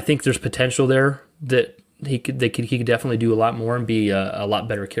more of him. I think there's potential there that he could definitely do a lot more and be a lot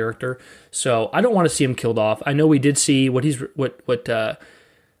better character. So I don't want to see him killed off. I know we did see what he's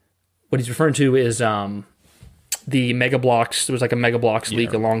referring to is the Mega Bloks. There was like a Mega Bloks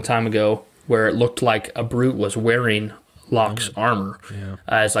leak a long time ago where it looked like a Brute was wearing Locke's armor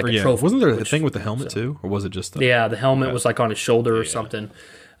as like a trophy. Wasn't there a thing with the helmet too, or was it just the helmet was like on his shoulder or something?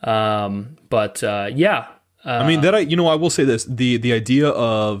 I mean, I will say this: the idea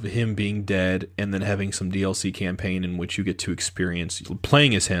of him being dead and then having some DLC campaign in which you get to experience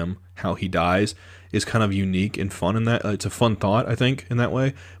playing as him, how he dies, is kind of unique and fun. In that, it's a fun thought, I think, in that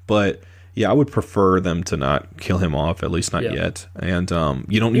way. But yeah, I would prefer them to not kill him off, at least not yet. And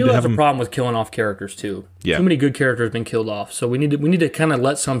you don't need to have a problem with killing off characters too. Yeah. Too many good characters have been killed off, so we need to kind of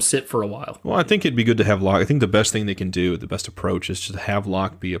let some sit for a while. Well, I think it'd be good to have Locke. I think the best thing they can do, the best approach, is to have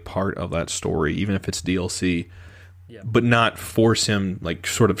Locke be a part of that story, even if it's DLC, but not force him,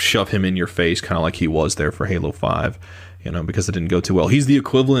 sort of shove him in your face, kind of like he was there for Halo 5. Because it didn't go too well. He's the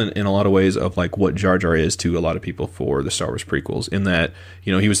equivalent in a lot of ways of what Jar Jar is to a lot of people for the Star Wars prequels, in that,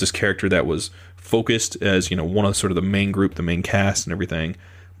 he was this character that was focused as, one of sort of the main group, the main cast and everything,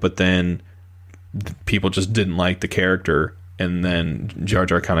 but then people just didn't like the character, and then Jar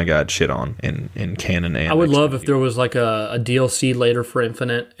Jar kind of got shit on in canon. And I would love if there was a DLC later for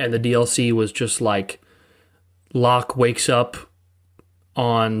Infinite, and the DLC was just Locke wakes up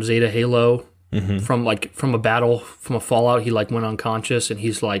on Zeta Halo, from a battle, from a fallout. He went unconscious, and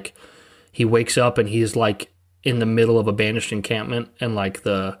he wakes up and he's in the middle of a banished encampment, and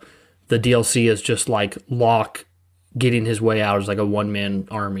the DLC is just Locke getting his way out as a one-man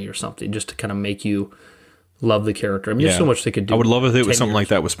army or something, just to kind of make you love the character. I mean, there's so much they could do. I would love if it was something like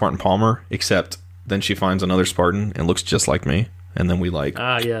that with Spartan Palmer, except then she finds another Spartan and looks just like me. And then we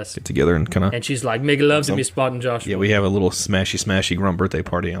yes, get together and kind of... And she's make love to me, Spartan Joshua. Yeah, we have a little smashy grunt birthday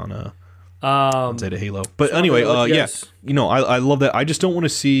party on Zeta Halo. But anyway, yes. I love that. I just don't want to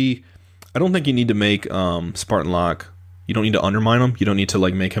see... I don't think you need to make Spartan Locke... You don't need to undermine him. You don't need to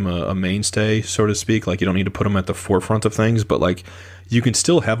make him a mainstay, so to speak. You don't need to put him at the forefront of things. But you can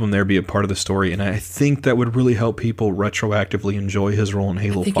still have him there be a part of the story. And I think that would really help people retroactively enjoy his role in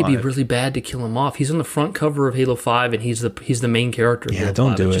Halo 5. I think it'd be really bad to kill him off. He's on the front cover of Halo 5, and he's the main character of Halo 5.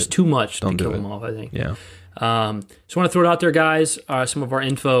 Don't do it. It's just too much to kill him off, I think. Yeah. So I want to throw it out there, guys. Some of our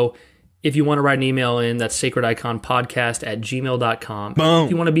info. If you want to write an email in, that's sacrediconpodcast@gmail.com. Boom.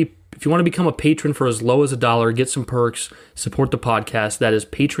 If you want to become a patron for as low as $1, get some perks, support the podcast, that is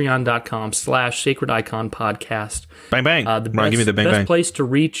patreon.com/sacrediconpodcast. Bang, bang. Give me the bang, best place to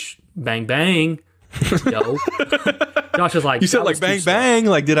reach... Bang, bang. Yo. Josh is you said bang, bang.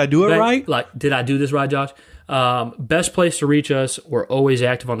 Did I do it right? Did I do this right, Josh? Best place to reach us. We're always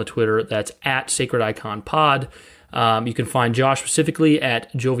active on the Twitter. That's @sacrediconpod. You can find Josh specifically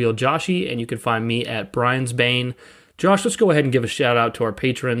at Jovial Joshi, and you can find me at Brian's Bane. Josh, let's go ahead and give a shout out to our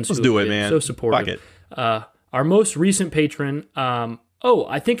patrons. Let's do it, man. So supportive. Our most recent patron. I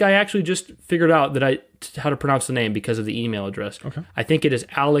think I actually just figured out that how to pronounce the name because of the email address. Okay. I think it is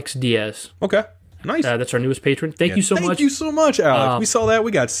Alex Diaz. Okay. Nice. That's our newest patron. Thank you so much. Thank you so much, Alex. We saw that.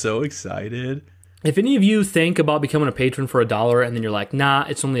 We got so excited. If any of you think about becoming a patron for $1 and then you're like, nah,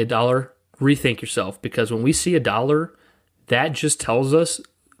 it's only $1, rethink yourself, because when we see $1, that just tells us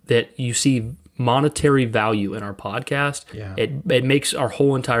that you see monetary value in our podcast. Yeah. It makes our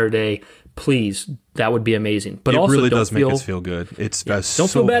whole entire day. Please, that would be amazing. But it also really does make us feel good. Don't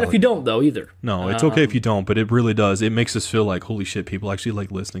feel bad if you don't, though, either. No, it's okay if you don't, but it really does. It makes us feel like, holy shit, people actually like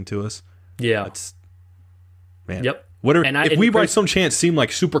listening to us. Yeah. Man. Yep. If we by some chance seem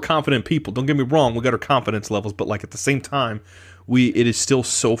like super confident people, don't get me wrong, we got our confidence levels, but like at the same time, it is still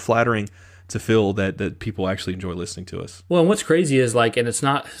so flattering to feel that people actually enjoy listening to us. Well, and what's crazy is like, and it's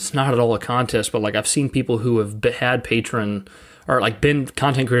not at all a contest, but like I've seen people who have had patron or like been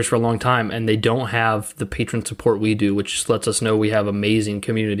content creators for a long time, and they don't have the patron support we do, which just lets us know we have amazing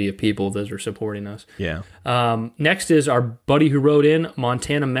community of people that are supporting us. Yeah. Next is our buddy who wrote in,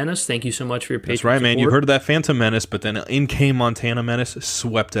 Montana Menace. Thank you so much for your patron support. That's right, man. You heard of that Phantom Menace, but then in came Montana Menace,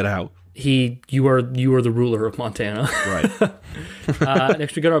 swept it out. You are the ruler of Montana. Right.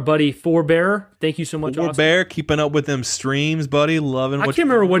 Next we got our buddy Forebear. Thank you so much, Forebear, keeping up with them streams, buddy. Loving. I can't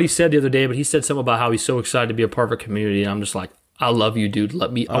remember what he said the other day, but he said something about how he's so excited to be a part of a community, and I'm just like, I love you, dude. I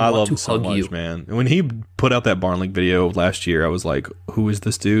want to hug you, man. When he put out that Barn League video last year, I was like, "Who is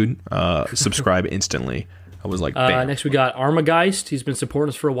this dude?" Subscribe instantly. I was like, "Bam." Next we got Armageist. He's been supporting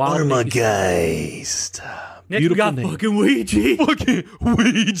us for a while. Armageist. Next we got fucking Ouija. Fucking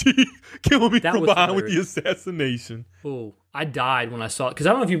Ouija. Killing me That from was behind with the hilarious. assassination. Oh, I died when I saw it. Because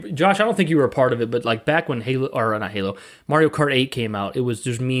I don't know if you, Josh, I don't think you were a part of it, but like back when Mario Kart 8 came out,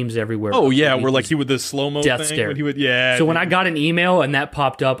 there's memes everywhere. Oh, yeah, where like he would the slow-mo death thing. stare. When he would, yeah. So when I got an email and that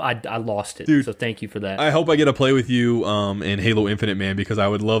popped up, I lost it. Dude, so thank you for that. I hope I get to play with you in Halo Infinite, man, because I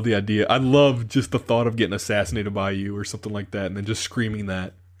would love the idea. I love just the thought of getting assassinated by you or something like that, and then just screaming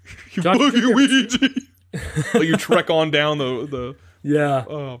that. You fucking Ouija. Like you trek on down the yeah.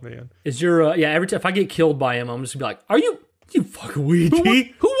 Oh man. Is your every time if I get killed by him, I'm just gonna be like, "Are you fucking Ouija?"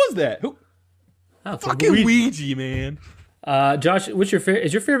 Who was that? Who? Oh, fucking Ouija, man. Josh, is your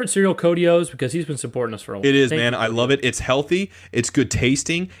favorite cereal Codio's? Because he's been supporting us for a while. It is, man. I love it. It's healthy. It's good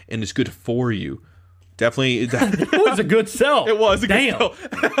tasting, and it's good for you. Definitely. It was a good sell. It was a Damn. good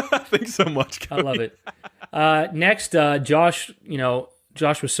sell. Thanks so much, Cody. I love it. Next, Josh.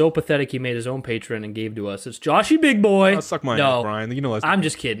 Josh was so pathetic he made his own patron and gave to us. It's Joshy Big Boy. Suck my ass, Brian. You know I'm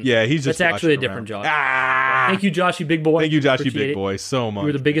just kidding. Yeah, he's just. That's actually a different Josh. Thank you, Joshy Big Boy. Thank you, Joshy Appreciate Big it. Boy, so much. You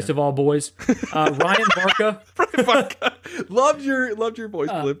were the biggest of all boys. Ryan Barca. Loved your voice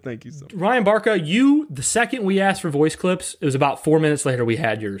clip. Thank you so much. Ryan Barca, the second we asked for voice clips, it was about 4 minutes later we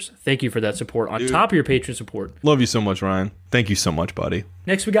had yours. Thank you for that support. On top of your patron support. Love you so much, Ryan. Thank you so much, buddy.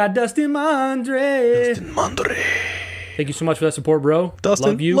 Next we got Dustin Mondre. Thank you so much for that support, bro.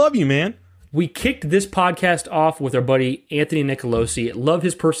 Dustin, love you, man. We kicked this podcast off with our buddy Anthony Nicolosi. Love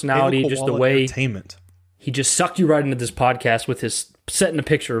his personality, just the way he just sucked you right into this podcast with his setting a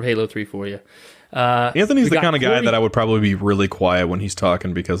picture of Halo 3 for you. Anthony's the kind of guy that I would probably be really quiet when he's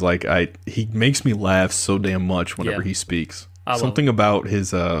talking because he makes me laugh so damn much whenever he speaks. Something about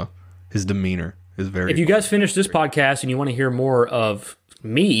his demeanor is very. If you guys finish this podcast and you want to hear more of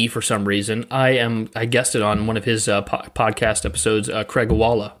me for some reason, I guested on one of his podcast episodes, Craig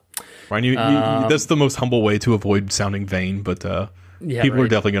Awala. Ryan, that's the most humble way to avoid sounding vain, but people are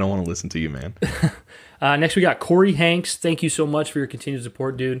definitely going to want to listen to you, man. Next, we got Corey Hanks. Thank you so much for your continued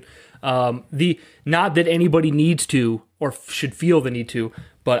support, dude. Not that anybody needs to or should feel the need to,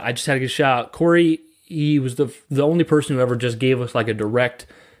 but I just had to get a shout out. Corey, he was the only person who ever just gave us like a direct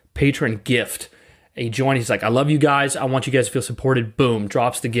patron gift. He joined. He's like, "I love you guys. I want you guys to feel supported." Boom,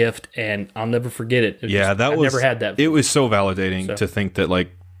 drops the gift, and I'll never forget it. I never had that. It was so validating to think that like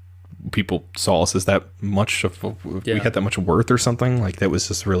people saw us as that much of we had that much worth or something. Like that was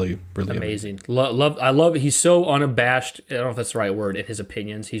just really, really amazing. I love. He's so unabashed. I don't know if that's the right word in his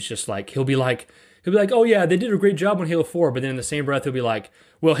opinions. He's just like he'll be like, "Oh yeah, they did a great job on Halo 4," but then in the same breath he'll be like,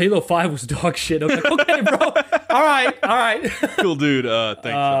 "Well, Halo 5 was dog shit." I'm like, "Okay, bro. All right." Cool, dude. Thanks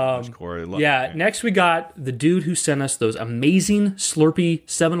so much, Corey. Love you, next we got the dude who sent us those amazing Slurpee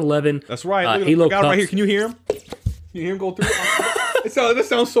 7-Eleven. That's right. Halo cups. Right here. Can you hear him? Can you hear him go through? That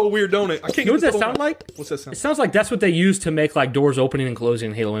sounds so weird, don't it? I can't. You know what that sound like? What's that sound? It sounds like that's what they use to make like doors opening and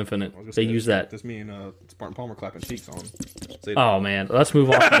closing in Halo Infinite. They use that. That's me and Spartan Palmer clapping cheeks on. Oh man, let's move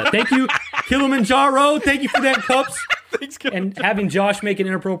on to that. Thank you, Kilimanjaro. Thank you for that cups. Thanks, and having Josh make an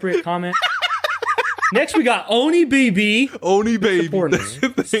inappropriate comment. Next, we got Oni Baby. Oni Baby.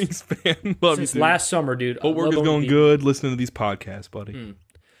 Thanks, man. Love Since you, dude. last summer, dude. Hope work is going good listening to these podcasts, buddy.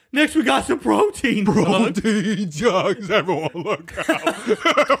 Next, we got some protein. Protein jugs. Everyone look out.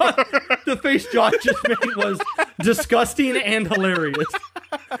 The face Josh just made was disgusting and hilarious.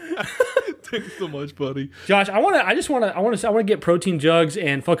 Thanks so much, buddy. Josh, I want to get protein jugs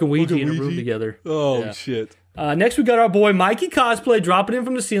and fucking Ouija in a room together. Oh, shit. Next, we got our boy Mikey Cosplay dropping in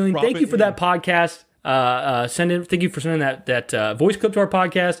from the ceiling. Thank you for that podcast. Thank you for sending that voice clip to our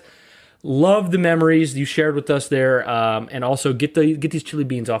podcast. Love the memories you shared with us there, and also get these chili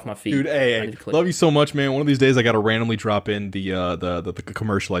beans off my feet. Dude, hey, love you so much, man. One of these days I got to randomly drop in the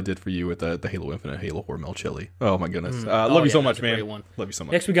commercial I did for you with the Halo Infinite Halo Hormel chili. Oh my goodness, love you so much, man. Love you so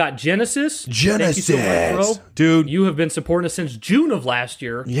much. Next we got Genesis. Thank you so much, bro. Dude, you have been supporting us since June of last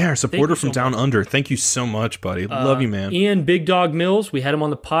year. Yeah, our supporter from Down Under. Thank you so much, buddy. Love you, man. Ian Big Dog Mills, we had him on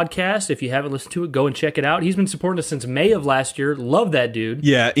the podcast. If you haven't listened to it, go and check it out. He's been supporting us since May of last year. Love that dude.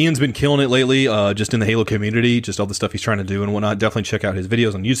 Yeah, Ian's been killing it lately. Just in the Halo community, just all the stuff he's trying to do and whatnot. Definitely check out his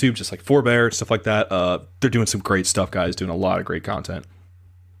videos on YouTube, just like Forebear, stuff like that. They're doing some great stuff, guys. Doing a lot of great content.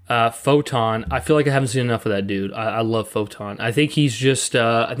 Photon, I feel like I haven't seen enough of that dude. I love Photon. I think he's just,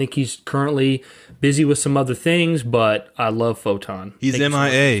 I think he's currently busy with some other things, but I love Photon. He's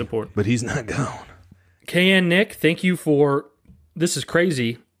MIA, but he's not gone. KN Nick, thank you for, this is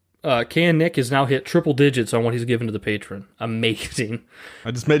crazy. KN Nick has now hit triple digits on what he's given to the patron. Amazing. I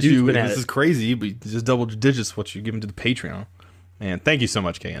just met you. This is crazy, but just double digits what you're giving to the Patreon. Man, thank you so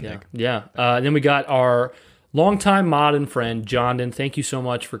much, KN Nick. Yeah. And then we got our longtime mod and friend, Jondon. Thank you so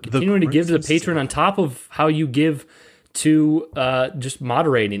much for continuing to give to the patron on top of how you give to just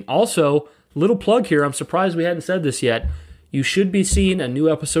moderating. Also, little plug here. I'm surprised we hadn't said this yet. You should be seeing a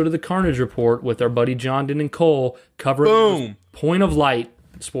new episode of the Carnage Report with our buddy Jondon and Cole covering Point of Light.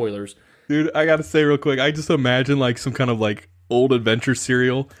 Spoilers. Dude, I gotta say real quick, I just imagine like some kind of like old adventure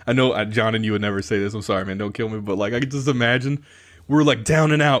serial. I know, John, and you would never say this. I'm sorry, man. Don't kill me. But like, I could just imagine we're like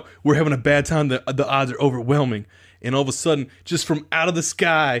down and out. We're having a bad time. The odds are overwhelming. And all of a sudden, just from out of the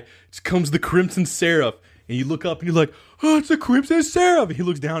sky, just comes the Crimson Seraph. And you look up and you're like, oh, it's the Crimson Seraph. And he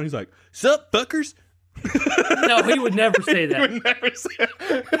looks down and he's like, sup, fuckers? No, he would never say that. He would never say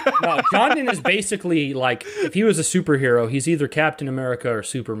that. No, Jondon is basically like, if he was a superhero, he's either Captain America or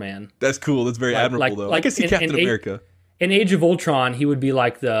Superman. That's cool. That's very admirable, though. I can see Captain America. In Age of Ultron, he would be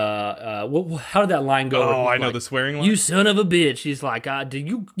like the, how did that line go? Oh, I know, the swearing line. You son of a bitch. He's like, did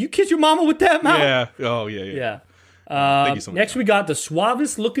you kiss your mama with that mouth? Yeah. Oh, yeah. Thank you so much. Next, we got the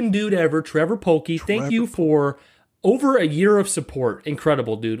suavest looking dude ever, Trevor Polkey. Thank you for over a year of support.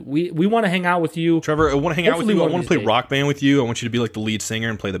 Incredible, dude. We want to hang out with you. Trevor, I want to hang out with you. I want to play Rock Band with you. I want you to be like the lead singer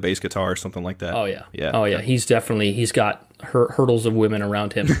and play the bass guitar or something like that. Oh, yeah. Oh, yeah. He's got hurdles of women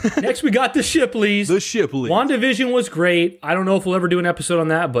around him. Next, we got the Shipleys. The Shipleys. WandaVision was great. I don't know if we'll ever do an episode on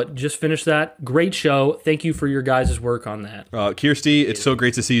that, but just finished that. Great show. Thank you for your guys' work on that. Kirsty, it's so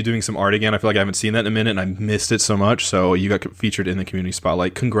great to see you doing some art again. I feel like I haven't seen that in a minute, and I missed it so much. So you got featured in the Community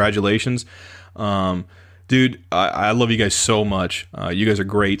Spotlight. Congratulations. Dude, I love you guys so much. You guys are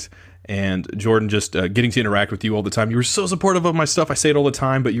great. And Jordan, just getting to interact with you all the time. You were so supportive of my stuff. I say it all the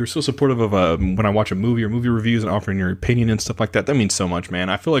time, but you were so supportive of when I watch a movie or movie reviews and offering your opinion and stuff like that. That means so much, man.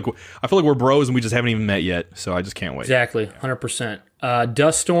 I feel like we're bros and we just haven't even met yet. So I just can't wait. Exactly, 100%.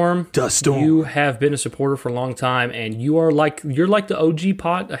 Duststorm, you have been a supporter for a long time, and you're like the OG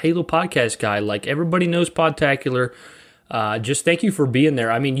Halo podcast guy. Like, everybody knows Podtacular. Just thank you for being there.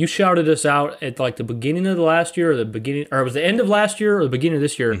 I mean, you shouted us out at like the beginning of the last year, or it was the end of last year, or the beginning of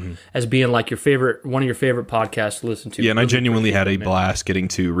this year, as being like one of your favorite podcasts to listen to. Yeah, and I genuinely had a blast getting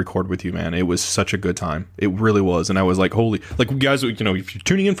to record with you, man. It was such a good time. It really was, and I was like, holy, like, guys, if you're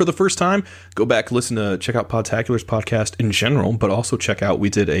tuning in for the first time, go back, check out Podtacular's podcast in general, but also check out, we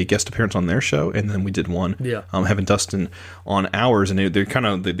did a guest appearance on their show, and then we did one, having Dustin on ours, and they kind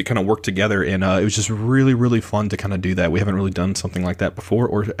of worked together, and it was just really, really fun to kind of do that. We haven't really done something like that before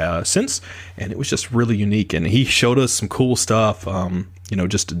or since, and it was just really unique. And he showed us some cool stuff,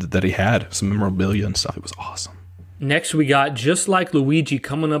 just that he had some memorabilia and stuff. It was awesome. Next, we got Just Like Luigi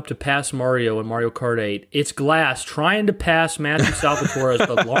coming up to pass Mario in Mario Kart 8. It's Glass trying to pass Matthew Salvatore as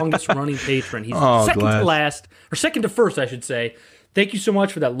the longest running patron. He's second to first, I should say. Thank you so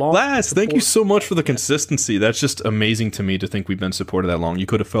much for that long Glass, support. Thank you so much for the consistency. That's just amazing to me to think we've been supported that long. You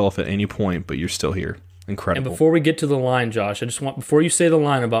could have fell off at any point, but you're still here. Incredible. And before we get to the line, Josh, before you say the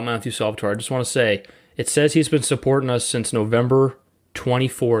line about Matthew Salvatore, I just want to say, it says he's been supporting us since November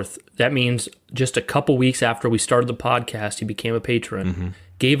 24th. That means just a couple weeks after we started the podcast, he became a patron,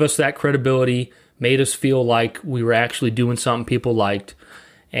 gave us that credibility, made us feel like we were actually doing something people liked,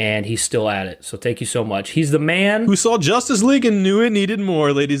 and he's still at it. So thank you so much. He's the man who saw Justice League and knew it needed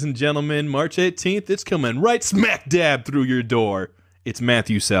more, ladies and gentlemen. March 18th, it's coming right smack dab through your door. It's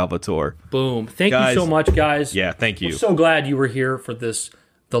Matthew Salvatore. Boom. Thank you so much, guys. Yeah, thank you. We're so glad you were here for the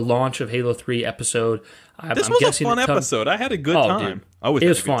launch of Halo 3 episode. This was a fun episode. I had a good time. Dude, it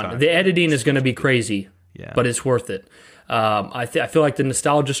was fun. The editing is going to be crazy, but it's worth it. I feel like the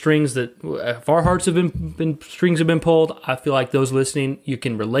nostalgia strings that if our hearts have been pulled, I feel like those listening, you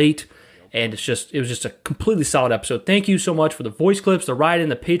can relate. And it was just a completely solid episode. Thank you so much for the voice clips, the write-in,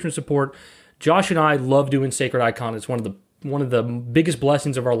 the patron support. Josh and I love doing Sacred Icon. It's one of the biggest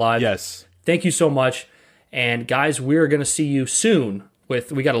blessings of our lives. Yes. Thank you so much. And guys, we're going to see you soon.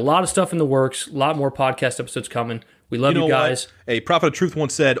 We got a lot of stuff in the works, a lot more podcast episodes coming. We love you guys. What? A Prophet of Truth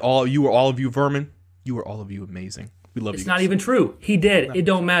once said, all of you vermin. You are all of you amazing. We love you. It's not even true. He did. It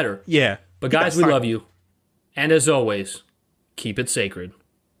don't matter. Yeah. But guys, we love you. And as always, keep it sacred.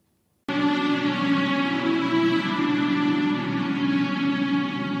 But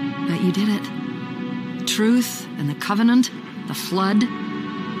you did it. Truth and the Covenant, the Flood,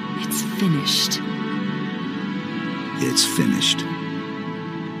 it's finished. It's finished.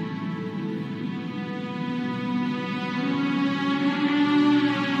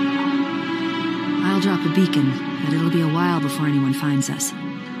 I'll drop a beacon, but it'll be a while before anyone finds us.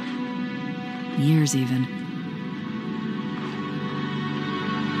 Years, even.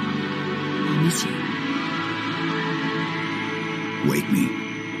 I'll miss you. Wake me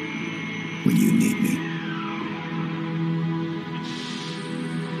when you need me.